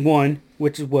main one,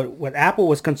 which is what Apple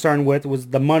was concerned with, was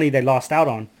the money they lost out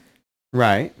on.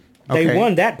 Right. Okay. They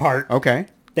won that part. Okay.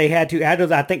 They had to, out of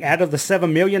the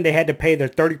 $7 million, they had to pay their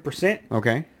 30%.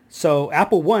 Okay. So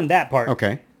Apple won that part.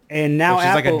 Okay. And now Which is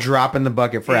Apple, like a drop in the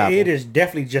bucket for Apple. it is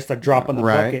definitely just a drop in the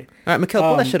Right. bucket. All right, Mikhail,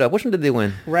 pull that shit up. Which one did they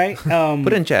win? Right? Put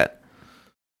it in chat.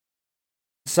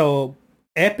 So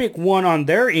Epic won on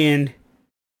their end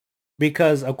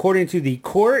because according to the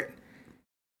court,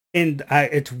 and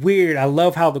it's weird. I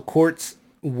love how the courts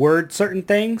word certain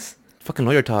things. Fucking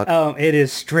lawyer talk. It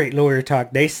is straight lawyer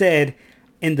talk. They said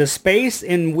in the space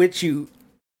in which you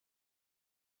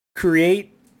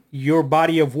create your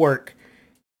body of work,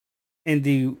 in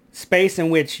the space in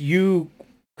which you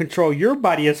control your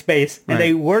body of space, and Right.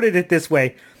 they worded it this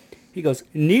way. He goes,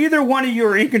 neither one of you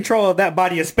are in control of that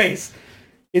body of space.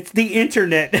 It's the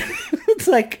internet. It's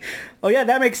like, oh yeah,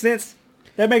 that makes sense.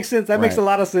 That makes sense. That makes a Right.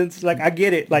 lot of sense. Like, I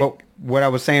get it. Like, But what I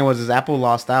was saying was, is Apple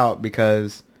lost out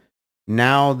because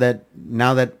now that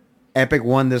Epic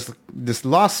won this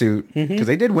lawsuit, because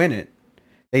they did win it,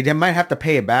 they might have to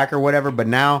pay it back or whatever. But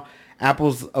now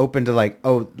Apple's open to like,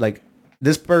 oh, like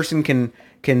this person can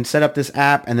can set up this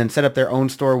app and then set up their own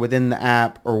store within the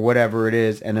app or whatever it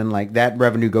is, and then like that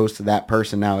revenue goes to that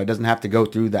person. Now it doesn't have to go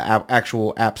through the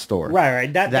actual app store.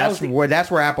 Right. That's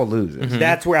where Apple loses.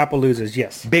 That's where Apple loses.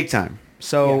 Yes. Big time.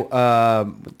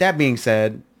 So with that being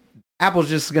said, Apple's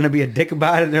just going to be a dick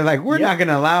about it. They're like, we're not going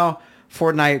to allow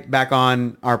Fortnite back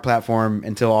on our platform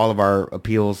until all of our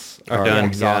appeals are done,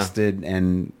 exhausted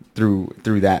and through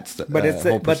that stuff.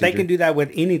 But they can do that with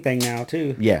anything now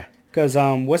too. Yeah. Because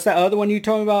what's that other one you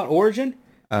told me about? Origin?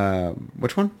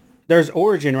 Which one? There's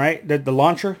Origin, right? The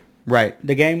launcher, Right.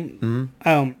 the game.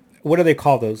 Mm-hmm. What do they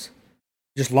call those?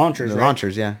 Just launchers. The right?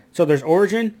 launchers, yeah. So there's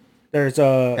Origin. There's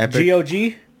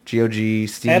GOG. GOG,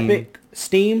 Steam. Epic,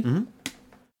 Steam. Mm-hmm.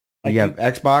 Like you have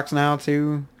Xbox now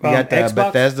too. You got Xbox?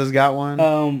 Bethesda's got one.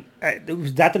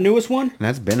 Was that the newest one? And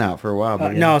that's been out for a while.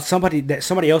 But No, somebody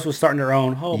else was starting their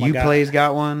own. Oh my god. Uplay's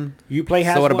got one. Uplay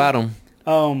has So what one. about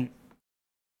them?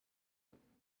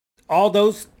 All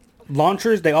those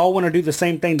launchers, they all want to do the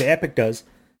same thing that Epic does.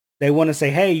 They want to say,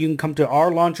 hey, you can come to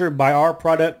our launcher, buy our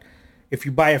product. If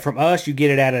you buy it from us, you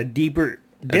get it at a deeper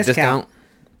discount.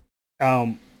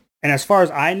 And as far as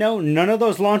I know, none of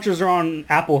those launchers are on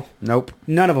Apple. Nope.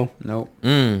 None of them. Nope.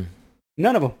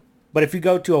 None of them. But if you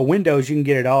go to a Windows, you can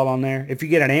get it all on there. If you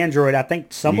get an Android, I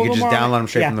think some you of can them just are download them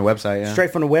straight from the website. Yeah.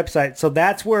 Straight from the website. So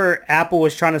that's where Apple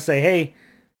was trying to say, hey,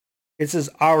 this is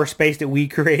our space that we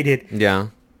created. Yeah.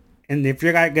 And if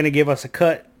you're not going to give us a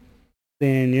cut,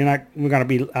 then we're going to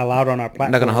be allowed on our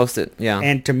platform. Not going to host it. Yeah.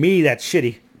 And to me, that's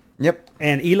shitty. Yep.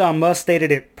 And Elon Musk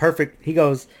stated it perfect. He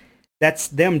goes, that's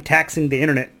them taxing the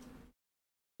internet.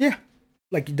 Yeah.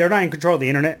 Like, they're not in control of the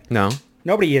internet. No.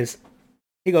 Nobody is.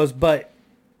 He goes, but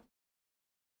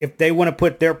if they want to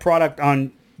put their product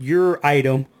on your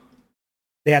item,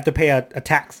 they have to pay a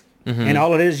tax. Mm-hmm. And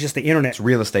all it is just the internet. It's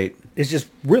real estate. It's just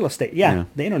real estate. Yeah.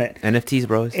 The internet. NFTs,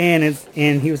 bros. And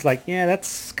he was like, yeah,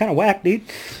 that's kind of whack, dude.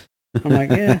 I'm like,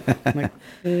 yeah.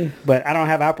 But I don't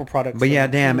have Apple products. But so. yeah,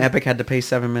 damn, Epic had to pay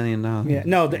 $7 million. Yeah,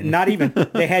 no, not even.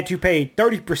 They had to pay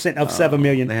 30% of $7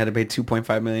 million. They had to pay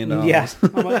 $2.5 million. Yeah.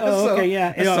 I'm like, oh, okay,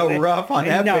 yeah. It's so rough on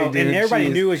Epic, dude. And everybody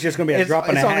Jeez. knew it was just going to be a drop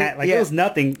in a hat. Like, it was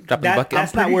nothing.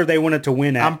 That's not where they wanted to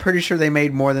win at. I'm pretty sure they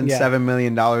made more than $7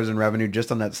 million in revenue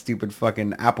just on that stupid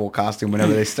fucking Apple costume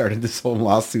whenever they started this whole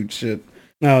lawsuit shit.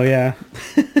 Oh, yeah.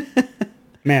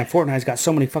 Man, Fortnite's got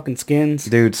so many fucking skins.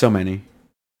 Dude, so many.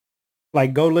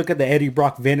 Like, go look at the Eddie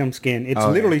Brock Venom skin. It's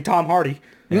literally Tom Hardy.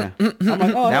 Yeah. I'm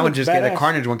like, oh, that one just came. The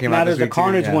Carnage one came out this week. There's a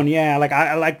Carnage one, yeah. Like,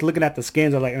 I like looking at the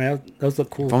skins. I'm like, man, those look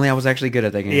cool. If only I was actually good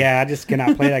at that game. Yeah, I just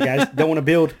cannot play that, guys. Don't want to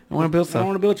build. I want to build stuff. I don't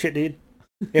want to build shit, dude.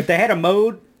 If they had a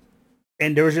mode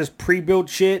and there was just pre-built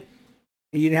shit,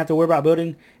 and you didn't have to worry about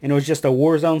building, and it was just a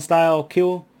Warzone style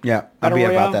kill. Yeah, I'd be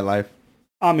about that life.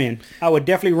 I'm in. I would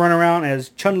definitely run around as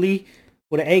Chun-Li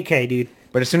with an AK, dude.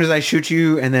 But as soon as I shoot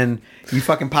you and then you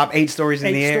fucking pop 8 stories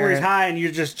in the air. 8 stories high and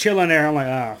you're just chilling there. I'm like,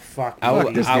 oh, fuck. I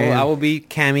will be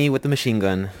Cammy with the machine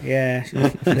gun. Yeah.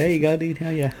 There you go, dude.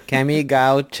 Hell yeah. Cammy,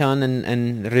 Gao, Chun,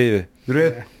 and Ryu.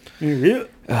 Yeah.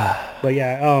 But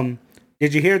yeah,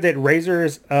 did you hear that Razer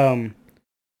is,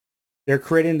 they're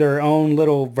creating their own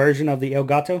little version of the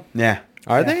Elgato? Yeah.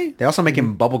 Are they? They're also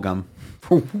making bubble gum.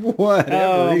 For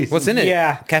whatever reason. What's in it?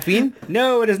 Yeah. Caffeine?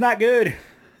 No, it is not good.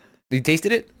 You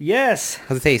tasted it? Yes.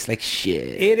 How's it taste? Like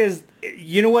shit. It is.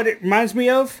 You know what it reminds me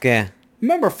of? Yeah.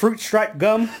 Remember fruit stripe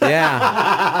gum?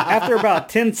 Yeah. After about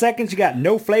 10 seconds, you got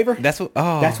no flavor. That's what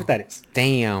that is.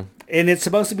 Damn. And it's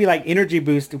supposed to be like energy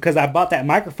boost because I bought that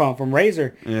microphone from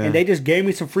Razer and they just gave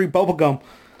me some free bubble gum.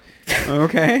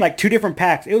 Okay. Like 2 different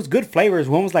packs. It was good flavors.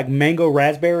 One was like mango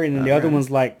raspberry and then the other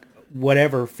one's like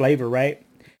whatever flavor, right?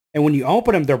 And when you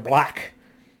open them, they're black.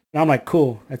 And I'm like,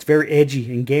 cool. That's very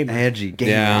edgy and gaming. Edgy.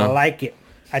 Yeah. I like it.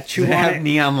 I chew They on have it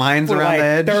neon lines for around like the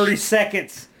edge. 30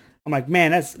 seconds. I'm like,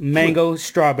 man, that's mango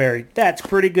strawberry. That's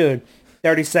pretty good.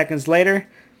 30 seconds later.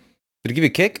 Did it give you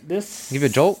a kick? Give you a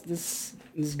jolt? This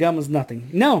gum is nothing.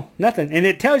 No, nothing. And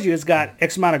it tells you it's got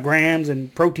X amount of grams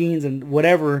and proteins and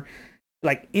whatever.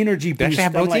 Like energy boost. Actually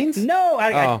have proteins? Like,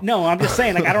 no, no. I'm just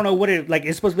saying. Like I don't know what it like.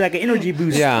 It's supposed to be like an energy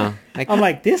boost. Yeah. I'm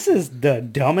like, this is the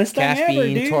dumbest thing ever,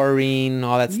 caffeine, dude. taurine,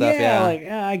 all that stuff. Yeah. Like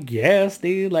I guess,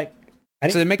 dude. Like I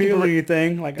didn't So they're making feel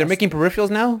anything. Like they're making peripherals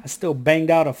now. I still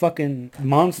banged out a fucking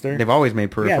monster. They've always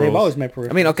made peripherals. Yeah, they've always made peripherals.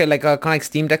 I mean, okay, like kind of like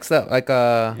Steam Deck stuff, like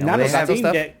not they a have Steam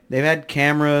stuff. Deck. They've had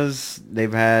cameras.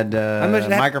 They've had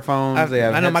microphones. They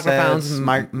have I know headsets,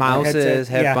 microphones, mouses,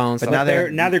 headset, headphones. But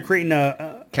stuff. now they're creating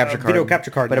a capture card. video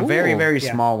capture card, but a very Ooh. very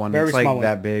Yeah, small one. very It's like small one.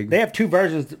 that big. They have 2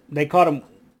 versions. They call them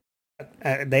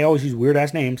They always use weird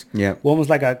ass names. Yeah. One was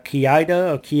like a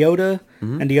Kyoto,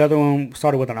 and the other one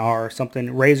started with an R or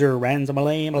something. Razor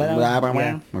Ranzamale.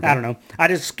 Okay. I don't know. I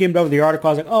just skimmed over the article.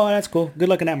 I was like, oh, that's cool. Good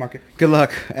luck in that market. Good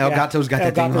luck. Elgato's got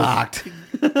that thing Elgato's- locked.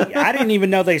 I didn't even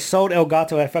know they sold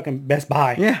Elgato at fucking Best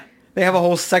Buy. Yeah. They have a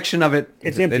whole section of it.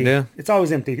 It's empty. do? It's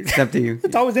always empty. It's empty.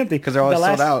 It's always empty 'Cause they're always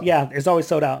sold out. Yeah, it's always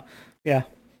sold out. Yeah,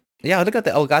 Yeah, look at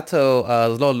the Elgato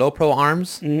little low pro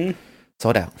arms. Mm-hmm.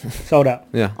 Sold out. sold out.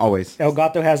 Yeah. Always.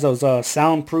 Elgato has those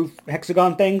soundproof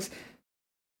hexagon things.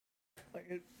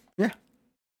 Yeah.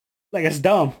 Like it's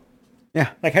dumb. Yeah.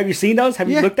 Like, have you seen those? Have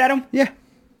you Yeah. looked at them? Yeah.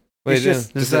 Wait, It's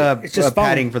just- There's It's just foam.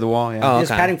 padding for the wall. Yeah. Oh.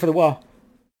 Just okay. padding for the wall.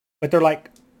 But they're like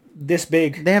this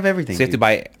big. They have everything. So you have to dude.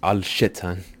 buy a shit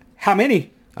ton. How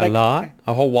many? A Like, lot?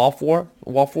 A whole wall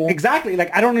full? Exactly.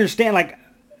 Like, I don't understand. Like,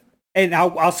 and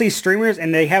I'll see streamers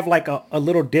and they have like a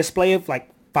little display of like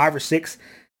 5 or 6.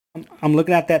 I'm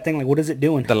looking at that thing like, what is it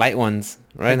doing? The light ones,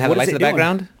 right? And have what the is lights in it the doing?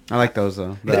 background? I like those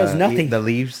though. It does nothing. The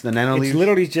leaves, the nano It's leaves.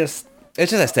 literally just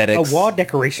It's just aesthetics. a wall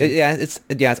decoration. It's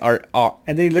art.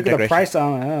 And then you look at the decoration. price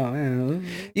on. Oh, man.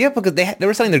 Yeah, because they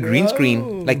were selling the green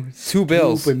screen like $2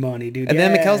 bills. Stupid money, dude. And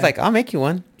then Yeah. Mikkel's like, I'll make you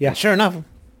one. Yeah. Sure enough.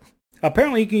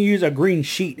 Apparently you can use a green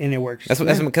sheet and it works. That's what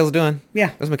Mikkel's doing.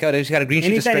 Yeah. That's what Mikkel did. She got a green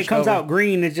sheet just Anything that stretched comes over. out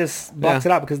green, it just blocks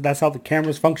Yeah. it out because that's how the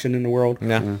cameras function in the world.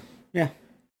 Yeah. Yeah.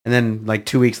 And then like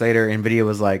 2 weeks later, Nvidia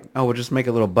was like, "Oh, we'll just make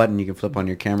a little button you can flip on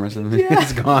your cameras, and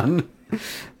it's gone."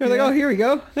 They're like, "Oh, here we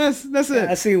go. That's it."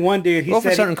 I see one dude. He Well, for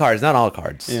said certain cards, not all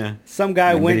cards. Yeah. some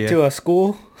guy went NVIDIA. to a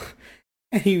school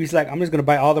and he was like, "I'm just gonna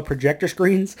buy all the projector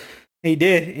screens." And he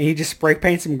did, and he just spray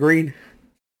paints them green.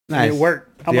 Nice. And it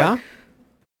worked. I'm Yeah? like,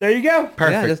 there you go.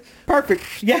 Perfect. Yeah, just- Perfect.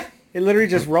 Yeah. It literally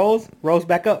just rolls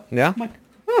back up. Yeah. I'm like,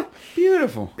 oh,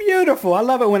 Beautiful. beautiful. I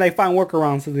love it when they find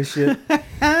workarounds to this shit.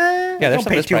 Yeah, their Don't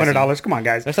stuff pay is pricey. $200. Come on,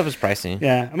 guys. Their stuff is pricey.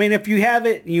 Yeah, I mean, if you have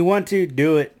it, and you want to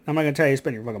do it. I'm not gonna tell you to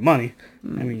spend your fucking money.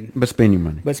 I mean, But spend your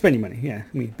money. but spend your money. Yeah,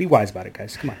 I mean, be wise about it,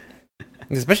 guys. Come on.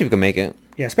 Especially if you can make it.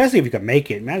 Yeah, especially if you can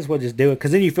make it. Might as well just do it,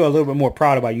 because then you feel a little bit more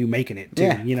proud about you making it too.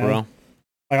 Yeah, you know, For real.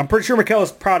 like I'm pretty sure Mikkel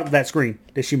is proud of that screen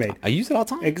that she made. I use it all the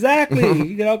time. Exactly,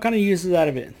 you get all kind of uses out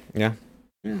of it. Yeah.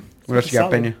 Yeah. What else you got,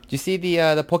 Solid. Pena? Do you see the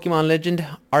Pokemon Legend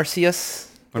Arceus?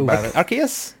 What about it?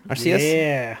 Arceus? Arceus?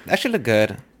 Yeah, That should look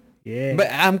good. yeah. But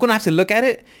I'm gonna have to look at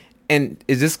it, and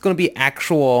is this gonna be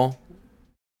actual?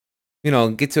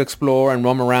 Get to explore and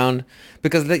roam around,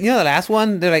 because the last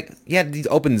one they're like, yeah, these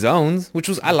open zones, which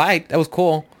was I liked. That was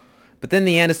cool, but then in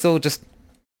the end it's still just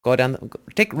go down,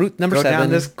 take route number Go 7, down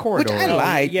this corridor. which I Oh,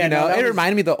 liked. yeah, no, that it was-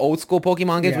 reminded me of the old school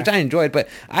Pokemon games, Yeah. which I enjoyed, but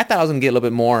I thought I was gonna get a little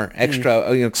bit more extra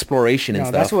exploration and no,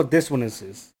 stuff. that's what this one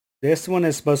is. This one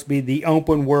is supposed to be the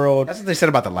open world, That's what they said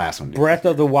about the last one. Dude. Breath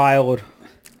of the Wild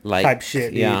like type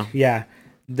shit. Dude. Yeah, Yeah.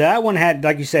 That one had,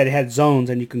 like you said, it had zones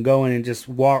and you can go in and just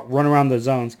run around the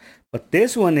zones. But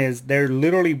this one is, they're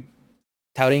literally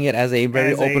touting it as a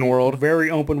very as open a world.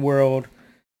 Very open world.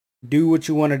 Do what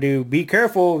you want to do. Be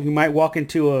careful. You might walk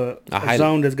into a high-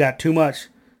 zone that's got too much.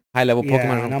 High level Yeah,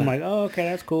 Pokemon. and I'm like, oh, okay,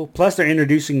 that's cool. Plus, they're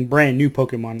introducing brand new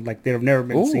Pokemon like they've never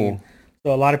been Ooh. seen.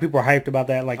 So a lot of people are hyped about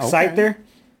that. Like Okay. Scyther,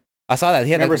 I saw that.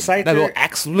 He had Remember that little Scyther?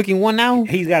 axe looking one now.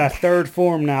 he's got a third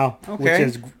form now, which Okay.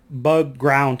 is Bug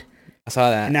Ground. I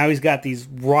saw that. And now he's got these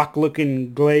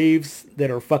rock-looking glaives that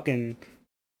are fucking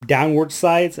downward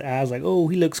sides. And I was like, oh,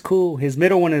 he looks cool. His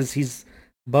middle one is he's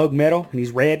Bug Metal, and he's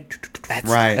red. That's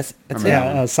Right. That's Remember it.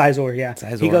 that Yeah, Sizor, yeah.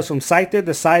 Sizor. He goes from Scyther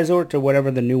to Sizor to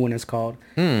whatever the new one is called.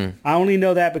 I only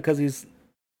know that because he's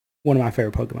one of my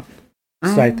favorite Pokemon.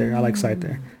 Scyther. I like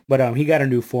Scyther. But he got a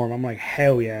new form. I'm like,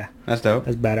 hell yeah. That's dope.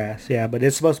 That's badass. Yeah, but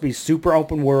it's supposed to be super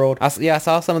open world. I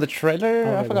saw some of the trailer.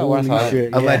 I like, forgot where I saw holy it.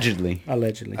 shit. Yeah. Allegedly.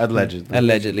 Allegedly.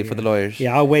 Allegedly for the lawyers.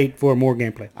 Yeah, I'll wait for more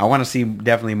gameplay. I want to see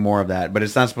definitely more of that, but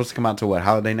it's not supposed to come out till what,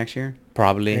 holiday next year?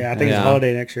 Probably. Yeah, I think it's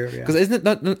holiday next year. Yeah.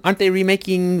 Because aren't they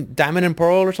remaking Diamond and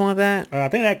Pearl or something like that? I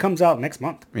think that comes out next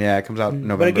month. Yeah, it comes out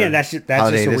November. But again, that's just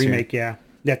Holiday a this year. remake. Yeah,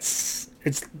 it's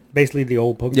basically the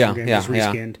old Pokemon Yeah, game, yeah, just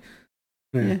yeah. reskinned.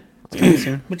 Yeah. It's coming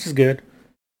soon. Which is good.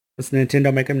 It's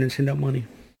Nintendo making Nintendo money.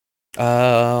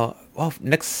 Well,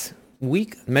 next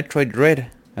week, Metroid Dread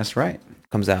That's right.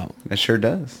 comes out. That sure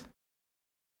does.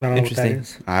 I don't know what that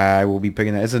Interesting. is. I will be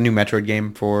picking that. It's a new Metroid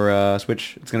game for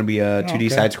Switch. It's going to be a 2D okay.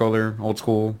 side-scroller, old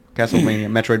school, Castlevania,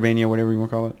 Metroidvania, whatever you want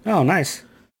to call it. Oh, nice.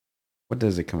 What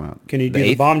does it come out? Can you The do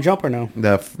the 8th? bomb jump or no?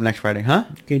 Next Friday, huh?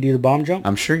 Can you do the bomb jump?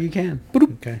 I'm sure you can.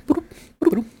 Okay.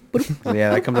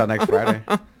 Yeah, that comes out next Friday.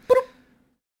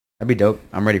 That'd be dope.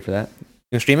 I'm ready for that. You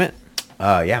gonna stream it?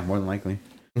 Yeah, more than likely.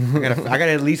 I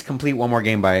gotta at least complete one more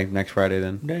game by next Friday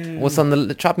then. Damn. What's on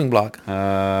the chopping block?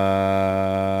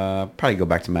 Probably go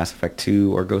back to Mass Effect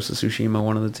 2 or Ghost of Tsushima,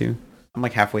 one of the two. I'm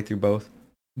like halfway through both.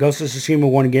 Ghost of Tsushima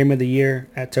won Game of the Year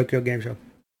at Tokyo Game Show.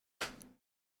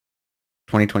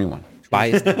 2021.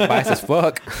 Biased as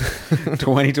fuck.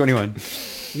 2021.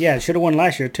 Yeah, it should have won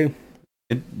last year too.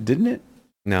 Didn't it?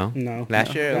 No. No.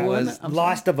 Last year it was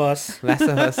Last of Us. Last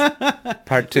of Us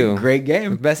Part 2. Great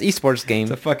game. Best esports game.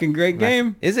 It's a fucking great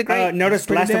game. Is it great? Notice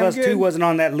pretty Last of damn Us good. 2 wasn't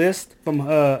on that list from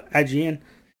IGN.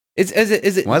 Is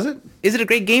it Was it? Is it a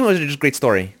great game or is it just a great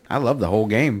story? I love the whole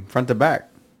game, front to back.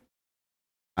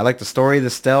 I like the story, the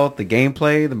stealth, the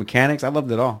gameplay, the mechanics. I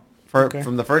loved it all.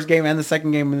 From the first game and the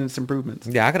second game and its improvements.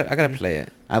 Yeah, I gotta play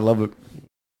it. I love it.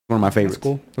 One of my favorites. That's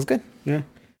cool. It's good. Yeah.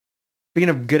 Speaking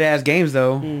of good ass games,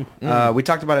 though, Mm. we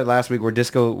talked about it last week. Where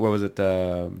Disco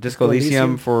Disco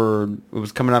Elysium Elysium. it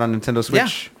was coming out on Nintendo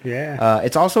Switch. Yeah.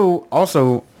 It's also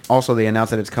they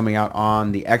announced that it's coming out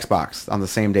on the Xbox on the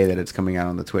same day that it's coming out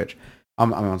on the Twitch.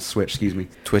 I'm on Switch, excuse me.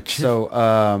 Twitch. So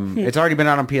it's already been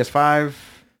out on PS5,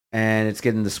 and it's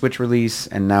getting the Switch release,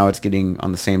 and now it's getting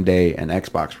on the same day an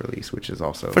Xbox release, which is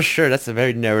also For sure, that's a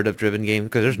very narrative-driven game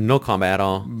because there's no combat at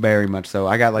all. very much so.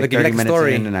 I got like Like, if you 30 like a minutes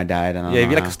story- in and I died. And Yeah, if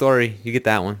you like a story, you get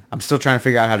that one. I'm still trying to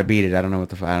figure out how to beat it. I don't know what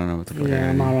the fuck. Yeah,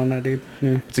 I'm out on that, dude.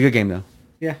 Yeah. It's a good game though.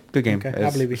 Yeah. Good game. Okay, I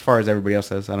believe you. As far as everybody else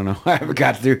says, I don't know. I haven't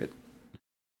got through it.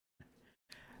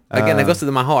 Again, that goes to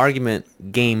my whole argument: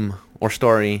 game or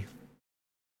story.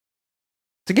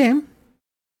 It's a game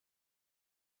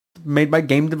made by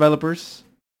game developers.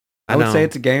 I would know. say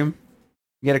it's a game.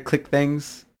 You gotta click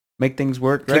things, make things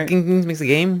work, right? Clicking things makes a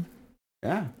game.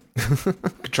 Yeah.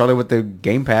 Control it with the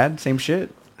gamepad. Same shit.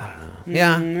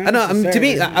 Yeah, Mm, I know. I mean, to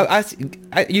me,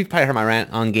 necessarily. you probably heard my rant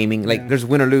on gaming. Like, Yeah. there's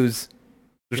win or lose.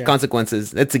 There's Yeah.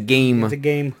 consequences. It's a game. It's a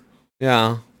game.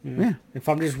 Yeah, Yeah. If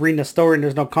I'm just reading a story and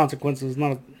there's no consequences, it's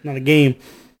not a game.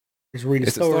 Just reading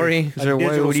it's a story. a story. So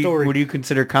digital what story. do you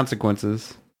consider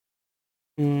consequences?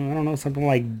 I don't know, something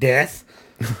like death.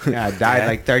 Yeah, I died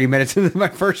like 30 minutes into my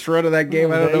first run of that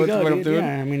game. I don't know what I'm doing.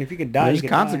 Yeah, I mean, if you could die, There's you could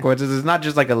consequences. It's not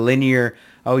just like a linear.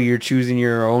 Oh, you're choosing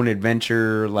your own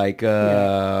adventure. Like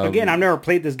Die. Again, I've never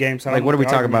played this game, so I like don't what know are we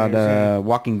the talking about? argument is, yeah.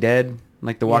 Walking Dead,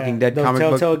 like the Walking Dead the comic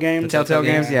Telltale book. games. The Telltale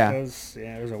games, yeah. There's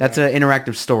a That's an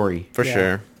interactive story. For Yeah.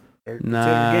 sure. They're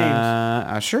considered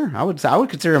games. Sure. I would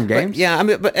consider them games. But, yeah, I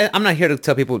mean, but I'm not here to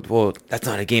tell people, well, that's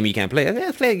not a game you can't play.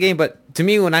 Yeah, play a game, but to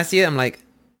me, when I see it, I'm like,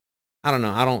 I don't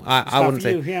know. I not wouldn't for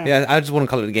say. you, yeah. I just wouldn't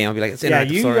call it a game. I'll be like, it's an Yeah, interactive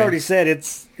you story. already said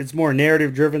it's more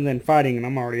narrative driven than fighting, and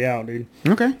I'm already out, dude.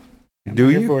 Okay. I'm Do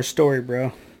here you? for a story,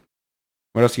 bro?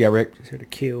 What else you got, Rick? Just here to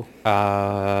kill.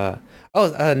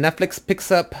 Netflix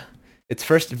picks up its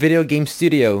first video game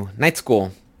studio, Night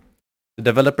School, the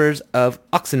developers of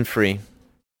Oxenfree.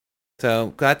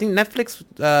 So 'cause I think Netflix,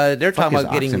 they're talking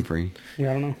about getting. free.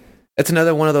 Yeah, I don't know. It's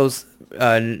another one of those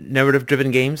narrative-driven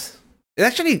games. It's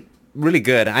actually really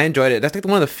good. I enjoyed it. That's like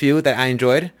one of the few that I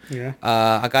enjoyed. Yeah.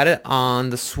 I got it on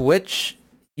the Switch.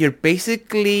 You're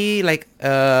basically like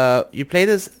you play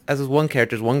this as this one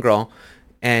character, this one girl,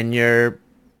 and you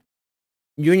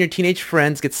and your teenage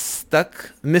friends get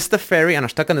stuck, miss the ferry, and are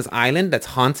stuck on this island that's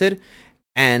haunted.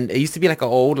 And it used to be like an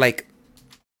old like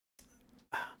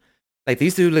they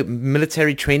used to do like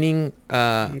military training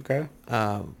Okay.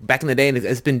 back in the day, and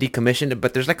it's been decommissioned.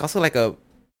 But there's like also like a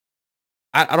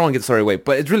I don't want to get the story away,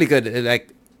 but it's really good.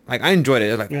 Like I enjoyed it.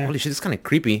 It was like, Yeah. holy shit, it's kind of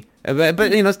creepy. But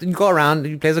you know, you go around,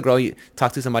 you play as a girl, you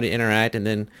talk to somebody, interact, and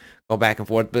then go back and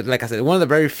forth. But like I said, one of the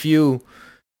very few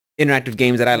interactive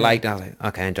games that I liked. I was like,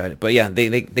 okay, I enjoyed it. But yeah,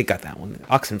 they got that one,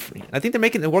 Oxenfree. I think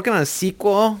they're working on a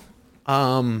sequel.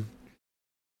 So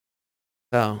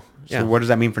yeah. So what does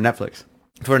that mean for Netflix?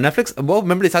 For Netflix, well,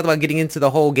 remember they talked about getting into the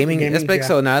whole gaming aspect. yeah.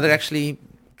 So now they're actually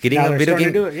getting Now a they're video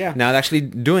starting game. to do it, yeah. Now they're actually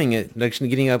doing it. They're actually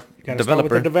getting a Gotta start with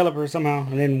developer. the developer somehow,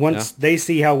 and then once they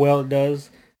see how well it does,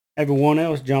 everyone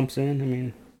else jumps in. I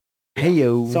mean, Hey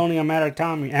yo. it's only a matter of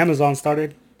time. I mean, Amazon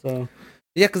started, so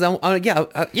Yeah, because I want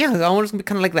it's gonna be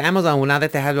kind of like the Amazon. Well, now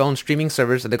that they have their own streaming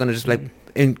servers, so they're gonna just like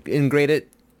integrate it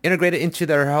into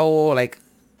their whole like.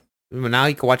 Now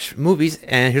you can watch movies,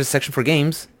 and here's a section for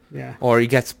games. yeah. Or you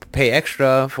get to pay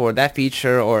extra for that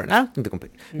feature, or I don't think they're gonna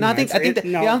pay. No, I think I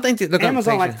don't think they're gonna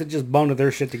Amazon pay likes to just bundle their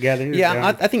shit together.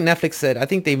 Yeah, I think Netflix said. I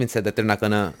think they even said that they're not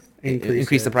gonna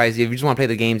increase the it. price. If you just want to play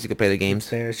the games, you can play the games.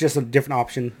 There. It's just a different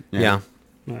option. Yeah,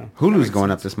 Yeah. Hulu's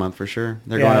going up this month for sure.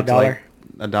 They're Yeah, going up to $1.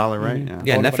 like $1, right? Mhm.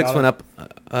 yeah. Going up Netflix $1. went up.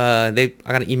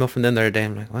 I got an email from them the other day.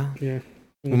 I'm like, well, Yeah.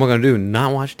 what am I gonna do?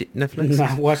 Not watch Netflix?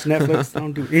 Not watch Netflix.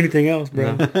 Don't do anything else,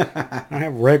 bro. I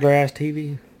have regular ass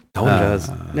TV. No one does.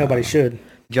 Nobody should.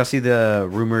 Did y'all see the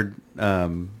rumored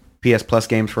PS Plus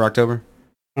games for October?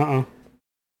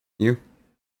 You?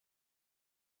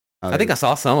 I think I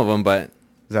saw some of them, but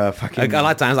the fucking like, a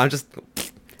lot of times I'm just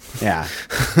Yeah.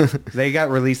 They got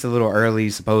released a little early,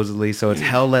 supposedly. So it's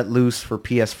Hell Let Loose for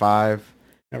PS5.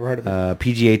 Never heard of it.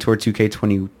 PGA Tour 2K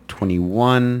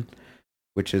 2021,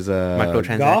 which is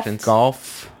Microtransactions.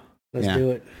 golf. Let's yeah.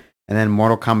 do it. And then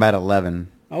Mortal Kombat 11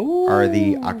 Oh, are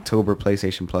the October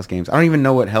PlayStation Plus games. I don't even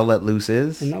know what Hell Let Loose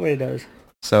is. Nobody does.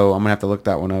 So I'm going to have to look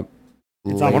that one up.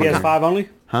 It's on later. PS5 only?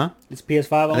 Huh? It's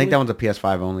PS5 only? I think that one's a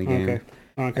PS5 only game. Okay.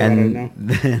 Okay, I don't know. And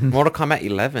then Mortal Kombat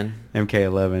 11.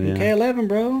 MK11, yeah. K11,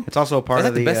 bro. It's also a part That's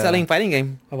of like the the best-selling fighting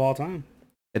game Of all time.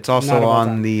 It's Not also of all on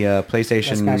time. the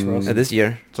PlayStation. Smash Bros. this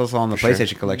year. It's also on the For sure.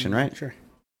 PlayStation collection, right? Sure.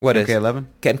 What is MK11?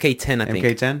 MK10? I think.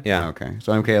 MK10? Yeah. Okay.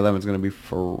 So MK11 is going to be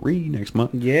free next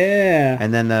month. Yeah.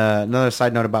 And then another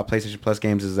side note about PlayStation Plus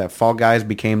games is that Fall Guys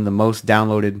became the most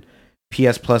downloaded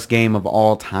PS Plus game of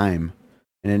all time.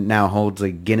 And it now holds a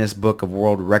Guinness Book of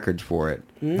World Records for it,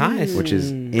 Nice. which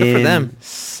is Good for them.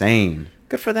 insane.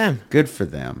 Good for them. Good for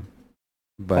them.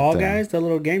 But, Fall Guys, the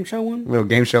little game show one? little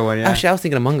game show one, yeah. Actually, I was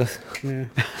thinking Among Us. Yeah.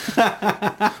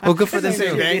 Well, good for them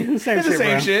Same too. shit. Same shit,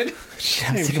 bro. shit. I was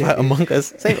Same thinking shit, about dude. Among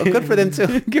Us. Good for them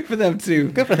too. Good for them too.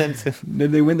 Good for them too.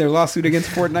 Did they win their lawsuit against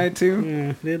Fortnite too?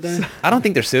 Yeah, did they? I don't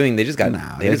think they're suing. They just got.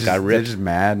 Nah, they just got They're ripped. just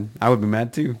mad. I would be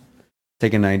mad too.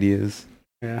 Taking ideas.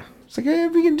 Yeah. It's like, hey,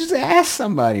 we can just ask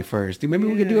somebody first, dude. Maybe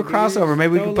we could do a crossover.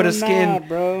 Maybe we Throw can put a little skin. nod,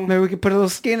 bro. Maybe we could put a little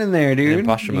skin in there, dude.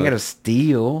 imposter You mode. gotta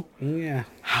steal. Yeah.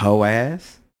 Hoe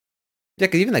ass. Yeah,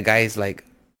 because even the guy is like,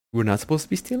 "We're not supposed to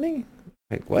be stealing."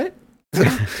 Like what?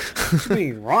 I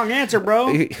mean, wrong answer, bro.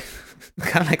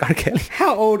 Kind of like R. Kelly.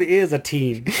 How old is a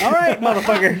teen? All right,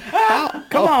 motherfucker.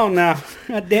 Come on now.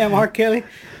 God damn R. Kelly.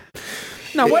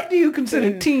 Now, what do you consider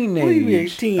What do you mean,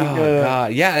 teenage? teen? Oh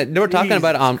God, yeah, they were talking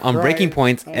about it on Breaking Christ.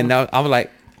 Points, and I was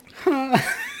like,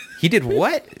 he did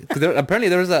what? Because apparently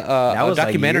there was That a was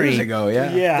documentary. like years ago,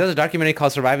 yeah. Yeah. There was a documentary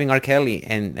called Surviving R. Kelly,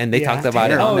 and they Yeah. talked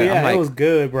about it. Oh On there. yeah, I'm like, it was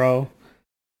good, bro.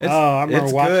 It's, I remember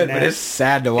it's watching good, that. but it's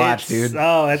sad to watch, It's- dude.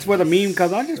 Oh, that's where the meme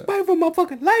comes. I'm just fighting for my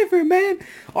fucking life here, man.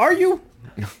 Are you?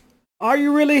 Are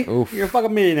you really? Oof. You're a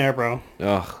fucking millionaire, bro.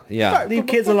 oh yeah. Leave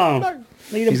kids alone.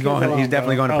 Leave them He's kids going- alone, he's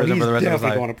definitely bro. going to prison for the rest of his definitely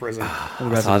life. going to prison.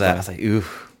 I saw that. I was like,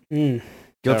 oof. Mm.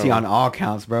 Guilty Terrible. on all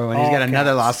counts, bro. And he's All got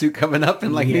another counts. lawsuit coming up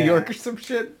in like New Yeah. York or some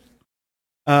shit.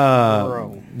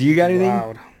 Bro. Do you got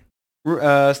anything,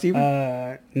 Loud.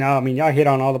 Steven? No, I mean y'all hit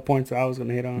on all the points that I was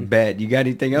gonna hit on. Bet. You got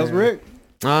anything else, Yeah. Rick?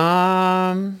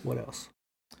 What else?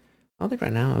 I don't think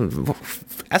right now.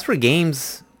 As for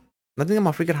games, nothing on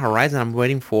my freaking horizon. I'm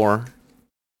waiting for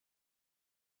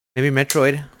maybe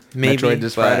Metroid. Maybe Metroid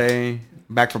this but- Friday.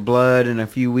 Back for Blood in a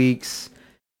few weeks.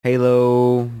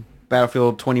 Halo,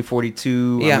 Battlefield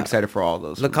 2042. Yeah. I'm excited for all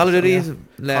those. The Call of Duty, Call of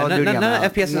Duty, I'm none out.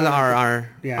 of FPSs None of are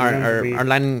yeah, none of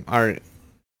the- are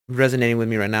resonating with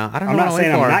me right now. I don't I'm know not what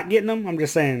saying I'm I'm waiting not getting them. I'm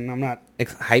just saying I'm not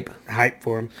for. Hype. hyped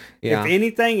for them. Yeah. If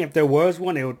anything, if there was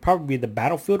one, it would probably be the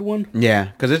Battlefield one. Yeah,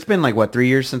 because it's been like what 3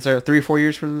 years since 3 or 4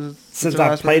 years Since our I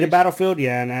last played a release? Battlefield,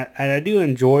 yeah, and I do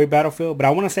enjoy Battlefield, but I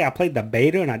want to say I played the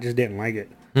beta and I just didn't like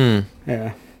it.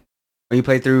 Yeah. Oh, you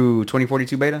played through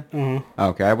 2042 beta? Uh-huh.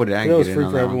 Okay, I would. I It can was get in free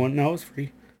on for that one. everyone. No, it was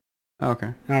free. Okay,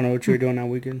 I don't know what you were doing that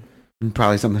weekend.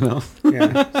 probably something else.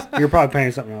 Yeah. You're probably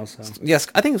paying something else. So. Yes,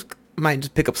 I think I might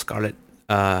just pick up Scarlet.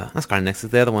 Not Scarlet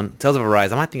Nexus, the other one, Tales of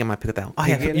Arise. I might pick up that one. Oh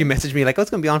yeah, get you it? messaged me like, oh, it's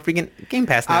gonna be on freaking Game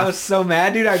Pass now. I was so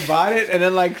mad, dude. I bought it and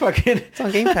then like fucking. It's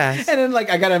on Game Pass. And then like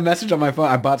I got a message on my phone.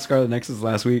 I bought Scarlet Nexus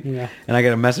last week. Yeah. And I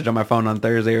got a message on my phone on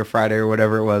Thursday or Friday or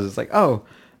whatever it was. It's like, oh,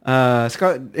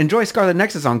 enjoy Scarlet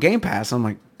Nexus on Game Pass. I'm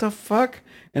like, the fuck?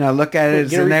 And I look at it,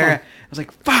 it's Get a in there. refund. I was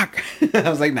like, fuck. I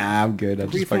was like, nah, I'm good. I'll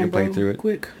just fucking Refund, play bro, through it.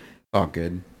 quick. Oh,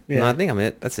 good. Yeah. No, I think I'm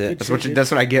it. That's it.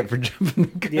 That's what I get for jumping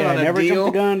the gun Yeah, on a never deal.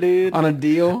 jump the gun, dude. On a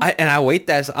deal. I wait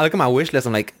that. I look at my wish list.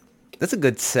 I'm like, that's a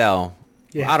good sell.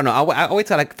 Yeah. I don't know. I wait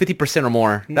till like 50% or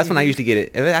more. That's when I usually get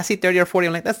it. If I see 30 or 40,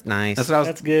 I'm like, that's nice. That's what I was.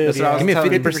 That's good. That's what I yeah. was Give me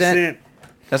a telling 50%.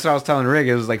 That's what I was telling Rick.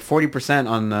 It was like 40%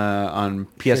 on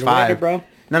PS5. record, bro?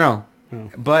 No. Oh.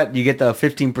 But you get the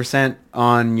 15%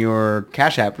 on your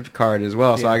Cash App card as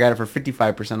well. So Yeah. I got it for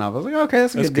 55% off. I was like, okay,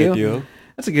 that's a good deal.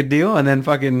 That's a good deal. And then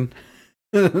fucking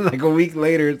like a week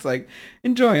later, it's like,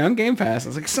 enjoy on Game Pass. I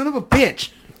was like, son of a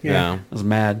bitch. yeah. I was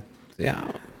mad.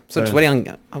 Yeah. So just waiting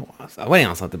on, I'm waiting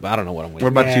on something, but I don't know what I'm What waiting.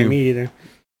 about Yeah, you? me either.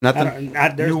 Nothing.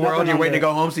 There's New World. nothing You're on waiting to the-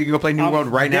 go home so you can go play New I'm World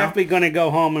right now. definitely gonna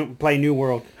go home and play New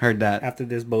World Heard that. after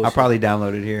this bullshit. I'll probably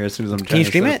download it here as soon as I'm. Can you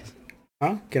stream it?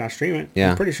 Huh? Can I stream it?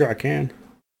 Yeah. I'm pretty sure I can.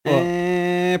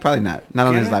 Probably not. Not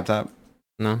on Can his I? laptop.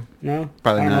 No. No,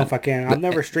 Probably I don't know not. if I can. I've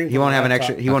never streamed. He from won't a have an laptop.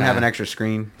 extra. He won't have Okay. an extra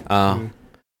screen.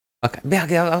 Okay. Yeah,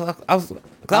 okay,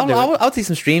 I'll see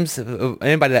some streams.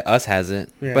 Anybody that us has it,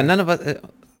 Yeah. but none of us.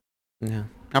 Yeah.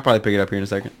 I'll probably pick it up here in a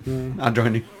second. Mm, I'll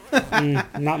join you.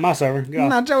 not my server. Get off.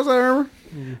 Not Joe's server.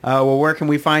 Well, where can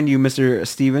we find you, Mr.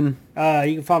 Steven?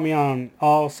 You can find me on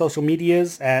all social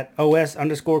medias at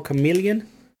OS_chameleon.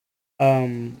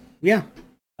 Yeah.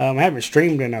 I haven't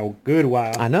streamed in a good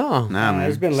while. I know. Nah, man.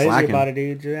 It's been lazy Slacking. about it,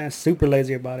 dude. Yeah, super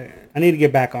lazy about it. I need to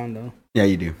get back on though. Yeah,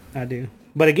 you do. I do.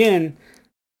 But again,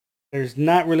 there's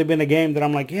not really been a game that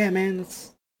I'm like, yeah, man,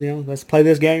 let's play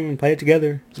this game and play it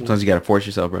together. Sometimes you gotta force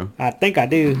yourself, bro. I think I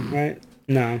do, right?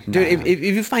 No. Dude, if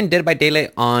you find Dead by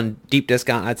Daylight on deep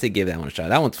discount, I'd say give that one a shot.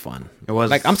 That one's fun. It was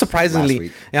like I'm last surprisingly,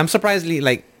 week. I'm surprisingly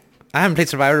like I haven't played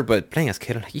Survivor, but playing as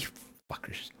killer, like you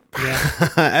fuckers.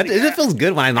 Yeah. it feels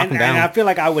good when I knock them down. And I feel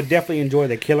like I would definitely enjoy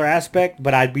the killer aspect,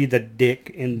 but I'd be the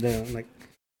dick in the like.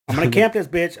 I'm gonna camp this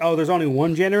bitch. Oh, there's only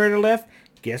one generator left.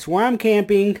 Guess where I'm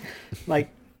camping? Like,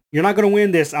 you're not gonna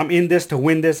win this. I'm in this to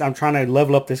win this. I'm trying to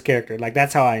level up this character. Like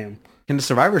that's how I am. Can the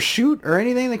survivor shoot or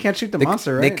anything? They can't shoot the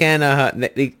monster, right? They can.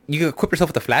 You can equip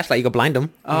yourself with a flashlight. You can blind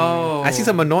them. Oh, I see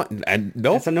some annoying.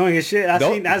 Nope. That's annoying as shit. I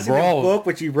seen them fuck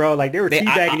with you, bro. Like they were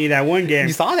teabagging you that one game.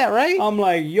 You saw that, right? I'm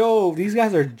like, yo, these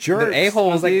guys are jerks. They're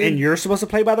a-holes, I was like, dude. and you're supposed to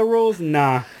play by the rules?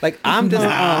 Nah. Like I'm just,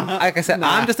 like I said,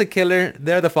 I'm just a killer.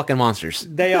 They're the fucking monsters.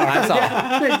 They are. That's all.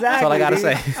 Exactly. That's all I gotta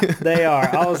dude. say. They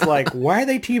are. I was like, why are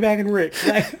they teabagging Rick?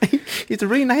 Like, He's a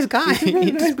really nice guy. he's a really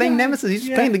He's nice just playing guy. Nemesis. He's just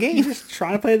Yeah, playing the game. He's just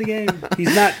trying to play the game.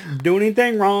 He's not doing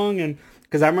anything wrong. And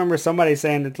because I remember somebody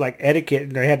saying it's like etiquette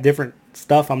and they have different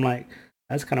stuff. I'm like,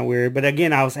 that's kind of weird. But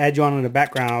again, I had you on in the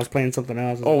background. I was playing something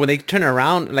else. Oh, when they turn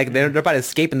around, like they're about to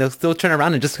escape, and they'll still turn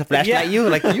around and just flash Yeah. at you,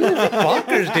 like you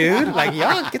fuckers, dude. Like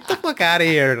y'all, get the fuck out of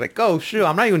here. Like, go, shoot,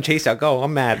 I'm not even chasing y'all. Go,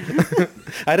 I'm mad.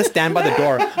 I just stand by the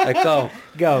door. Like,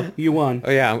 Go. You won.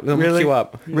 oh yeah, let me Really? hook you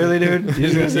up. really, dude? You're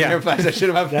just gonna sit Yeah. there and flash that shit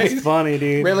in my That's face? funny,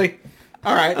 dude. Really?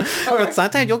 All right. Or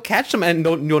sometimes you'll catch them and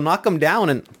you'll knock them down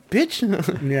and bitch.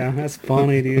 Yeah, that's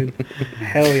funny, dude.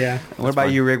 Hell yeah. What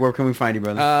about you, Rick? Where can we find you,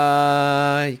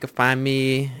 brother? You can find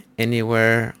me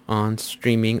anywhere on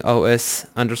streaming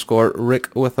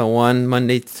OS_Rick with a 1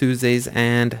 Monday, Tuesdays,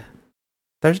 and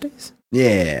Thursdays.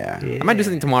 yeah. I might do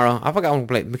something tomorrow. I forgot to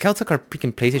play. Mikhail took her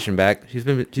freaking PlayStation back. She's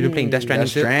been playing Death Stranding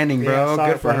Death too. Stranding, bro. Yeah,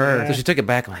 sorry Good for for her. that. So she took it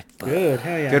back. I'm like, fuck. Good.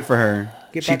 Hell yeah. Good for her.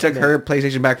 Get She back took on her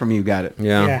PlayStation back from you. Got it.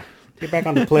 Yeah. Yeah. Get back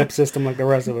on the pleb system like the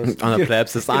rest of us. On the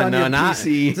plebs. It's on no, your not.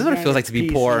 PC. This is what it feels like to be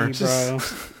PC, poor. bro.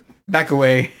 Just- Back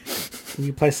away.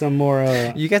 You play some more.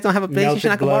 You guys don't have a PlayStation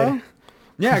I can borrow?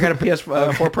 Yeah, I got a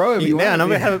PS4 Pro if you Yeah, want.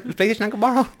 nobody have a PlayStation I can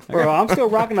borrow. Bro, I'm still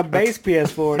rocking a base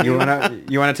PS4.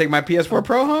 Dude. You wanna take my PS4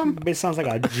 Pro home? Bitch sounds like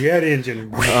a jet engine.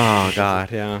 Oh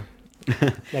god, yeah.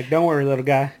 Like, don't worry, little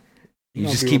guy. You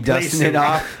Don't just be keep dusting it replacing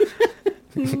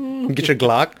off. Get your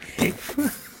Glock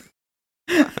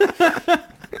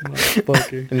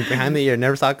Motherfucker. and behind the ear.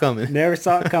 Never saw it coming. Never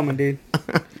saw it coming, dude.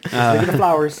 Look at the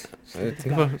flowers.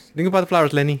 Think about the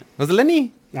flowers, Lenny. Was it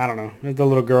Lenny? I don't know. It's the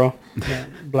little girl. Yeah,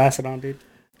 blast it on, dude.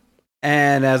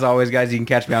 And as always, guys, you can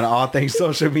catch me on all things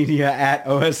social media at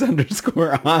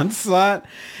OS_onslaught.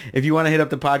 If you want to hit up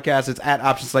the podcast, it's at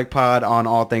OptionsSelectPod on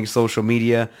all things social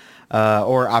media,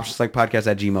 or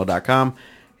OptionsSelectPodcast@gmail.com.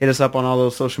 Hit us up on all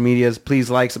those social medias. Please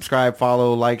like, subscribe,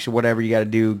 follow, like, whatever you got to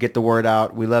do. Get the word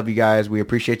out. We love you guys. We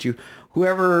appreciate you.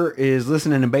 Whoever is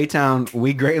listening in Baytown,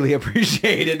 we greatly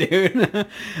appreciate it, dude.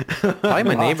 Probably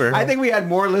my neighbor. I think we had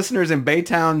more listeners in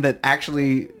Baytown that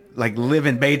actually like live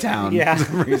in Baytown Yeah. for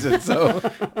some reason. So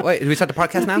Wait, do we start the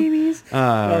podcast now?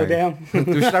 Oh, damn.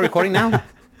 Do we start recording now?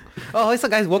 Oh, what's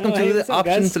up, guys? Welcome Oh, to hey, the what's up,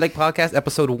 Option guys? Select Podcast,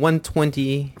 episode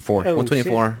 124. Oh,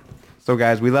 124. So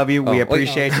guys, we love you. Oh, we wait.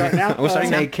 appreciate Start you. now? We're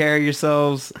starting now? Take care of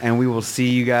yourselves, and we will see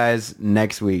you guys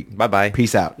next week. Bye-bye.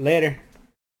 Peace out. Later.